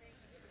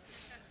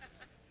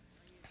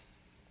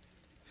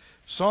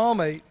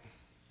 Psalm 8.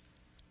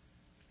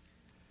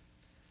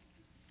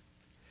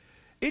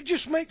 It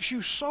just makes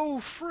you so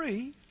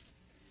free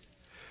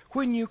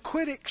when you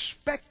quit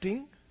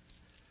expecting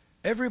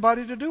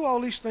everybody to do all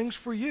these things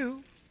for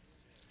you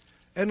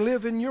and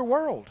live in your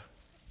world.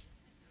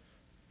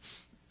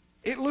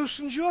 It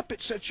loosens you up.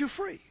 It sets you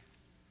free.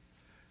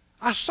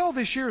 I saw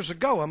this years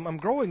ago. I'm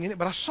growing in it,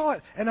 but I saw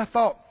it and I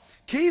thought,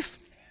 Keith,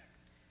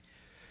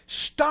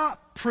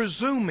 stop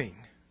presuming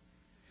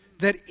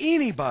that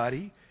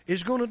anybody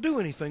is going to do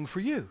anything for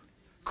you.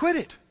 Quit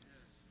it.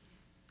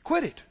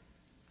 Quit it.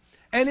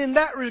 And in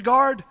that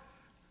regard,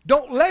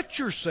 don't let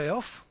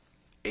yourself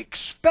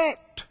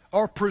expect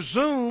or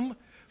presume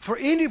for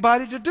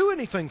anybody to do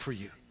anything for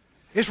you.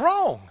 It's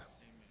wrong.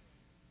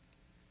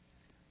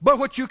 But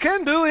what you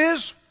can do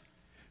is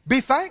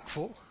be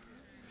thankful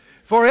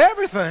for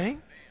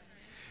everything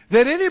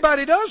that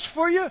anybody does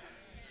for you.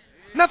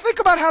 Now think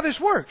about how this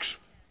works.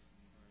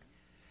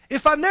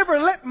 If I never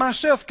let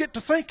myself get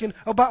to thinking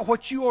about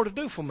what you ought to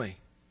do for me,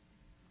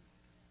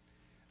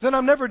 then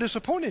I'm never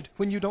disappointed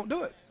when you don't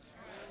do it.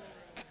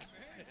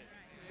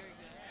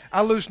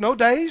 I lose no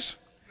days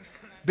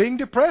being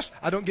depressed.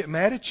 I don't get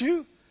mad at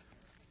you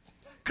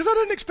because I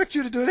didn't expect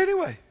you to do it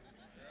anyway.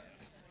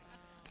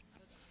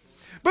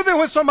 But then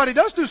when somebody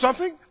does do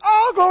something,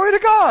 oh, glory to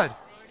God.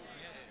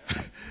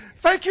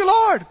 Thank you,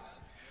 Lord.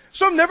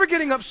 So I'm never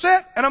getting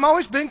upset, and I'm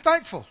always being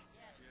thankful.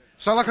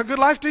 Sound like a good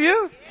life to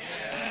you?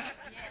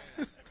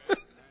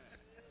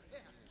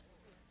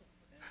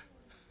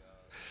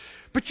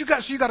 But you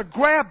got to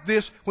grab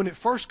this when it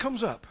first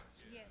comes up.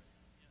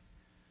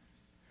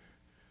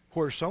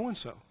 Where's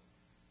so-and-so?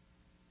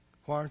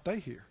 Why aren't they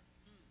here?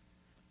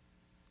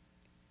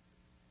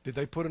 Did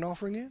they put an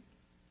offering in?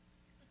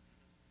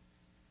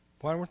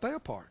 Why weren't they a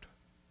part?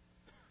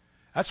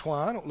 That's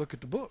why I don't look at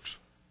the books.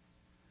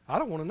 I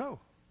don't want to know.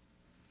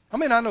 I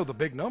mean, I know the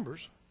big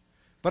numbers,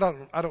 but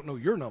I don't know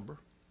your number.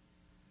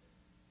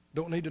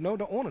 Don't need to know,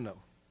 don't want to know.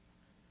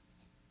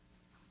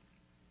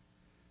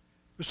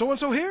 Is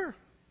so-and-so here?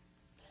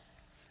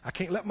 I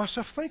can't let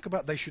myself think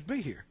about they should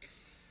be here.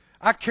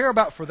 I care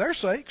about for their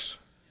sakes,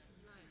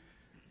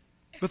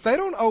 but they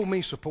don't owe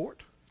me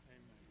support.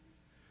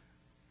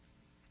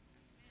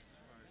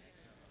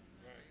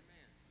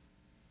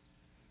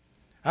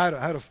 I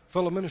had a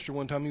fellow minister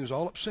one time, he was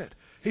all upset.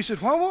 He said,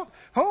 why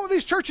won't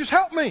these churches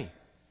help me?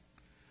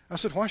 I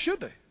said, why should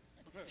they?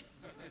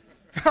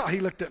 He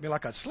looked at me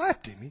like I'd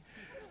slapped him.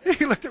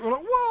 He looked at me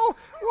like, well,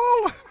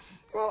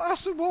 I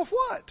said, well,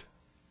 what?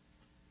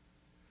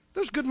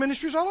 There's good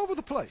ministries all over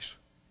the place.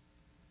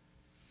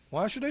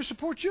 Why should they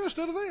support you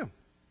instead of them?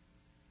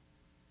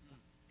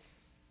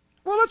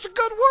 Well, it's a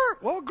good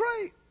work. Well,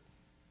 great.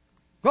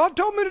 God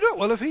told me to do it.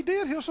 Well, if he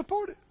did, he'll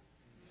support it.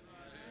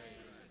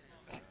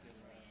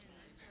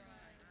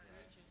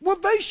 Well,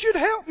 they should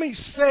help me.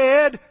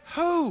 Said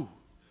who?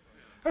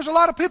 There's a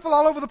lot of people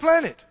all over the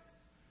planet.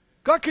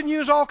 God can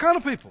use all kind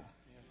of people.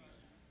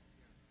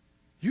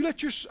 You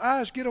let your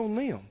eyes get on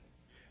them,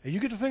 and you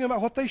get to thinking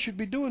about what they should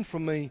be doing for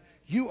me,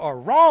 you are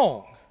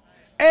wrong.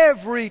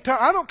 Every time.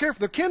 I don't care if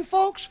they're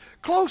kinfolks,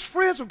 close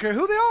friends, I don't care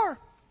who they are.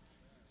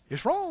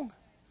 It's wrong.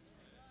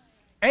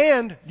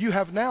 And you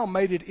have now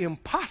made it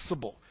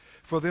impossible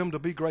for them to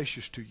be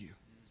gracious to you.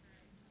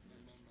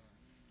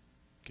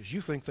 Because you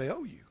think they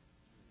owe you.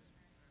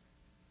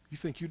 You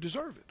think you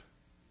deserve it.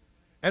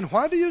 And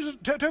why do you,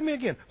 tell me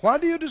again, why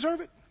do you deserve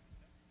it?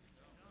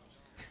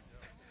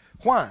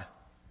 Why?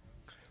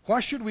 Why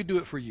should we do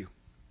it for you?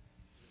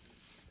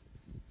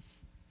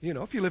 You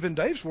know, if you live in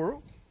Dave's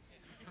world,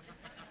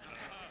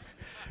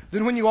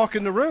 then when you walk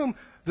in the room,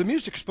 the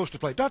music's supposed to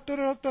play. Da, da,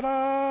 da, da,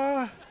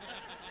 da.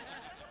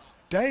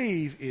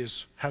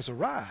 Dave has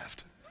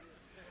arrived.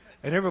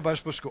 And everybody's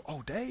supposed to go,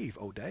 oh, Dave,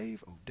 oh,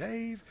 Dave, oh,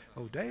 Dave,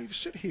 oh, Dave,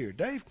 sit here.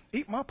 Dave,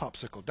 eat my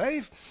popsicle.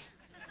 Dave,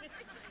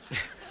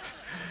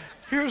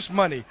 here's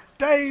money.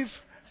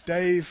 Dave,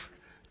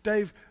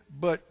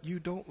 but you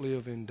don't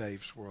live in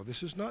Dave's world.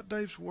 This is not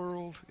Dave's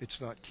world.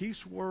 It's not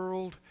Keith's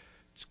world.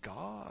 It's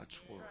God's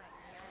world.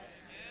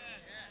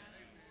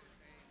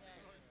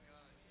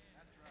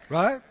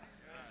 Right?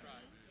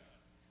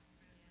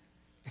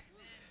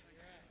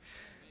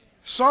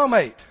 Psalm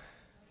 8.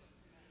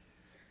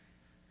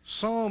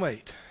 Psalm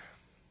 8.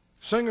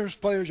 Singers,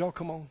 players, y'all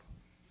come on.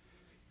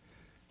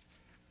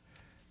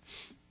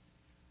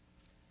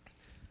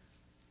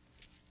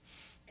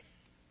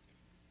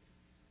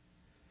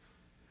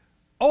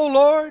 O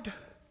Lord,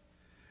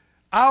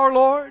 our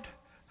Lord,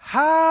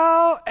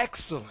 how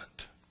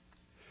excellent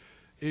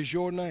is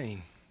your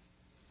name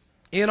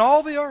in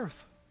all the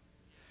earth,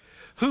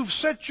 who've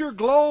set your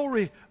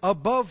glory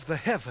above the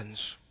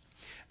heavens.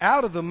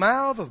 Out of the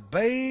mouth of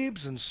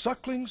babes and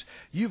sucklings,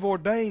 you've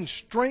ordained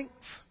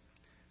strength.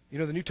 You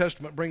know, the New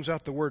Testament brings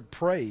out the word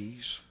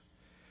praise.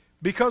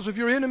 Because of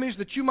your enemies,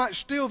 that you might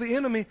still the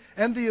enemy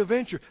and the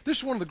avenger. This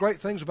is one of the great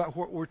things about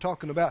what we're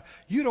talking about.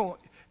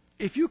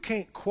 If you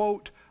can't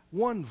quote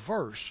one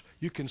verse,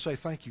 you can say,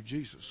 thank you,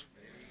 Jesus.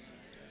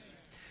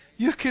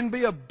 You can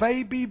be a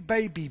baby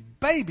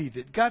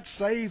that got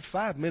saved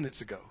 5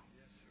 minutes ago.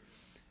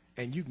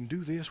 And you can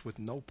do this with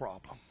no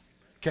problem.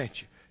 Can't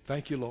you?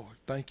 Thank you, Lord.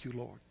 Thank you,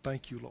 Lord.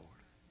 Thank you, Lord.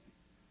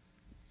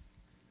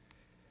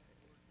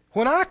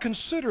 When I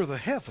consider the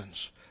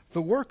heavens,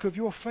 the work of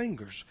your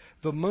fingers,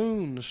 the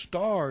moon, the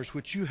stars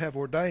which you have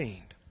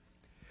ordained,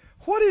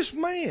 what is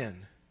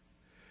man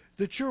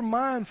that you're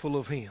mindful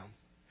of him,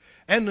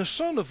 and the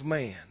Son of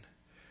Man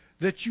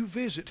that you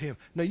visit him?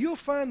 Now you'll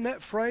find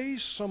that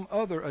phrase some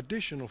other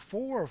additional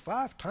 4 or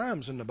 5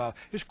 times in the Bible.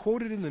 It's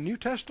quoted in the New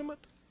Testament.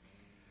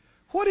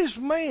 What is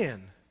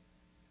man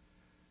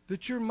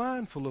that you're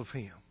mindful of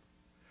him?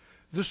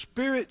 The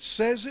Spirit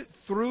says it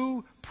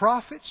through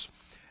prophets,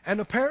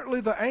 and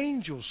apparently the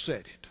angels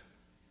said it.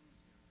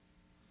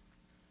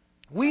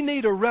 We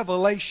need a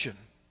revelation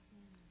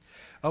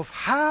of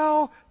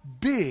how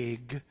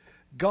big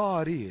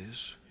God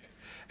is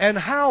and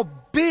how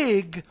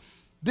big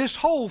this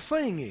whole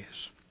thing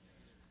is.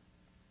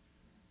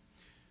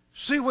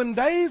 See, when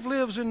Dave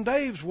lives in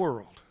Dave's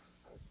world,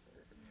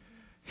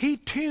 he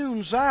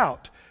tunes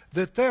out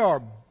that there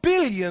are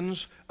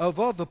billions of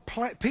other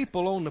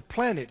people on the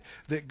planet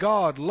that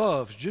God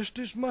loves just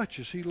as much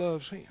as he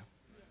loves him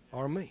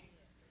or me.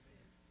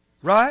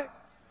 Right?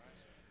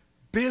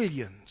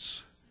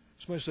 Billions.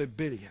 Somebody say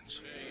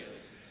billions.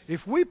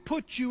 If we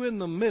put you in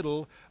the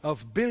middle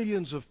of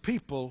billions of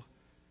people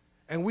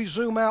and we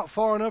zoom out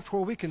far enough to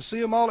where we can see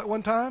them all at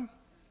one time,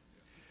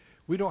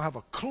 we don't have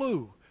a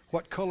clue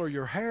what color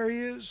your hair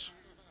is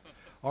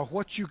or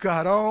what you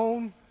got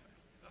on.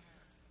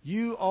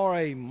 You are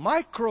a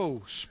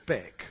micro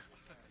speck.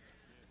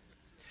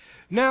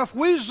 Now, if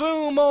we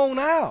zoom on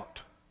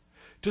out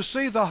to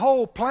see the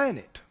whole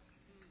planet,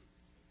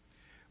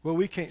 well,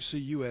 we can't see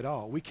you at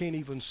all. We can't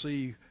even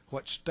see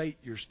what state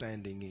you're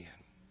standing in.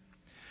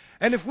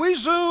 And if we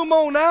zoom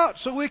on out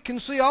so we can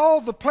see all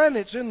the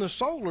planets in the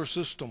solar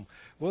system,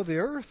 well, the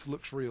Earth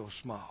looks real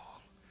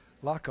small,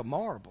 like a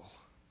marble.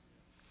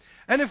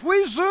 And if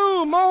we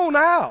zoom on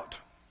out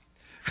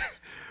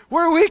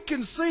where we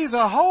can see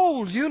the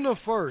whole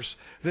universe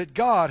that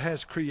God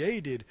has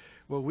created,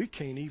 well, we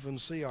can't even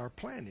see our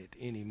planet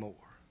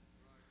anymore.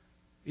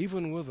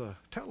 Even with a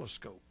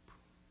telescope,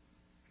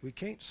 we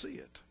can't see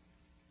it.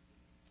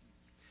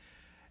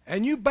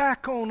 And you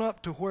back on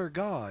up to where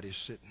God is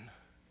sitting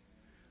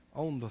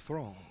on the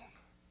throne,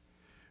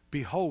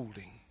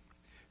 beholding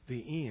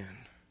the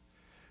end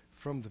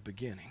from the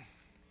beginning,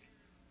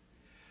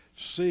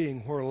 seeing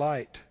where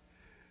light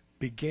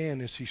began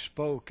as he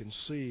spoke and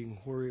seeing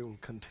where it will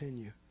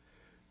continue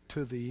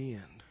to the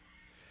end.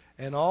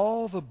 And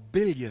all the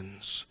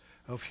billions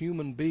of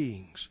human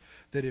beings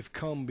that have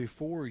come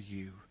before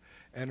you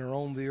and are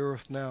on the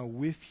earth now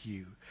with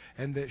you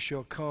and that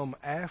shall come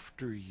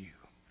after you.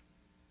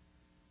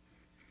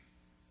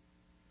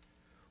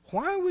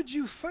 Why would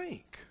you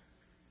think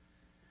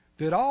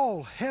that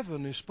all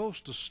heaven is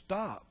supposed to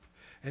stop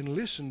and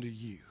listen to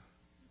you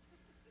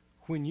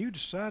when you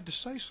decide to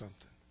say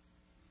something?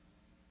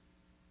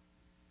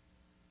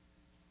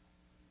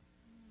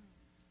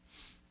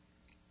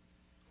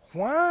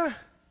 Why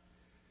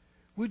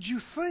would you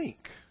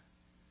think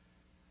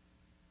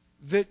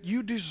that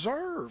you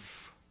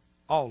deserve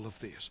all of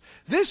this?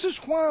 This is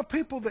why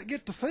people that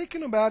get to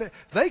thinking about it,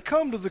 they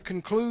come to the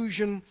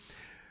conclusion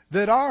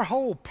that our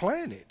whole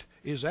planet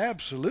is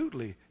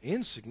absolutely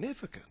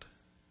insignificant.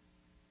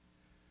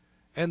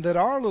 And that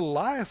our little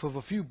life of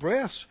a few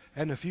breaths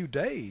and a few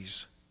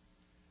days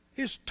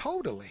is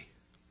totally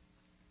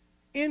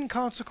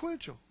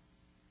inconsequential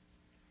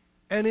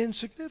and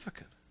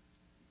insignificant.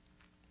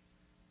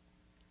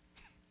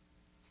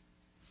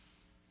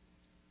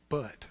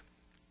 But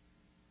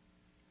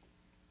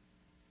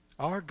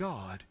our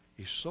God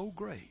is so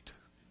great.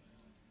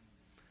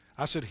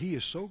 I said he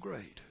is so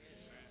great.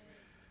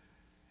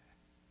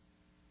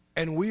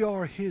 And we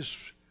are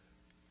his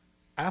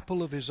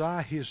apple of his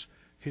eye,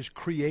 his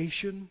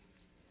creation.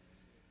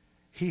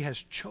 He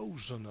has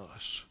chosen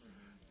us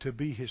to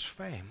be his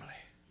family.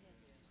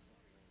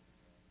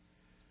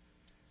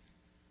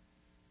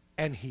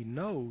 And he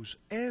knows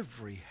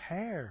every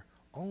hair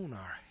on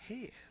our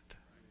head.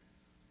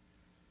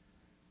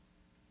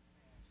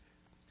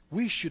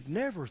 we should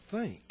never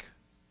think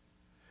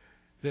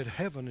that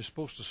heaven is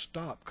supposed to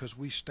stop because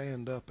we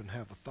stand up and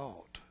have a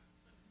thought.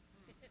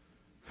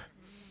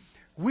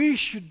 We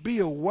should be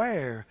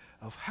aware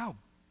of how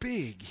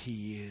big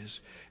He is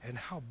and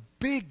how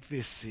big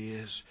this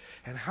is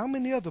and how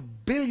many other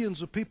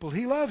billions of people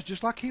He loves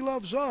just like He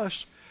loves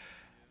us.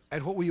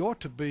 And what we ought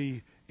to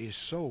be is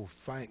so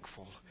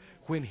thankful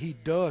when He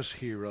does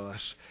hear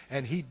us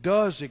and He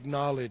does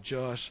acknowledge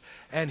us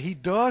and He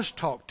does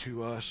talk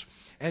to us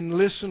and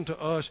listen to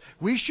us.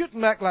 We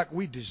shouldn't act like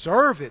we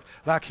deserve it,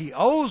 like He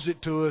owes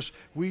it to us.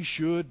 We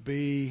should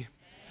be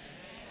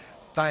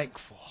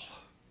thankful.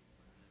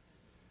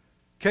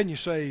 Can you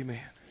say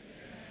amen?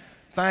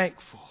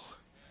 Thankful.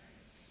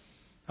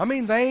 I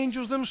mean, the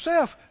angels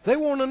themselves, they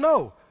want to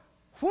know,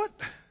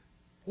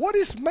 what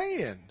is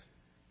man?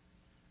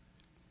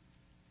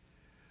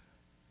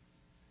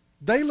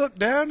 They look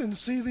down and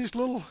see these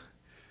little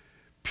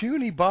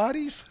puny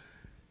bodies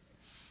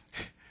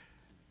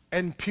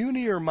and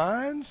punier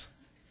minds.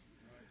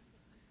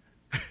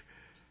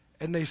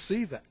 And they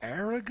see the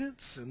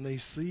arrogance and they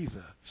see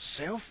the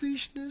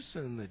selfishness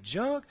and the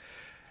junk.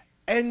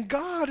 And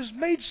God has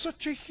made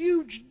such a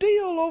huge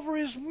deal over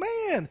His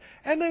man.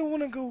 And they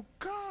want to go,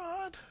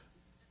 God,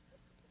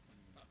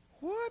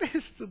 what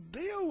is the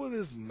deal with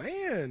this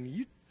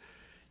man?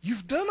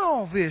 You've done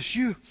all this.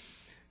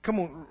 Come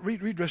on,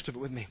 read the rest of it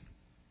with me.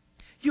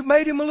 You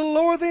made Him a little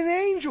lower than the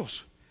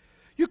angels.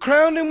 You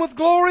crowned Him with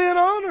glory and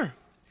honor.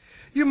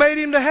 You made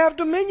Him to have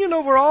dominion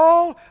over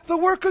all the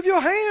work of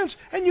your hands.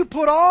 And you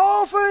put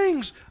all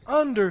things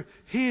under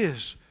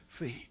His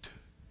feet.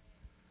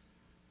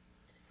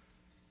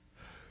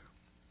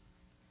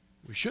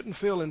 We shouldn't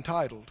feel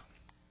entitled.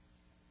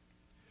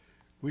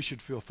 We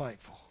should feel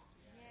thankful.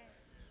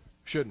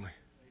 Shouldn't we?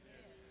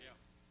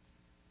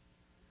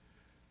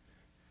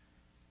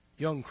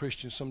 Young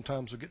Christians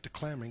sometimes will get to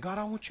clamoring, God,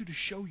 I want you to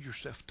show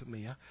yourself to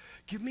me.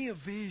 Give me a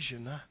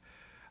vision.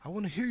 I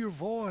want to hear your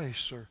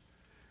voice. Or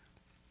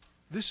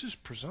this is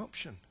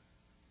presumption.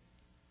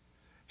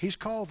 He's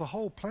called the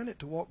whole planet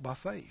to walk by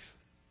faith.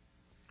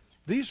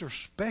 These are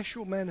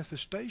special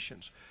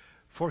manifestations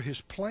for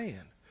His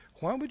plan.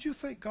 Why would you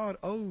think God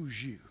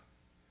owes you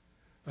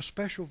a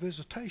special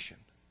visitation,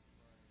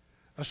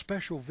 a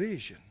special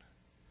vision,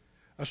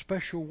 a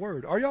special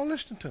word? Are y'all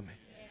listening to me?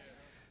 Yes.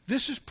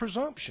 This is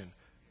presumption.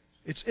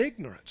 It's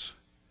ignorance.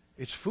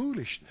 It's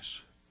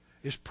foolishness.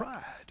 It's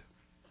pride.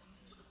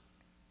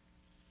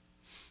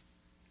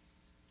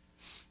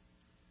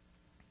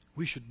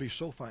 We should be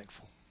so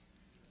thankful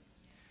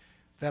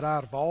that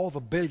out of all the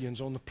billions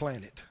on the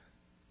planet,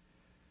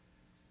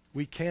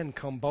 we can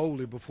come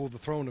boldly before the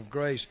throne of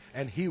grace,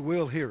 and He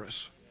will hear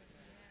us.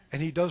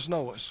 And He does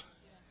know us.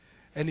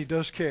 And He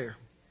does care.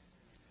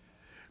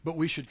 But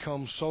we should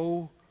come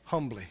so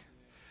humbly,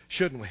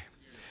 shouldn't we?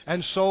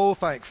 And so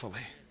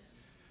thankfully.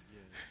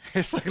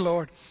 And say,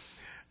 Lord,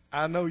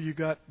 I know you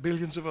got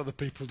billions of other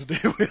people to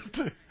deal with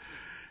too.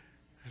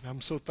 And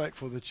I'm so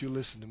thankful that you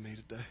listened to me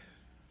today.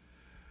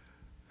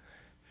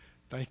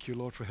 Thank you,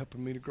 Lord, for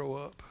helping me to grow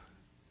up.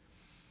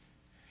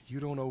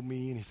 You don't owe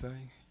me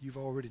anything. You've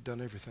already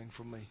done everything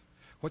for me.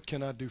 What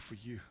can I do for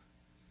you?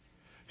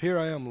 Here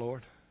I am,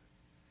 Lord.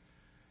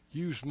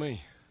 Use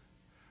me.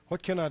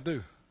 What can I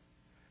do?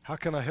 How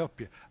can I help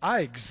you?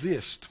 I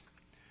exist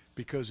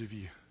because of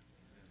you.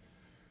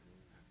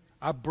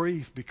 I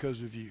breathe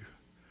because of you.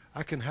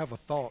 I can have a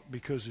thought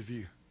because of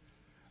you.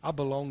 I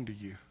belong to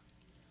you.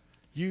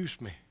 Use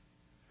me.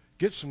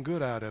 Get some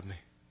good out of me.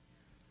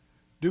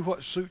 Do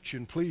what suits you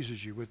and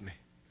pleases you with me.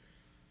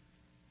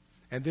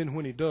 And then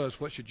when He does,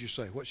 what should you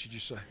say? What should you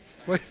say?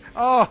 Wait.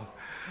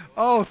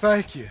 Oh,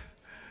 thank you.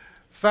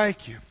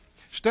 Thank you.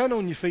 Stand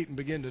on your feet and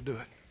begin to do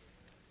it.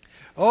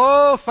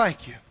 Oh,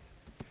 thank you.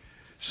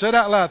 Say it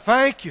out loud.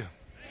 Thank you.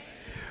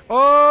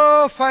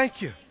 Oh,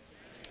 thank you.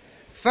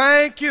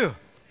 Thank you.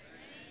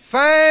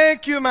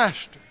 Thank you,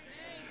 Master.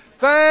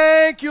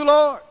 Thank you,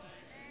 Lord.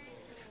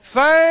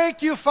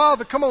 Thank you,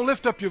 Father. Come on,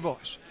 lift up your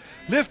voice.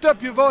 Lift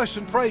up your voice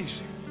and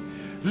praise Him.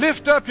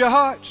 Lift up your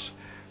hearts.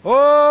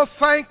 Oh,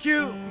 thank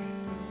you.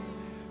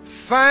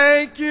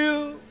 Thank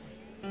you.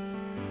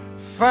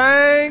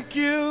 Thank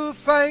you.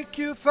 Thank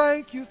you.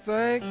 Thank you.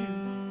 Thank you.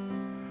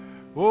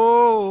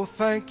 Oh,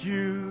 thank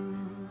you.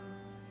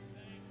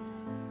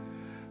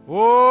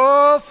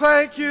 Oh,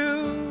 thank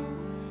you.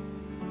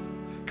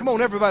 Come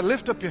on, everybody,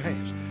 lift up your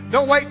hands.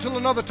 Don't wait till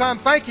another time.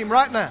 Thank Him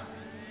right now.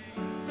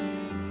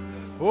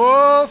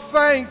 Oh,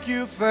 thank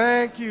you,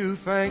 thank you,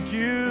 thank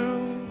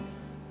you.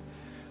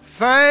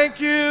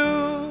 Thank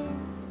you.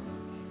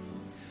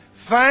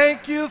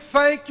 Thank you,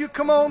 thank you.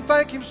 Come on,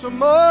 thank Him some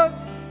more.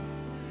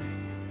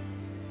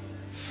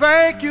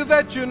 Thank you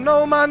that you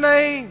know my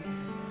name.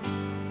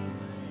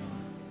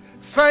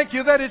 Thank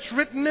you that it's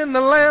written in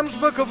the Lamb's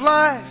Book of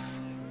Life.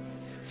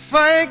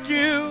 Thank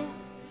you.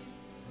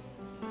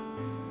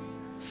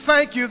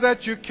 Thank you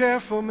that you care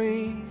for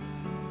me.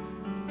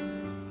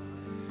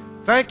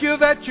 Thank you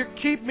that you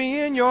keep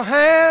me in your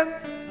hand.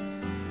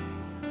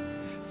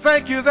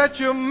 Thank you that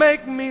you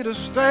make me to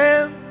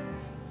stand.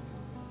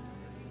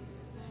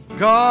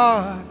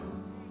 God,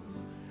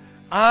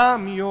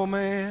 I'm your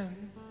man.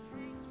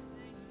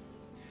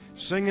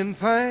 Singing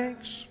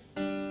thanks.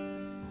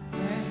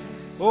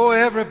 Oh,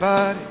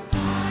 everybody.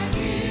 I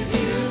give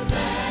you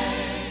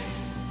thanks.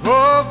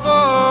 Oh, for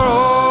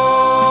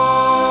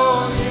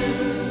all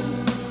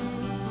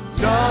you've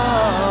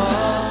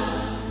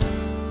done.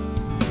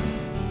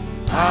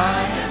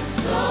 I am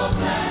so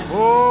blessed.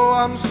 Oh,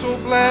 I'm so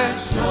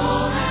blessed. Soul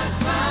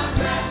has found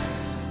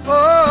rest.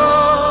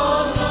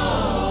 Oh,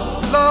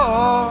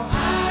 Lord.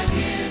 I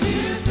give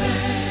you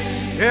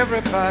thanks.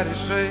 Everybody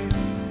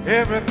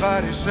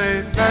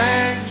say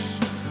thanks,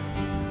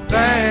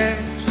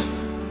 thanks.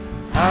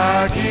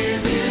 I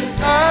give you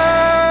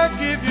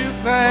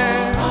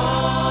thanks.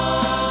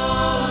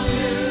 All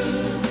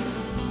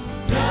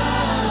you've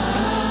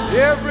done.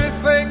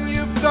 Everything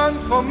you've done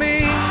for me.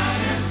 I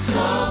am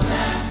so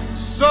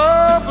blessed.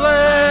 So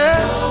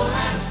blessed. Soul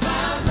has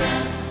found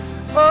rest.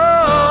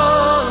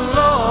 Oh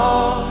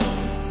Lord,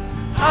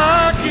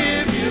 I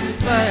give you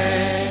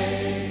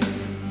thanks.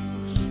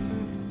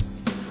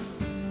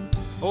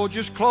 Oh,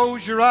 just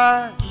close your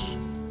eyes.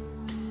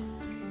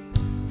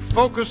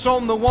 Focus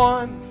on the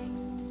one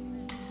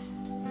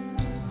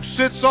who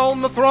sits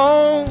on the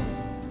throne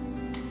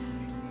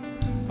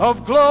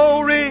of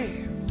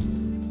glory,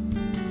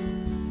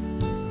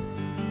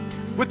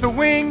 with the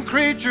winged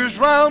creatures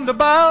round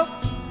about,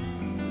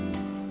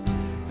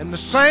 and the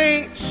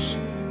saints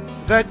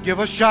that give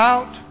a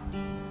shout,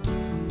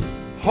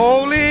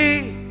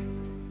 holy,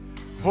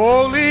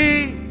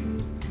 holy,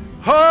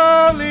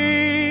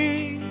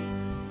 holy.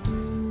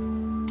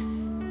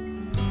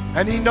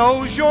 And he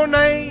knows your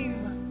name.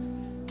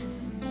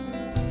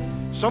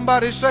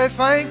 Somebody say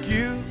thank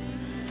you.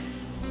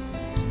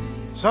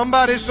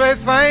 Somebody say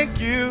thank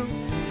you.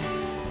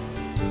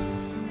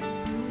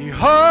 He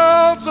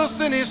holds us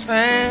in his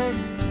hand.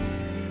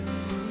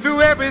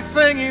 Through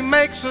everything he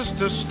makes us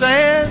to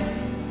stand.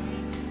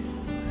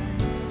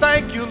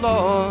 Thank you,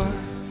 Lord.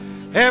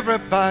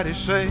 Everybody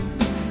say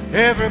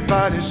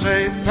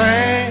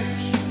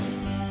thanks.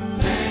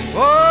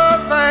 Oh,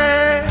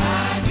 thanks.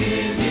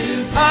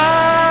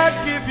 I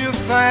give you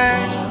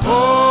thanks.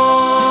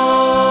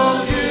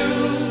 Oh,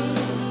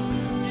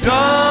 you've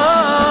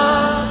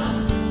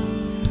done.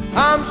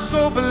 I'm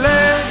so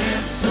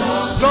blessed,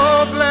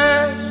 so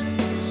blessed,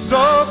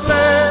 so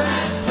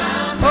blessed.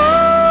 Oh,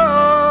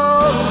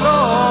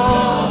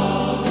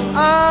 Lord,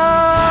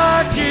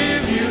 I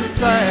give you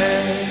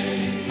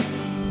thanks.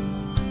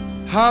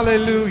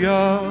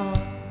 Hallelujah.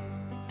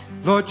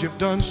 Lord, you've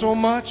done so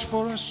much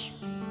for us.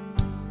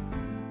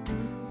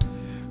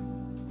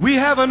 We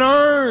haven't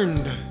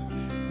earned,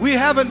 we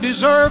haven't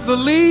deserved the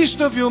least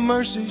of your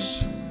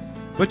mercies,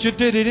 but you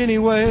did it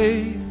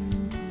anyway.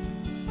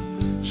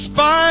 In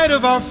spite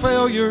of our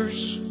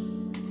failures,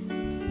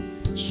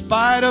 in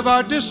spite of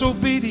our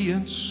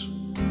disobedience,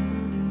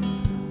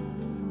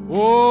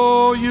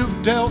 oh,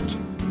 you've dealt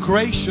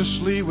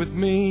graciously with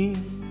me.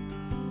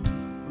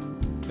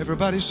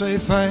 Everybody say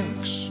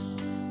thanks.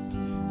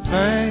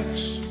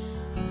 Thanks.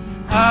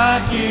 I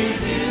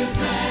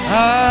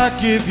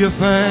give you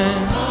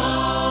thanks.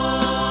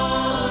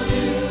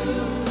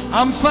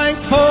 I'm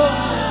thankful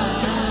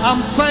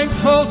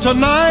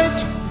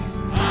tonight.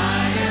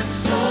 I am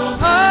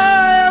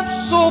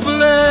so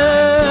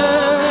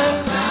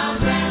blessed.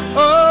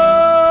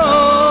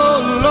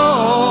 Oh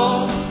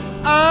Lord,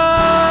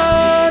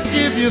 I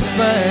give you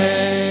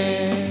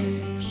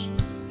thanks.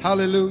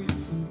 Hallelujah.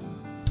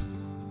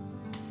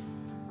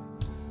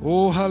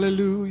 Oh,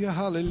 hallelujah,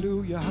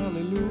 hallelujah,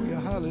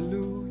 hallelujah,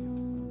 hallelujah.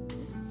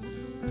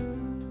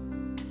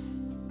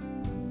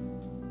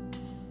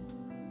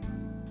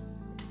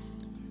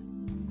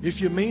 If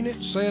you mean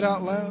it, say it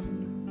out loud.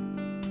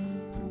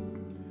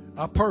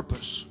 I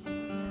purpose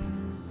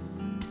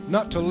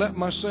not to let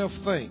myself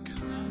think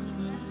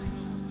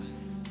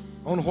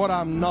on what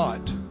I'm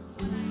not,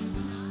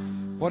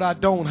 what I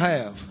don't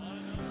have,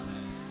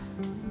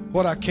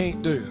 what I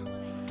can't do.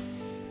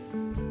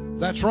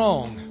 That's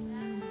wrong.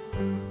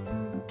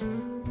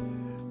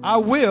 I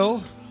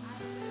will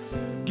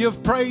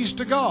give praise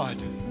to God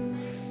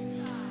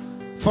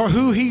for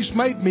who He's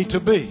made me to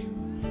be.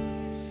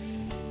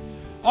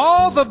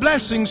 All the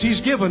blessings He's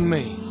given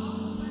me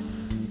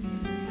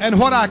and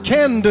what I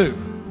can do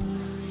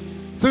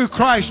through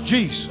Christ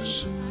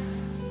Jesus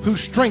who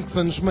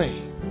strengthens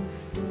me.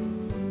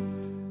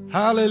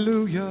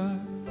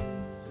 Hallelujah.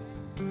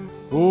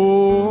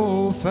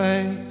 Oh,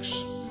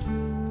 thanks.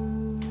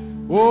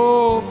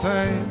 Oh,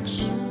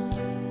 thanks.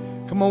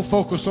 Come on,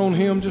 focus on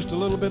Him just a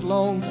little bit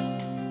longer.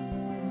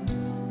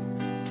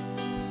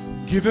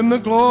 Give Him the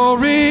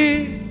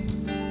glory.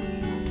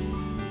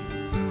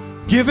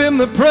 Give Him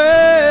the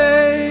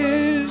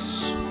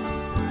praise.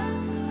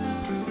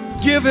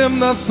 Give Him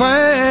the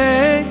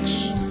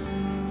thanks.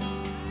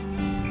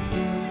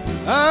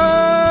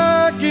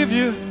 I give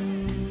you.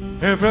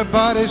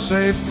 Everybody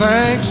say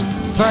thanks,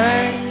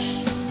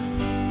 thanks,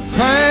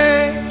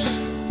 thanks.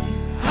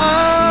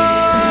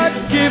 I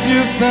give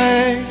you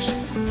thanks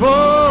for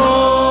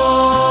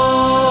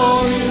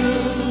all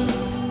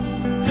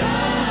you've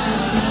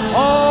done.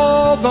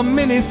 All the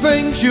many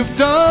things you've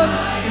done.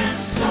 I am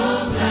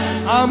so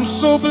blessed. I'm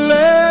so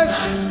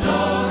blessed. My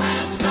soul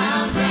has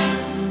found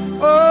rest.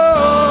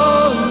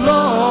 Oh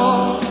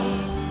Lord,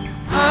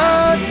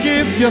 I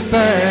give you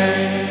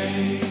thanks.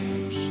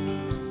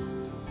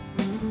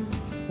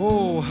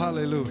 Oh,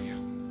 hallelujah.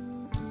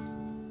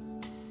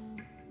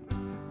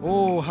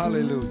 Oh,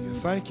 hallelujah.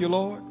 Thank you,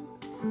 Lord.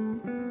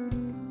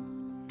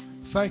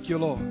 Thank you,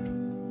 Lord.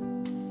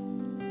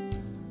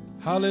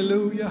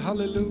 Hallelujah,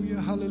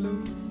 hallelujah,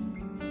 hallelujah.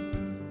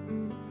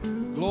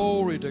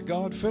 Glory to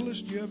God.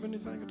 Phyllis, do you have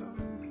anything at all?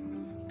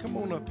 Come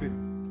on up here.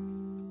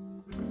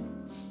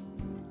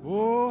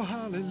 Oh,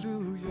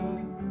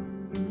 hallelujah.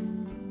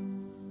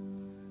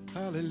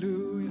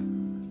 Hallelujah.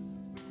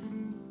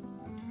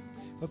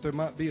 Thought there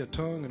might be a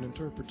tongue, an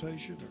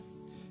interpretation,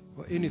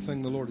 or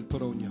anything the Lord had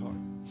put on your heart.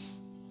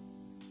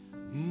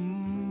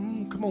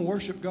 Come on,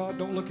 worship God.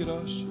 Don't look at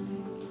us.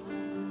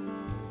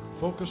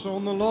 Focus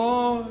on the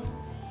Lord.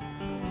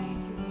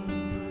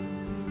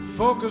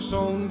 Focus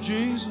on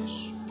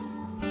Jesus.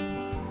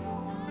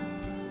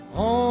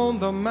 On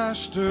the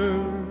Master.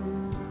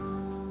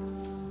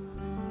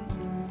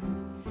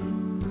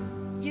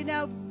 You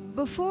know,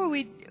 before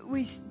we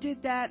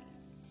did that,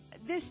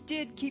 this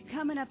did keep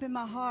coming up in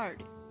my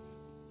heart.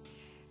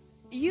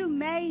 You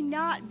may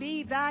not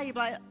be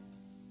valuable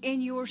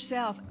in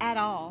yourself at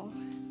all.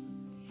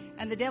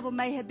 And the devil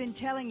may have been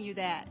telling you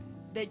that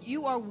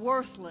you are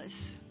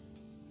worthless.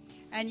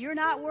 And you're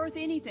not worth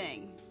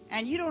anything.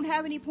 And you don't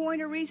have any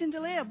point or reason to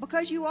live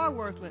because you are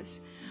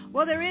worthless.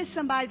 Well, there is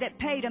somebody that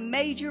paid a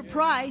major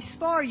price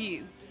for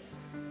you.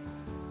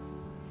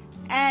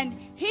 And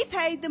he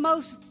paid the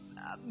most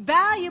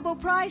valuable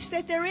price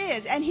that there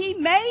is. And he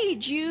made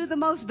you the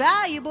most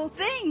valuable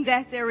thing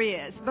that there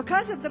is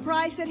because of the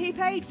price that he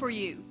paid for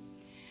you.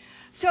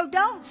 So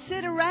don't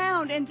sit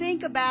around and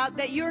think about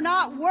that you're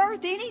not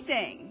worth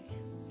anything.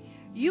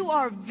 You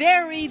are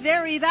very,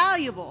 very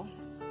valuable.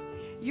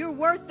 You're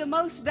worth the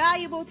most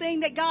valuable thing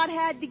that God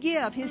had to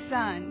give, His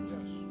Son.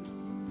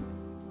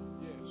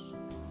 Yes.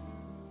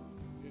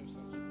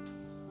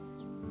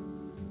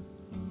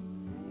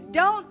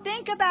 Don't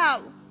think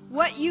about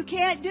what you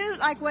can't do,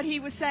 like what he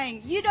was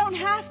saying. You don't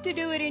have to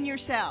do it in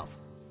yourself.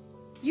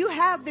 You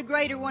have the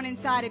greater one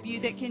inside of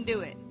you that can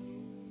do it.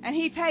 And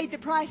he paid the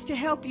price to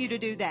help you to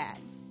do that.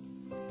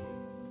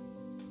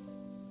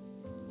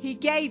 He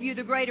gave you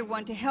the greater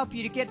one to help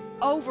you to get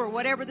over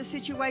whatever the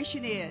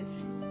situation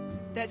is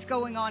that's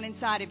going on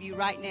inside of you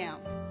right now.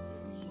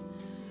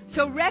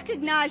 So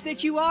recognize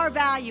that you are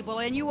valuable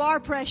and you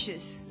are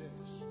precious.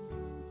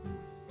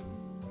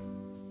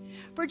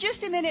 For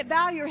just a minute,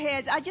 bow your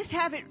heads. I just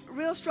have it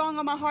real strong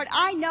on my heart.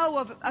 I know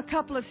of a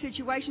couple of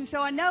situations,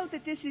 so I know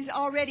that this is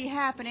already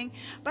happening,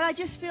 but I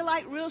just feel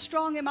like real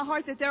strong in my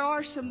heart that there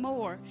are some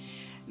more.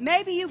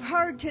 Maybe you've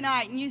heard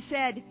tonight and you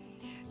said,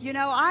 you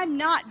know, I'm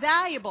not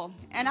valuable.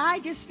 And I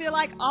just feel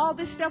like all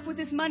this stuff with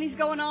this money's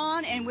going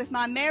on, and with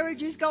my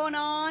marriage is going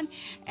on,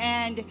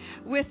 and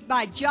with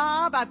my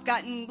job, I've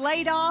gotten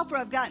laid off, or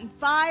I've gotten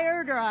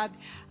fired, or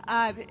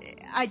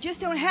I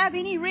just don't have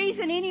any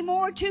reason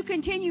anymore to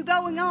continue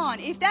going on.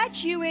 If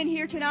that's you in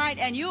here tonight,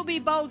 and you'll be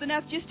bold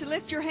enough just to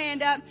lift your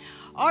hand up,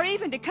 or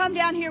even to come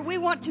down here, we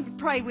want to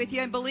pray with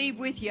you and believe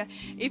with you.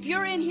 If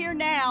you're in here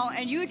now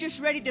and you're just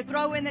ready to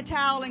throw in the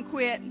towel and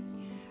quit,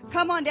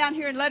 come on down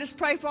here and let us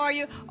pray for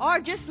you, or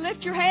just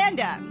lift your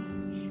hand up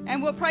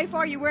and we'll pray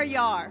for you where you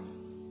are.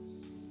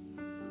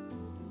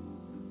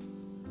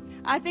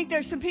 I think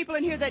there's some people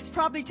in here that's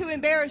probably too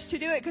embarrassed to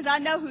do it, because I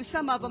know who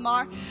some of them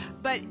are.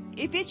 But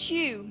if it's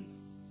you,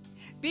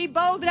 be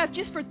bold enough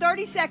just for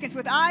 30 seconds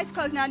with eyes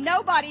closed. Now,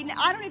 nobody,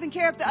 I don't even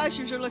care if the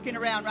ushers are looking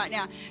around right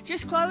now.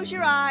 Just close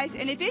your eyes,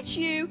 and if it's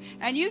you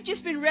and you've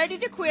just been ready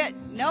to quit,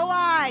 no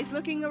eyes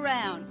looking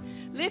around,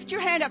 lift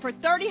your hand up for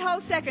 30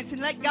 whole seconds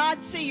and let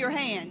God see your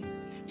hand.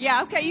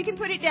 Yeah, okay, you can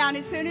put it down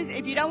as soon as,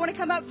 if you don't want to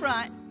come up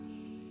front,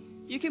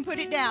 you can put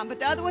it down. But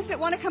the other ones that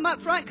want to come up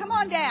front, come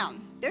on down.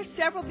 There's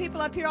several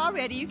people up here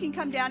already. You can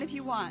come down if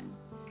you want.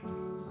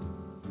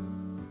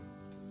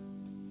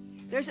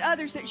 There's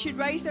others that should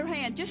raise their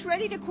hand, just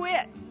ready to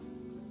quit.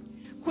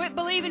 Quit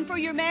believing for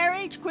your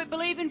marriage, quit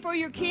believing for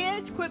your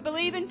kids, quit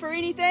believing for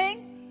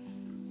anything.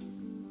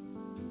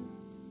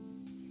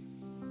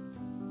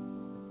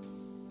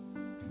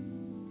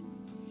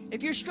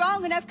 If you're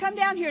strong enough, come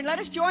down here and let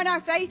us join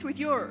our faith with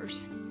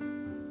yours.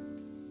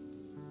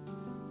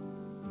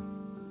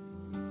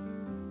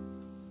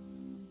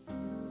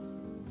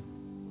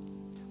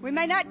 We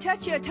may not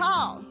touch you at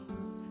all,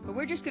 but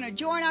we're just going to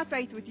join our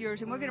faith with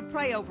yours, and we're going to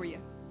pray over you.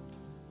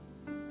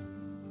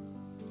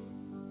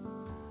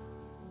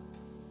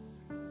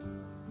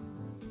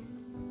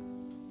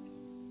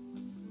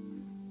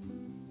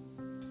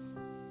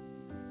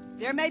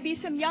 There may be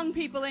some young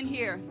people in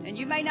here, and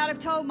you may not have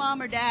told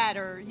mom or dad,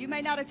 or you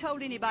may not have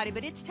told anybody,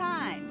 but it's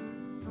time.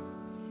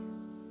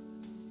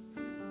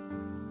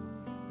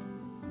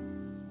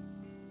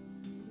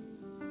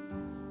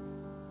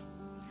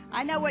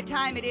 I know what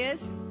time it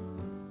is,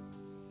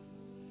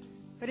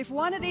 but if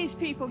one of these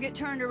people get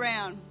turned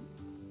around,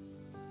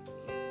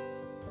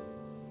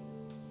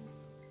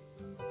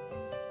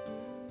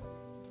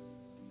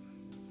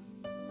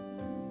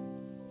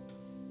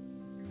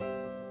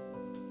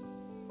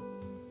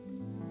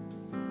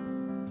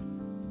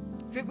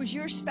 it was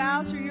your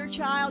spouse or your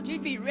child,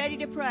 you'd be ready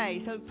to pray.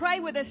 So pray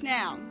with us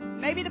now.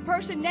 Maybe the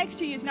person next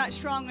to you is not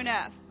strong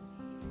enough.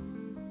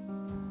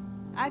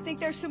 I think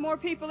there's some more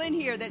people in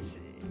here that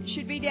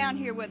should be down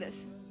here with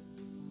us.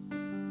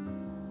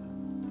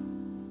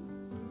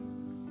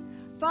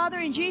 Father,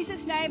 in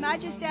Jesus' name, I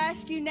just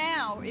ask you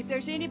now, if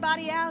there's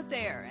anybody out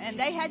there and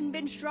they hadn't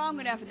been strong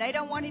enough and they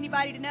don't want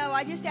anybody to know,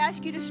 I just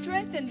ask you to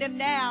strengthen them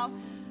now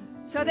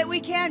so that we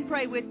can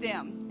pray with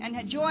them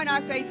and join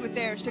our faith with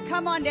theirs. To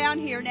come on down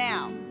here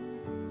now.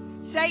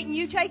 Satan,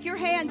 you take your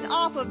hands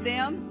off of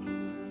them.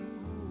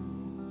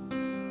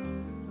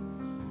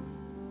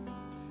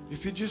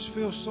 If you just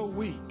feel so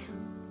weak,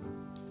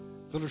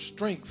 there's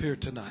strength here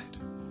tonight.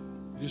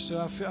 You just say,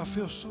 I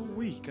feel so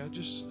weak.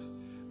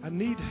 I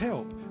need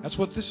help. That's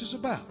what this is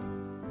about.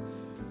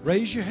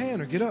 Raise your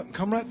hand or get up and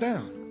come right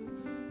down.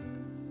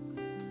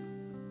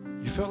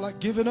 You felt like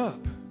giving up.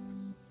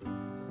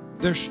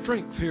 There's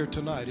strength here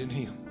tonight in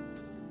Him.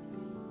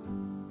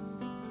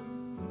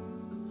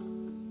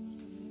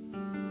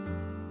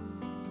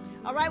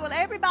 All right, well,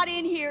 everybody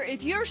in here,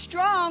 if you're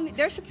strong,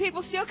 there's some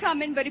people still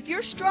coming, but if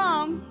you're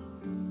strong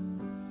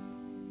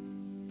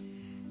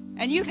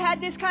and you've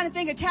had this kind of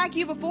thing attack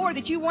you before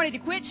that you wanted to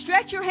quit,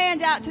 stretch your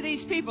hand out to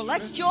these people.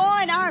 Let's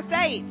join our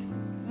faith.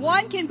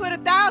 One can put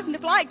 1,000 to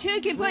flight. Two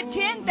can put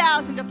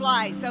 10,000 to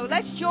flight. So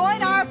let's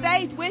join our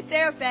faith with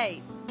their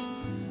faith.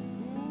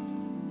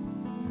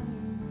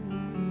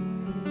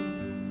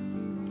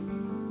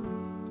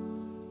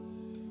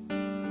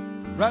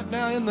 Right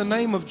now, in the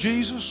name of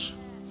Jesus,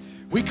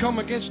 we come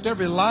against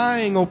every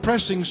lying,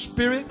 oppressing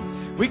spirit.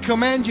 We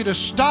command you to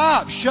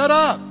stop, shut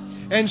up,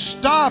 and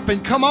stop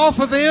and come off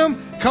of them,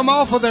 come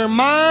off of their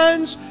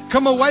minds,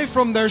 come away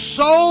from their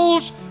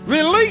souls,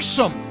 release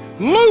them,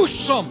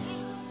 loose them,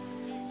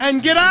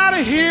 and get out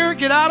of here,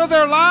 get out of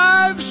their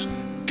lives.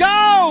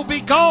 Go,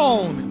 be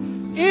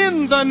gone,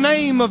 in the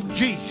name of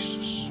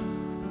Jesus.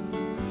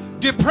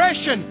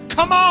 Depression,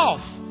 come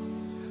off.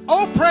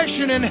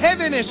 Oppression and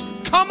heaviness,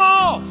 come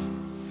off.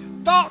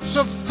 Thoughts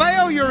of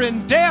failure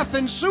and death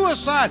and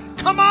suicide,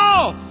 come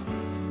off.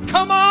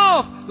 Come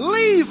off.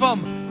 Leave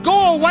them.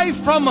 Go away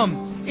from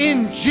them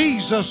in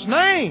Jesus'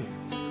 name.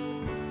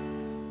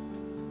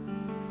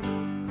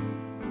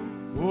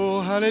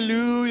 Oh,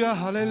 hallelujah,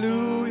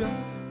 hallelujah,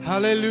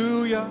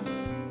 hallelujah.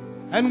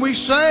 And we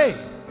say,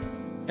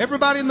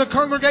 everybody in the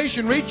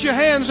congregation, reach your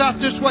hands out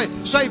this way.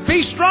 Say,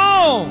 be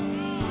strong.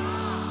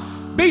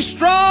 Be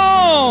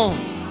strong.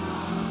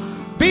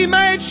 Be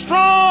made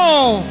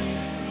strong.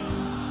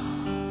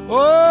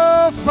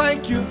 Oh,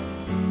 thank you.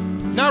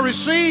 Now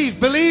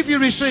receive. Believe you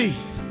receive.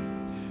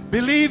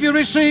 Believe you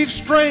receive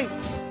strength.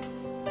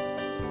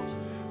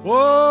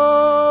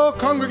 Oh,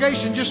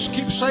 congregation, just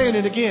keep saying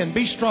it again.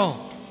 Be strong.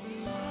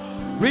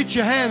 Reach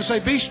your hand and say,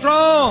 be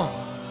strong.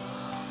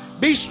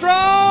 Be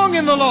strong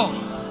in the Lord.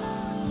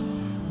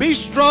 Be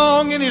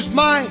strong in His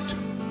might.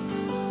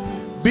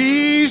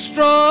 Be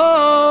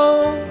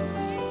strong.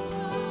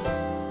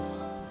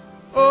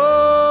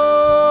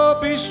 Oh,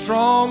 be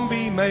strong,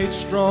 be made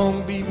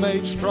strong, be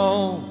made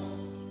strong.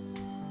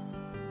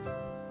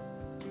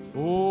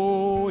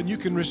 Oh, and you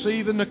can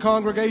receive in the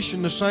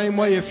congregation the same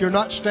way if you're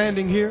not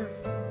standing here.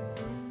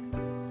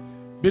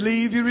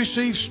 Believe you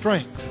receive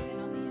strength.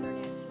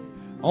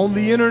 On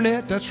the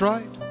internet, that's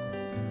right.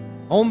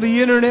 On the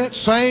internet,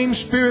 same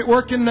Spirit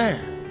working there.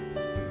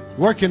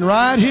 Working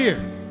right here.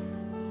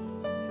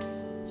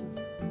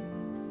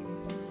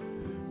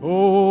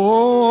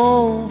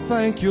 Oh,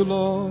 thank you,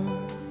 Lord.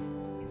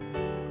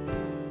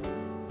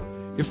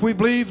 If we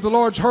believe the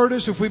Lord's heard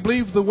us, if we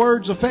believe the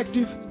word's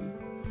effective,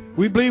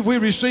 we believe we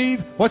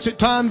receive. What's it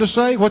time to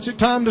say? What's it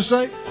time to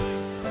say?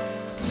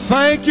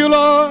 Thank you,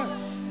 Lord.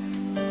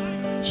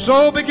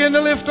 So begin to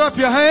lift up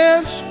your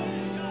hands.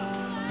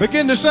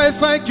 Begin to say,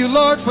 thank you,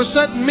 Lord, for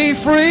setting me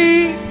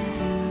free.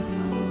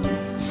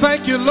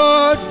 Thank you,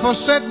 Lord, for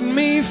setting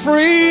me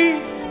free.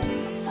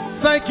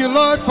 Thank you,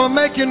 Lord, for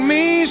making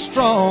me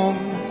strong.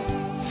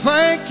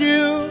 Thank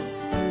you.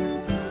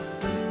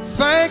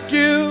 Thank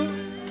you.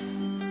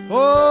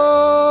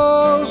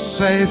 Oh,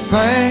 say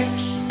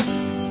thanks.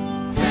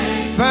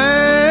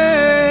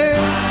 Thanks.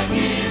 I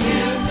give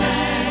you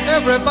thanks.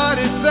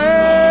 Everybody say,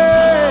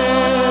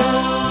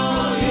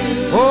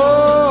 oh,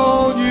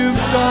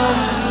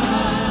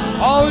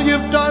 all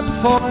you've done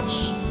for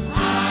us.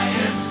 I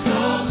am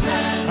so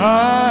blessed.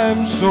 I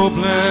am so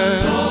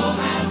blessed. My soul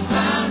has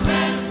found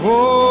rest. Oh,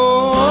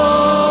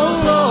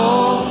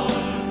 Lord,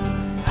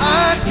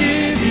 I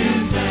give you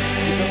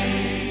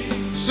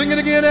thanks. Sing it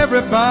again,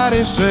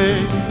 everybody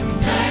say,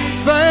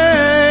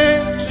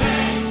 thanks,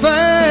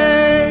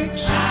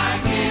 thanks.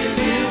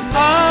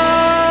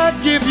 I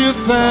give you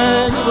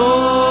thanks.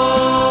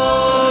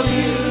 Oh,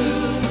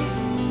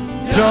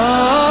 you've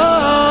done.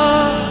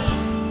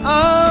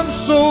 I'm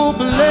so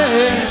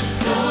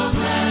blessed.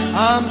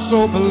 I'm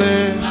so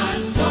blessed. My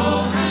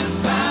soul has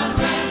found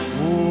rest.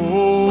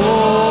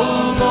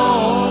 Oh,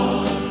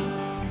 Lord,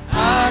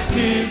 I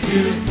give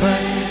you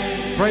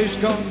thanks. Praise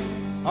God.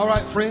 All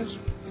right, friends,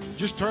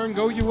 just turn,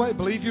 go your way.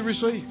 Believe you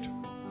received.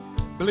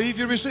 Believe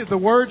you receive. The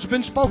word's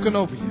been spoken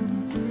over you.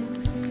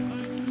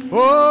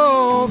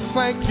 Oh,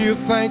 thank you,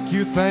 thank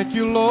you, thank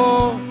you,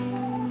 Lord.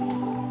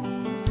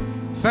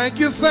 Thank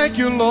you,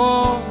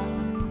 Lord.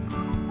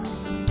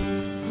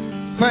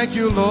 Thank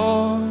you,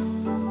 Lord.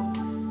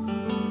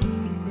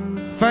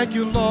 Thank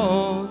you,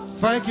 Lord.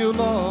 Thank you,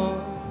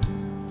 Lord.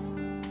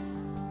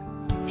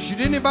 Should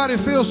anybody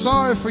feel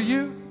sorry for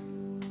you?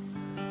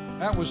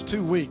 That was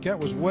too weak. That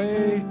was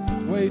way.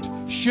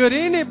 Should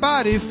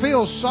anybody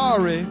feel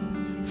sorry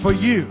for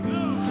you?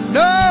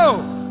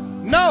 No.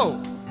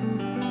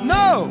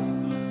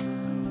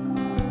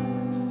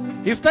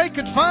 If they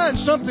could find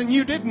something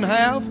you didn't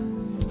have,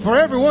 for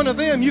every one of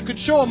them, you could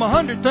show them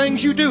 100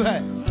 things you do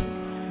have.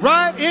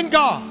 Right? In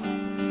God.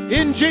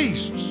 In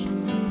Jesus.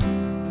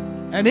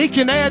 And He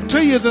can add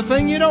to you the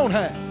thing you don't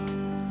have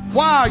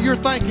while you're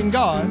thanking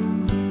God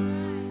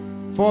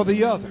for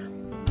the other.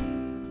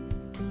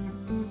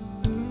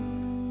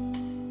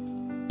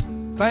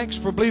 Thanks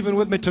for believing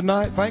with me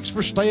tonight. Thanks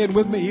for staying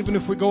with me even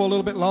if we go a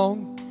little bit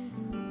long.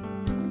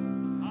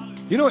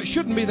 You know, it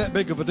shouldn't be that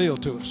big of a deal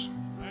to us.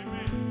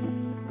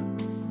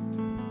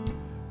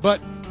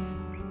 But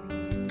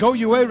go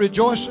your way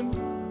rejoicing.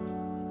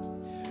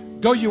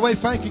 Go your way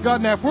thanking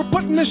God. Now, if we're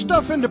putting this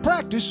stuff into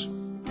practice,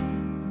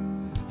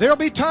 there'll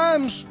be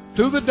times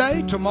through the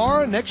day,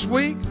 tomorrow, next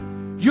week,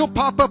 you'll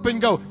pop up and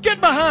go,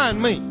 get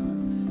behind me.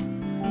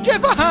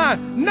 Get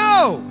behind.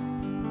 No.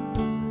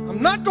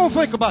 I'm not going to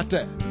think about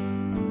that.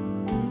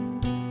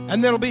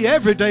 And there'll be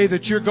every day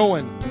that you're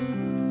going,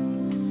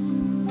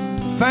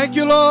 thank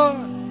you, Lord.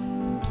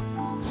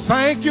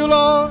 Thank you,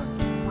 Lord.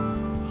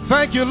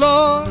 Thank you,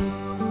 Lord.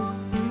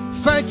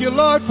 Thank you,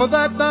 Lord, for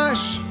that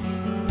nice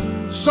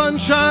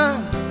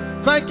sunshine.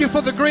 Thank you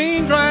for the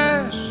green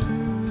grass.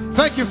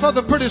 Thank you for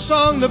the pretty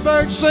song the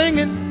birds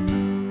singing.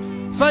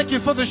 Thank you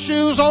for the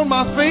shoes on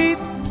my feet.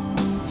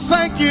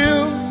 Thank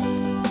you.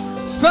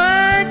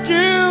 Thank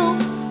you.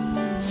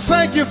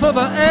 Thank you for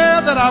the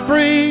air that I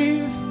breathe.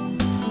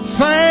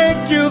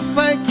 Thank you,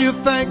 thank you,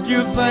 thank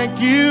you, thank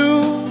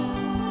you.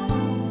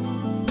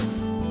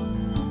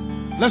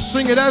 Let's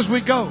sing it as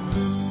we go.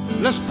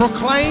 Let's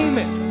proclaim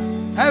it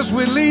as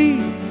we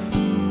leave.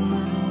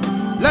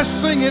 Let's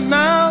sing it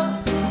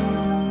now.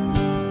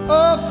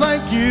 Oh,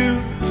 thank you.